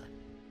 while. man.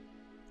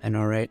 I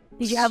know, right?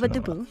 Did you have a So-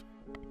 debut?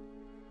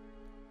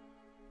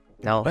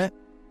 No, What?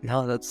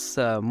 no, that's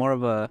more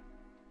of a.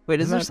 Wait,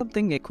 is Isn't there that-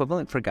 something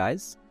equivalent for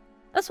guys?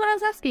 That's what I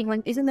was asking.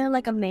 Like, isn't there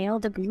like a male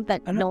debut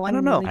that I don't- no I one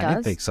don't know. really I does?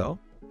 didn't think so.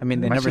 I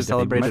mean, they Might never be-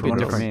 celebrated might be one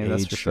for different me.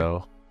 That's age, for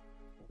sure.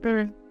 though.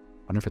 Mm.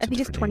 Wonder if it's I think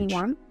a it's different age.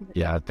 21.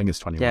 Yeah, I think it's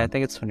 21. Yeah, I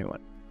think it's 21.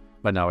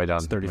 But no, we don't.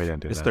 It's 30. We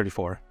didn't do It's that.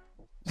 34.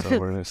 So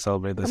we're gonna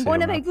celebrate this. I'm going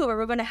to year, man. Vancouver.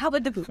 We're going to have a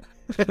debut.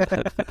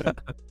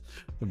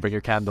 Bring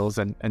your candles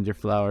and your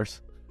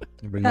flowers.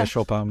 Bring the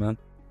Chopin, man.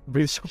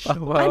 Bring the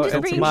I'm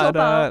just bringing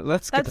Chopin.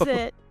 Let's That's go.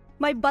 it.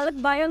 My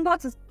balikbayan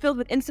box is filled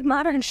with instant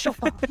matter and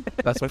Chopin.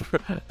 That's the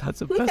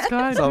best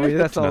kind. That's all we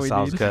That need.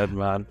 sounds good,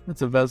 man. That's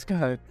the best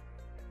kind.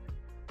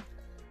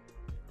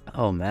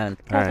 Oh man.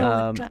 All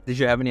right. Did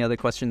you have any other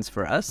questions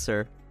for us,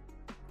 or?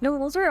 No,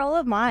 those are all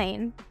of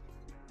mine.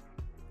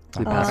 Did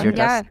you pass your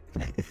yeah.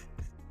 test?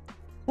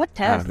 What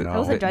test? don't I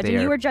was know. a judging.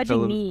 They You are were judging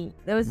full of- me.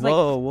 That was like,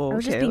 Whoa, I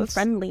was just okay, being let's-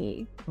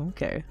 friendly.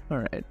 Okay, all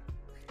right.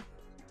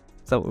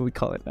 Is that what we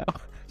call it now?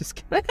 Just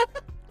kidding.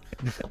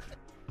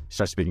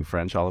 Start speaking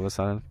French all of a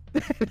sudden.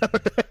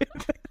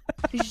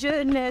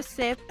 Je ne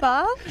sais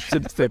pas. Je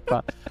ne sais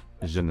pas.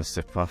 Je ne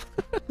sais pas.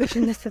 Je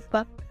ne sais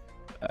pas.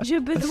 J'ai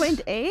besoin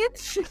d'aide.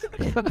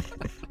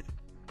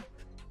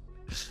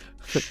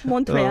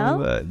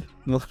 Montreal.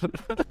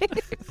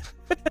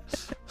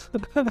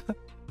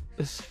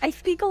 I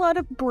speak a lot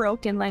of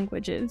broken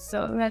languages,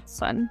 so that's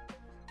fun.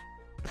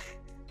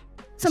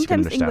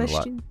 Sometimes understand a English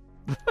lot.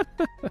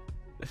 too.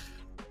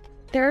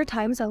 There are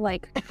times I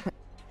like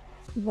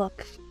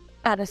look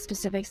at a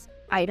specific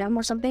item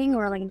or something,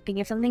 or like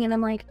thinking of something, and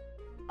I'm like,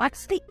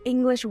 what's the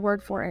English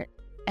word for it?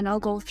 And I'll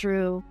go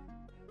through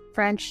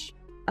French,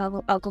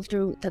 I'll go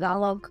through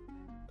Tagalog.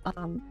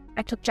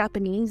 I took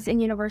Japanese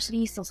in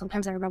university, so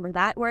sometimes I remember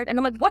that word, and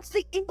I'm like, what's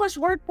the English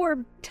word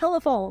for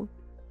telephone?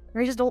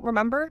 And I just don't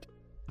remember.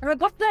 I'm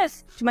like, what's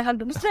this? To my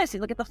husband, what's this? He's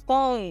like, at the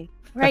phone.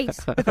 Right.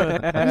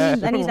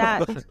 I need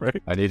that.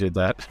 Right. I needed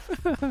that.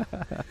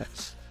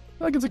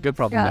 I think it's a good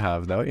problem to Yeah.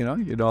 have, though. You know a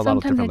lot of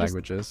Sometimes different I just-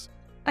 languages.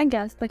 I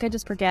guess, like, I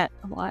just forget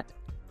a lot.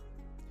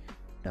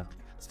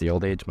 It's the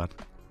old age, man.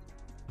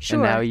 Sure.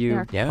 And now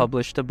you Yeah.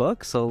 published a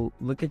book, so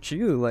look at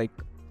you, like,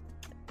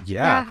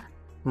 Yeah.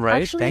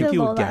 right? Actually, Thank the you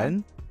Lola.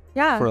 again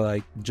Yeah. for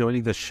like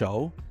joining the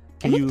show.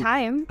 Can you?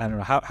 Anytime. I don't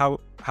know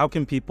how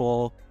can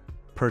people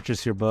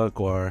purchase your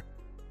book or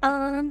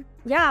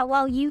Yeah,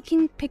 well, you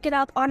can pick it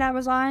up on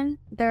Amazon.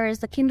 There's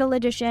the Kindle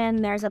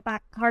edition. There's a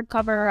back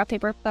hardcover, a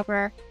paper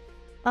cover.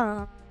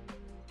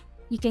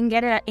 You can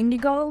get it at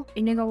Indigo.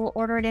 Indigo will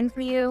order it in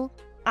for you.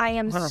 I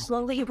am Wow.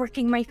 slowly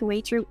working my way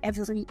through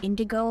every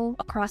Indigo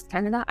across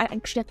Canada. I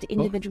actually have to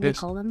individually yes.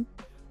 call them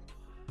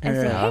and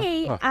say, Yeah.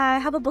 hey, Oh. I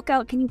have a book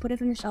out. Can you put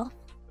it on your shelf?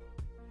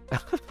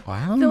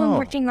 wow. So I'm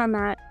working on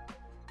that.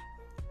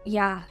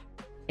 Yeah,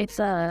 it's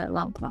a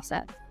long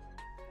process.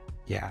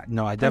 Yeah,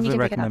 no, I you definitely can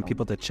pick it recommend up.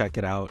 people to check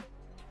it out.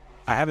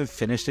 I haven't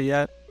finished it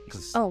yet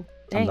because Oh,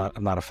 dang.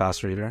 I'm not a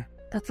fast reader.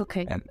 That's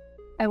okay. And,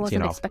 I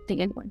wasn't know.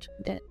 expecting anyone to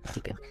read it, to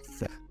be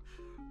honest.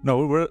 No,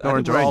 I think we're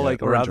enjoying all it.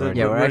 like We're rather enjoying it.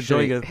 Yeah, we're we're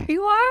enjoying actually- it.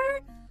 You are?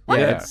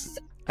 Yeah,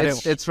 Yeah,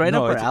 it's right no,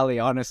 up our it's- alley,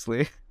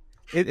 honestly.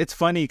 It's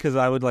funny because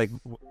I would like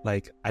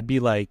I'd be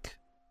like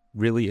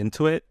really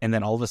into it, and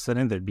then all of a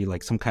sudden there'd be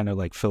like some kind of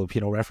like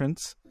Filipino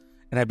reference,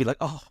 and I'd be like,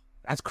 oh,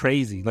 that's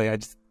crazy. Like I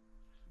just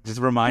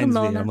reminds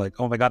me. I'm like,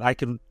 oh my god, I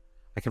can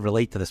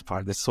relate to this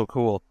part. This is so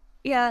cool.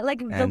 Yeah, like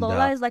the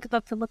Lola is like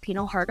the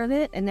Filipino heart of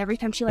it, and every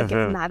time she like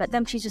gets mad at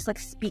them, she's just like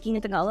speaking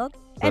in Tagalog.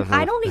 And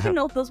I don't even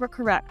know if those were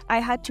correct. I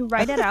had to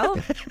write it out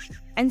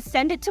and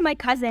send it to my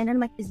cousin, and I'm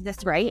like, is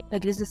this right?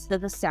 Like, does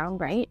this sound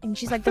right? And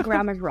she's like, the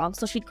grammar's wrong,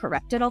 so she'd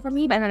correct it all for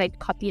me, and then I'd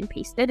copy and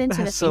paste it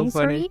into the same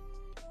story.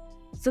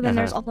 So then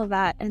there's all of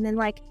that, and then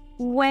like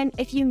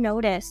if you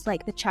notice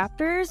like the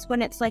chapters,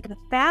 when it's like the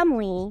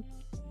family,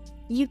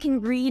 you can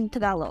read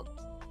Tagalog.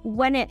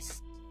 When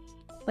it's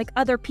like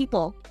other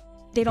people,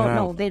 they don't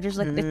know. They're just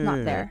like, it's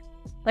not there.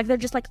 Like, they're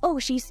just like, oh,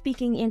 she's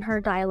speaking in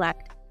her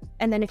dialect.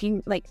 And then if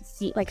you like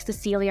see like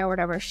Cecilia or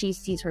whatever, she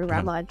sees her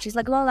grandma and she's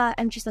like, Lola,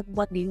 and she's like,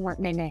 what do you want,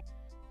 nene?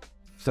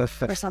 Or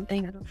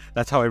something. I don't know.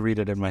 That's how I read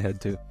it in my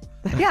head too.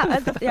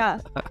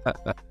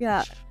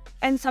 Yeah.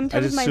 And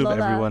sometimes I just my assume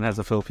Lola... everyone has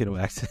a Filipino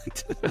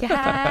accent.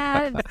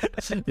 Yeah.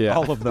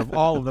 All of them.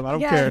 I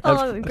don't care.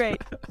 Oh,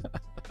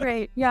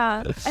 great.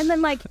 Yeah. And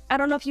then like, I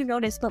don't know if you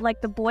noticed, but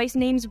like the boys'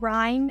 names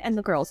rhyme and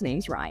the girls'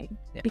 names rhyme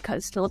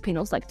because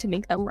Filipinos like to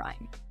make them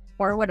rhyme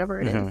or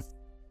whatever it is.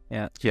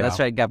 Yeah. That's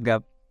right, Gab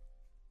Gab.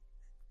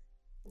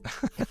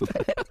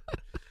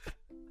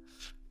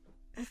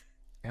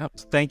 Yep.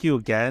 Thank you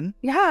again.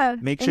 Yeah.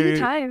 Make sure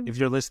anytime. If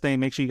you're listening,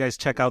 make sure you guys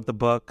check out the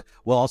book.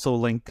 We'll also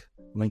link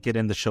it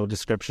in the show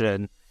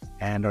description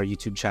and our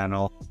YouTube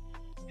channel.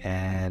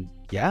 And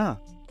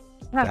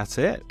that's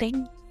it.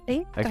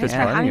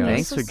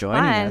 Thanks for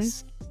joining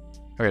us.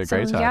 We had a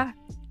great time.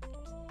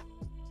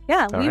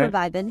 Yeah, All we right. were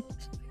vibing.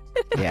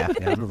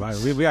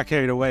 We got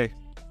carried away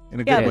in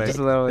a good way. Just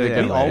a little,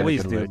 We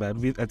always do, man.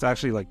 It's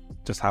actually like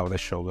just how this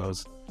show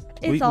goes.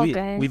 It's all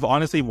good. We've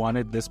honestly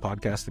wanted this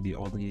podcast to be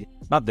only,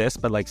 not this,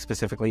 but like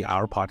specifically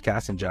our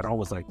podcast in general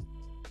was like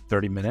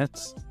 30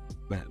 minutes.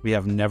 But we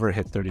have never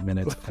hit 30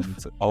 minutes. And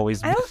it's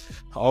always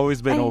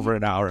been over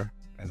an hour.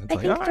 And it's I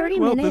think 30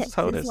 minutes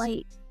is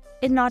like,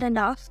 it's not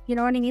enough. You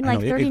know what I mean?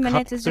 Like 30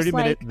 minutes is just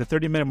like... The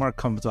 30-minute mark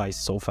comes by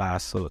so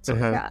fast. So it's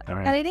like, all right.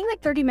 And I think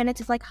like 30 minutes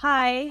is like,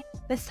 hi,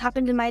 this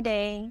happened in my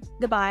day.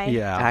 Goodbye.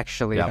 Yeah.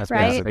 Actually, right?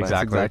 That's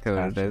exactly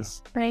what it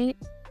is. Right?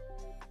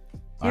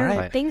 All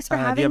right. Thanks for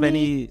having me. Do me.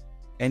 you have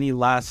any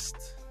last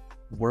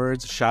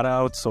words, shout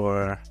outs,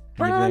 or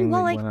anything?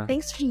 Well, like,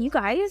 thanks for you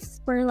guys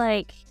for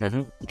like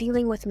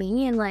dealing with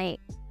me and like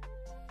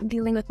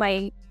dealing with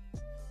my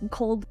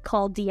cold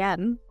call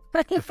DM.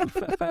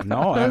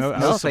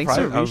 No,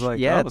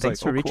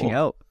 thanks for reaching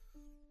out.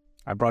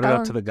 I brought it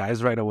up to the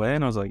guys right away,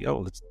 and I was like,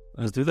 "Yo,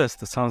 let's do this.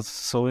 This sounds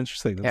so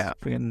interesting. There's a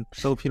freaking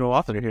Filipino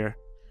author here."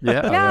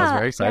 Yeah, that was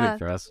very exciting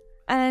for us.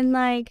 And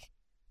like,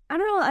 I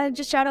don't know,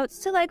 just shout outs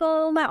to like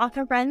all my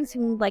author friends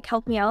who like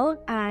helped me out,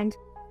 and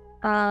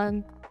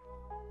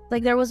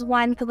like there was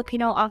one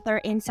Filipino author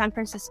in San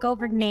Francisco.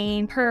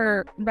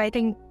 Her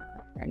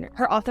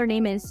author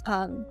name is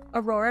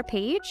Aurora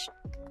Page.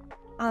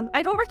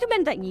 I don't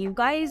recommend that you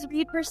guys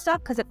read her stuff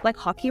because it's like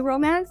hockey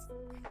romance.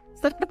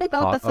 So that's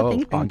the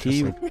thing.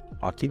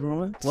 Hockey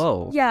romance?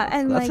 Whoa. Yeah,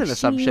 and that's like an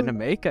assumption to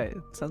make. It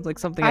sounds like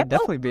something I'd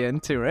definitely be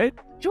into, right?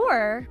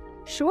 Sure.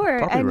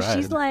 Probably and right.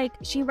 she's like,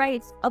 she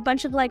writes a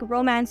bunch of like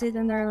romances,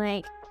 and they're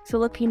like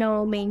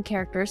Filipino main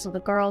characters, so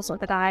the girls or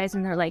the guys,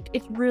 and they're like,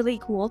 it's really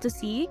cool to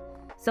see.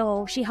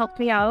 So she helped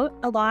me out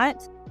a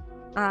lot.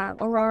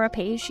 Aurora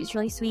Page, she's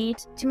really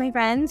sweet. To my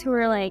friends who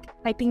were like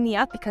hyping me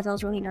up because I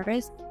was really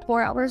nervous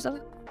 4 hours of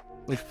it.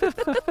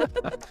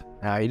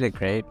 No, you did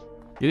great.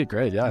 You did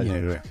great, yeah.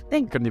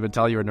 Thanks. Couldn't even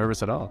tell you were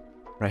nervous at all.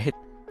 Right?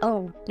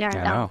 Oh,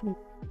 yeah. I'm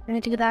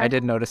gonna do that. I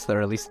did notice the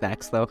early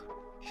snacks though.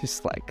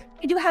 She's like,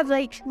 I do have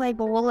like my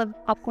bowl of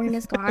popcorn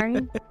is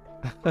gone.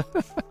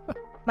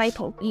 My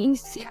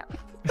Pokies. Yeah.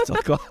 It's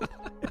all gone.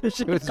 It's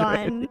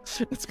gone.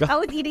 It's gone. I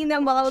was eating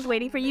them while I was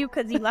waiting for you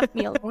because you left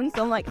me alone.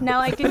 So I'm like, now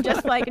I can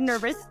just like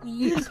nervous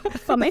eat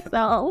for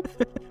myself.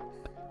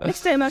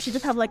 Next time I should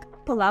just have like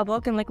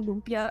palabok and like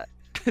lumpia.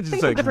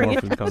 Just like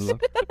morphin comes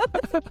up.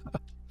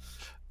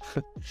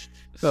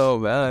 oh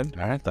man.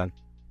 All right then.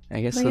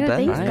 I guess But with yeah, that.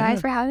 thanks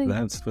guys for having me.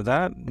 That's with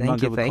that. I'm Thank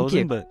not you, good with thank closing,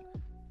 you. but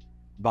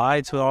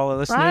bye to all the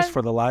listeners Bye.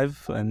 for the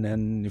live, and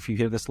then if you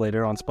hear this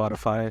later on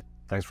Spotify,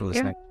 thanks for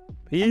listening.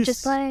 Peace.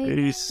 just like-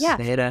 Peace. yeah.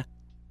 Later.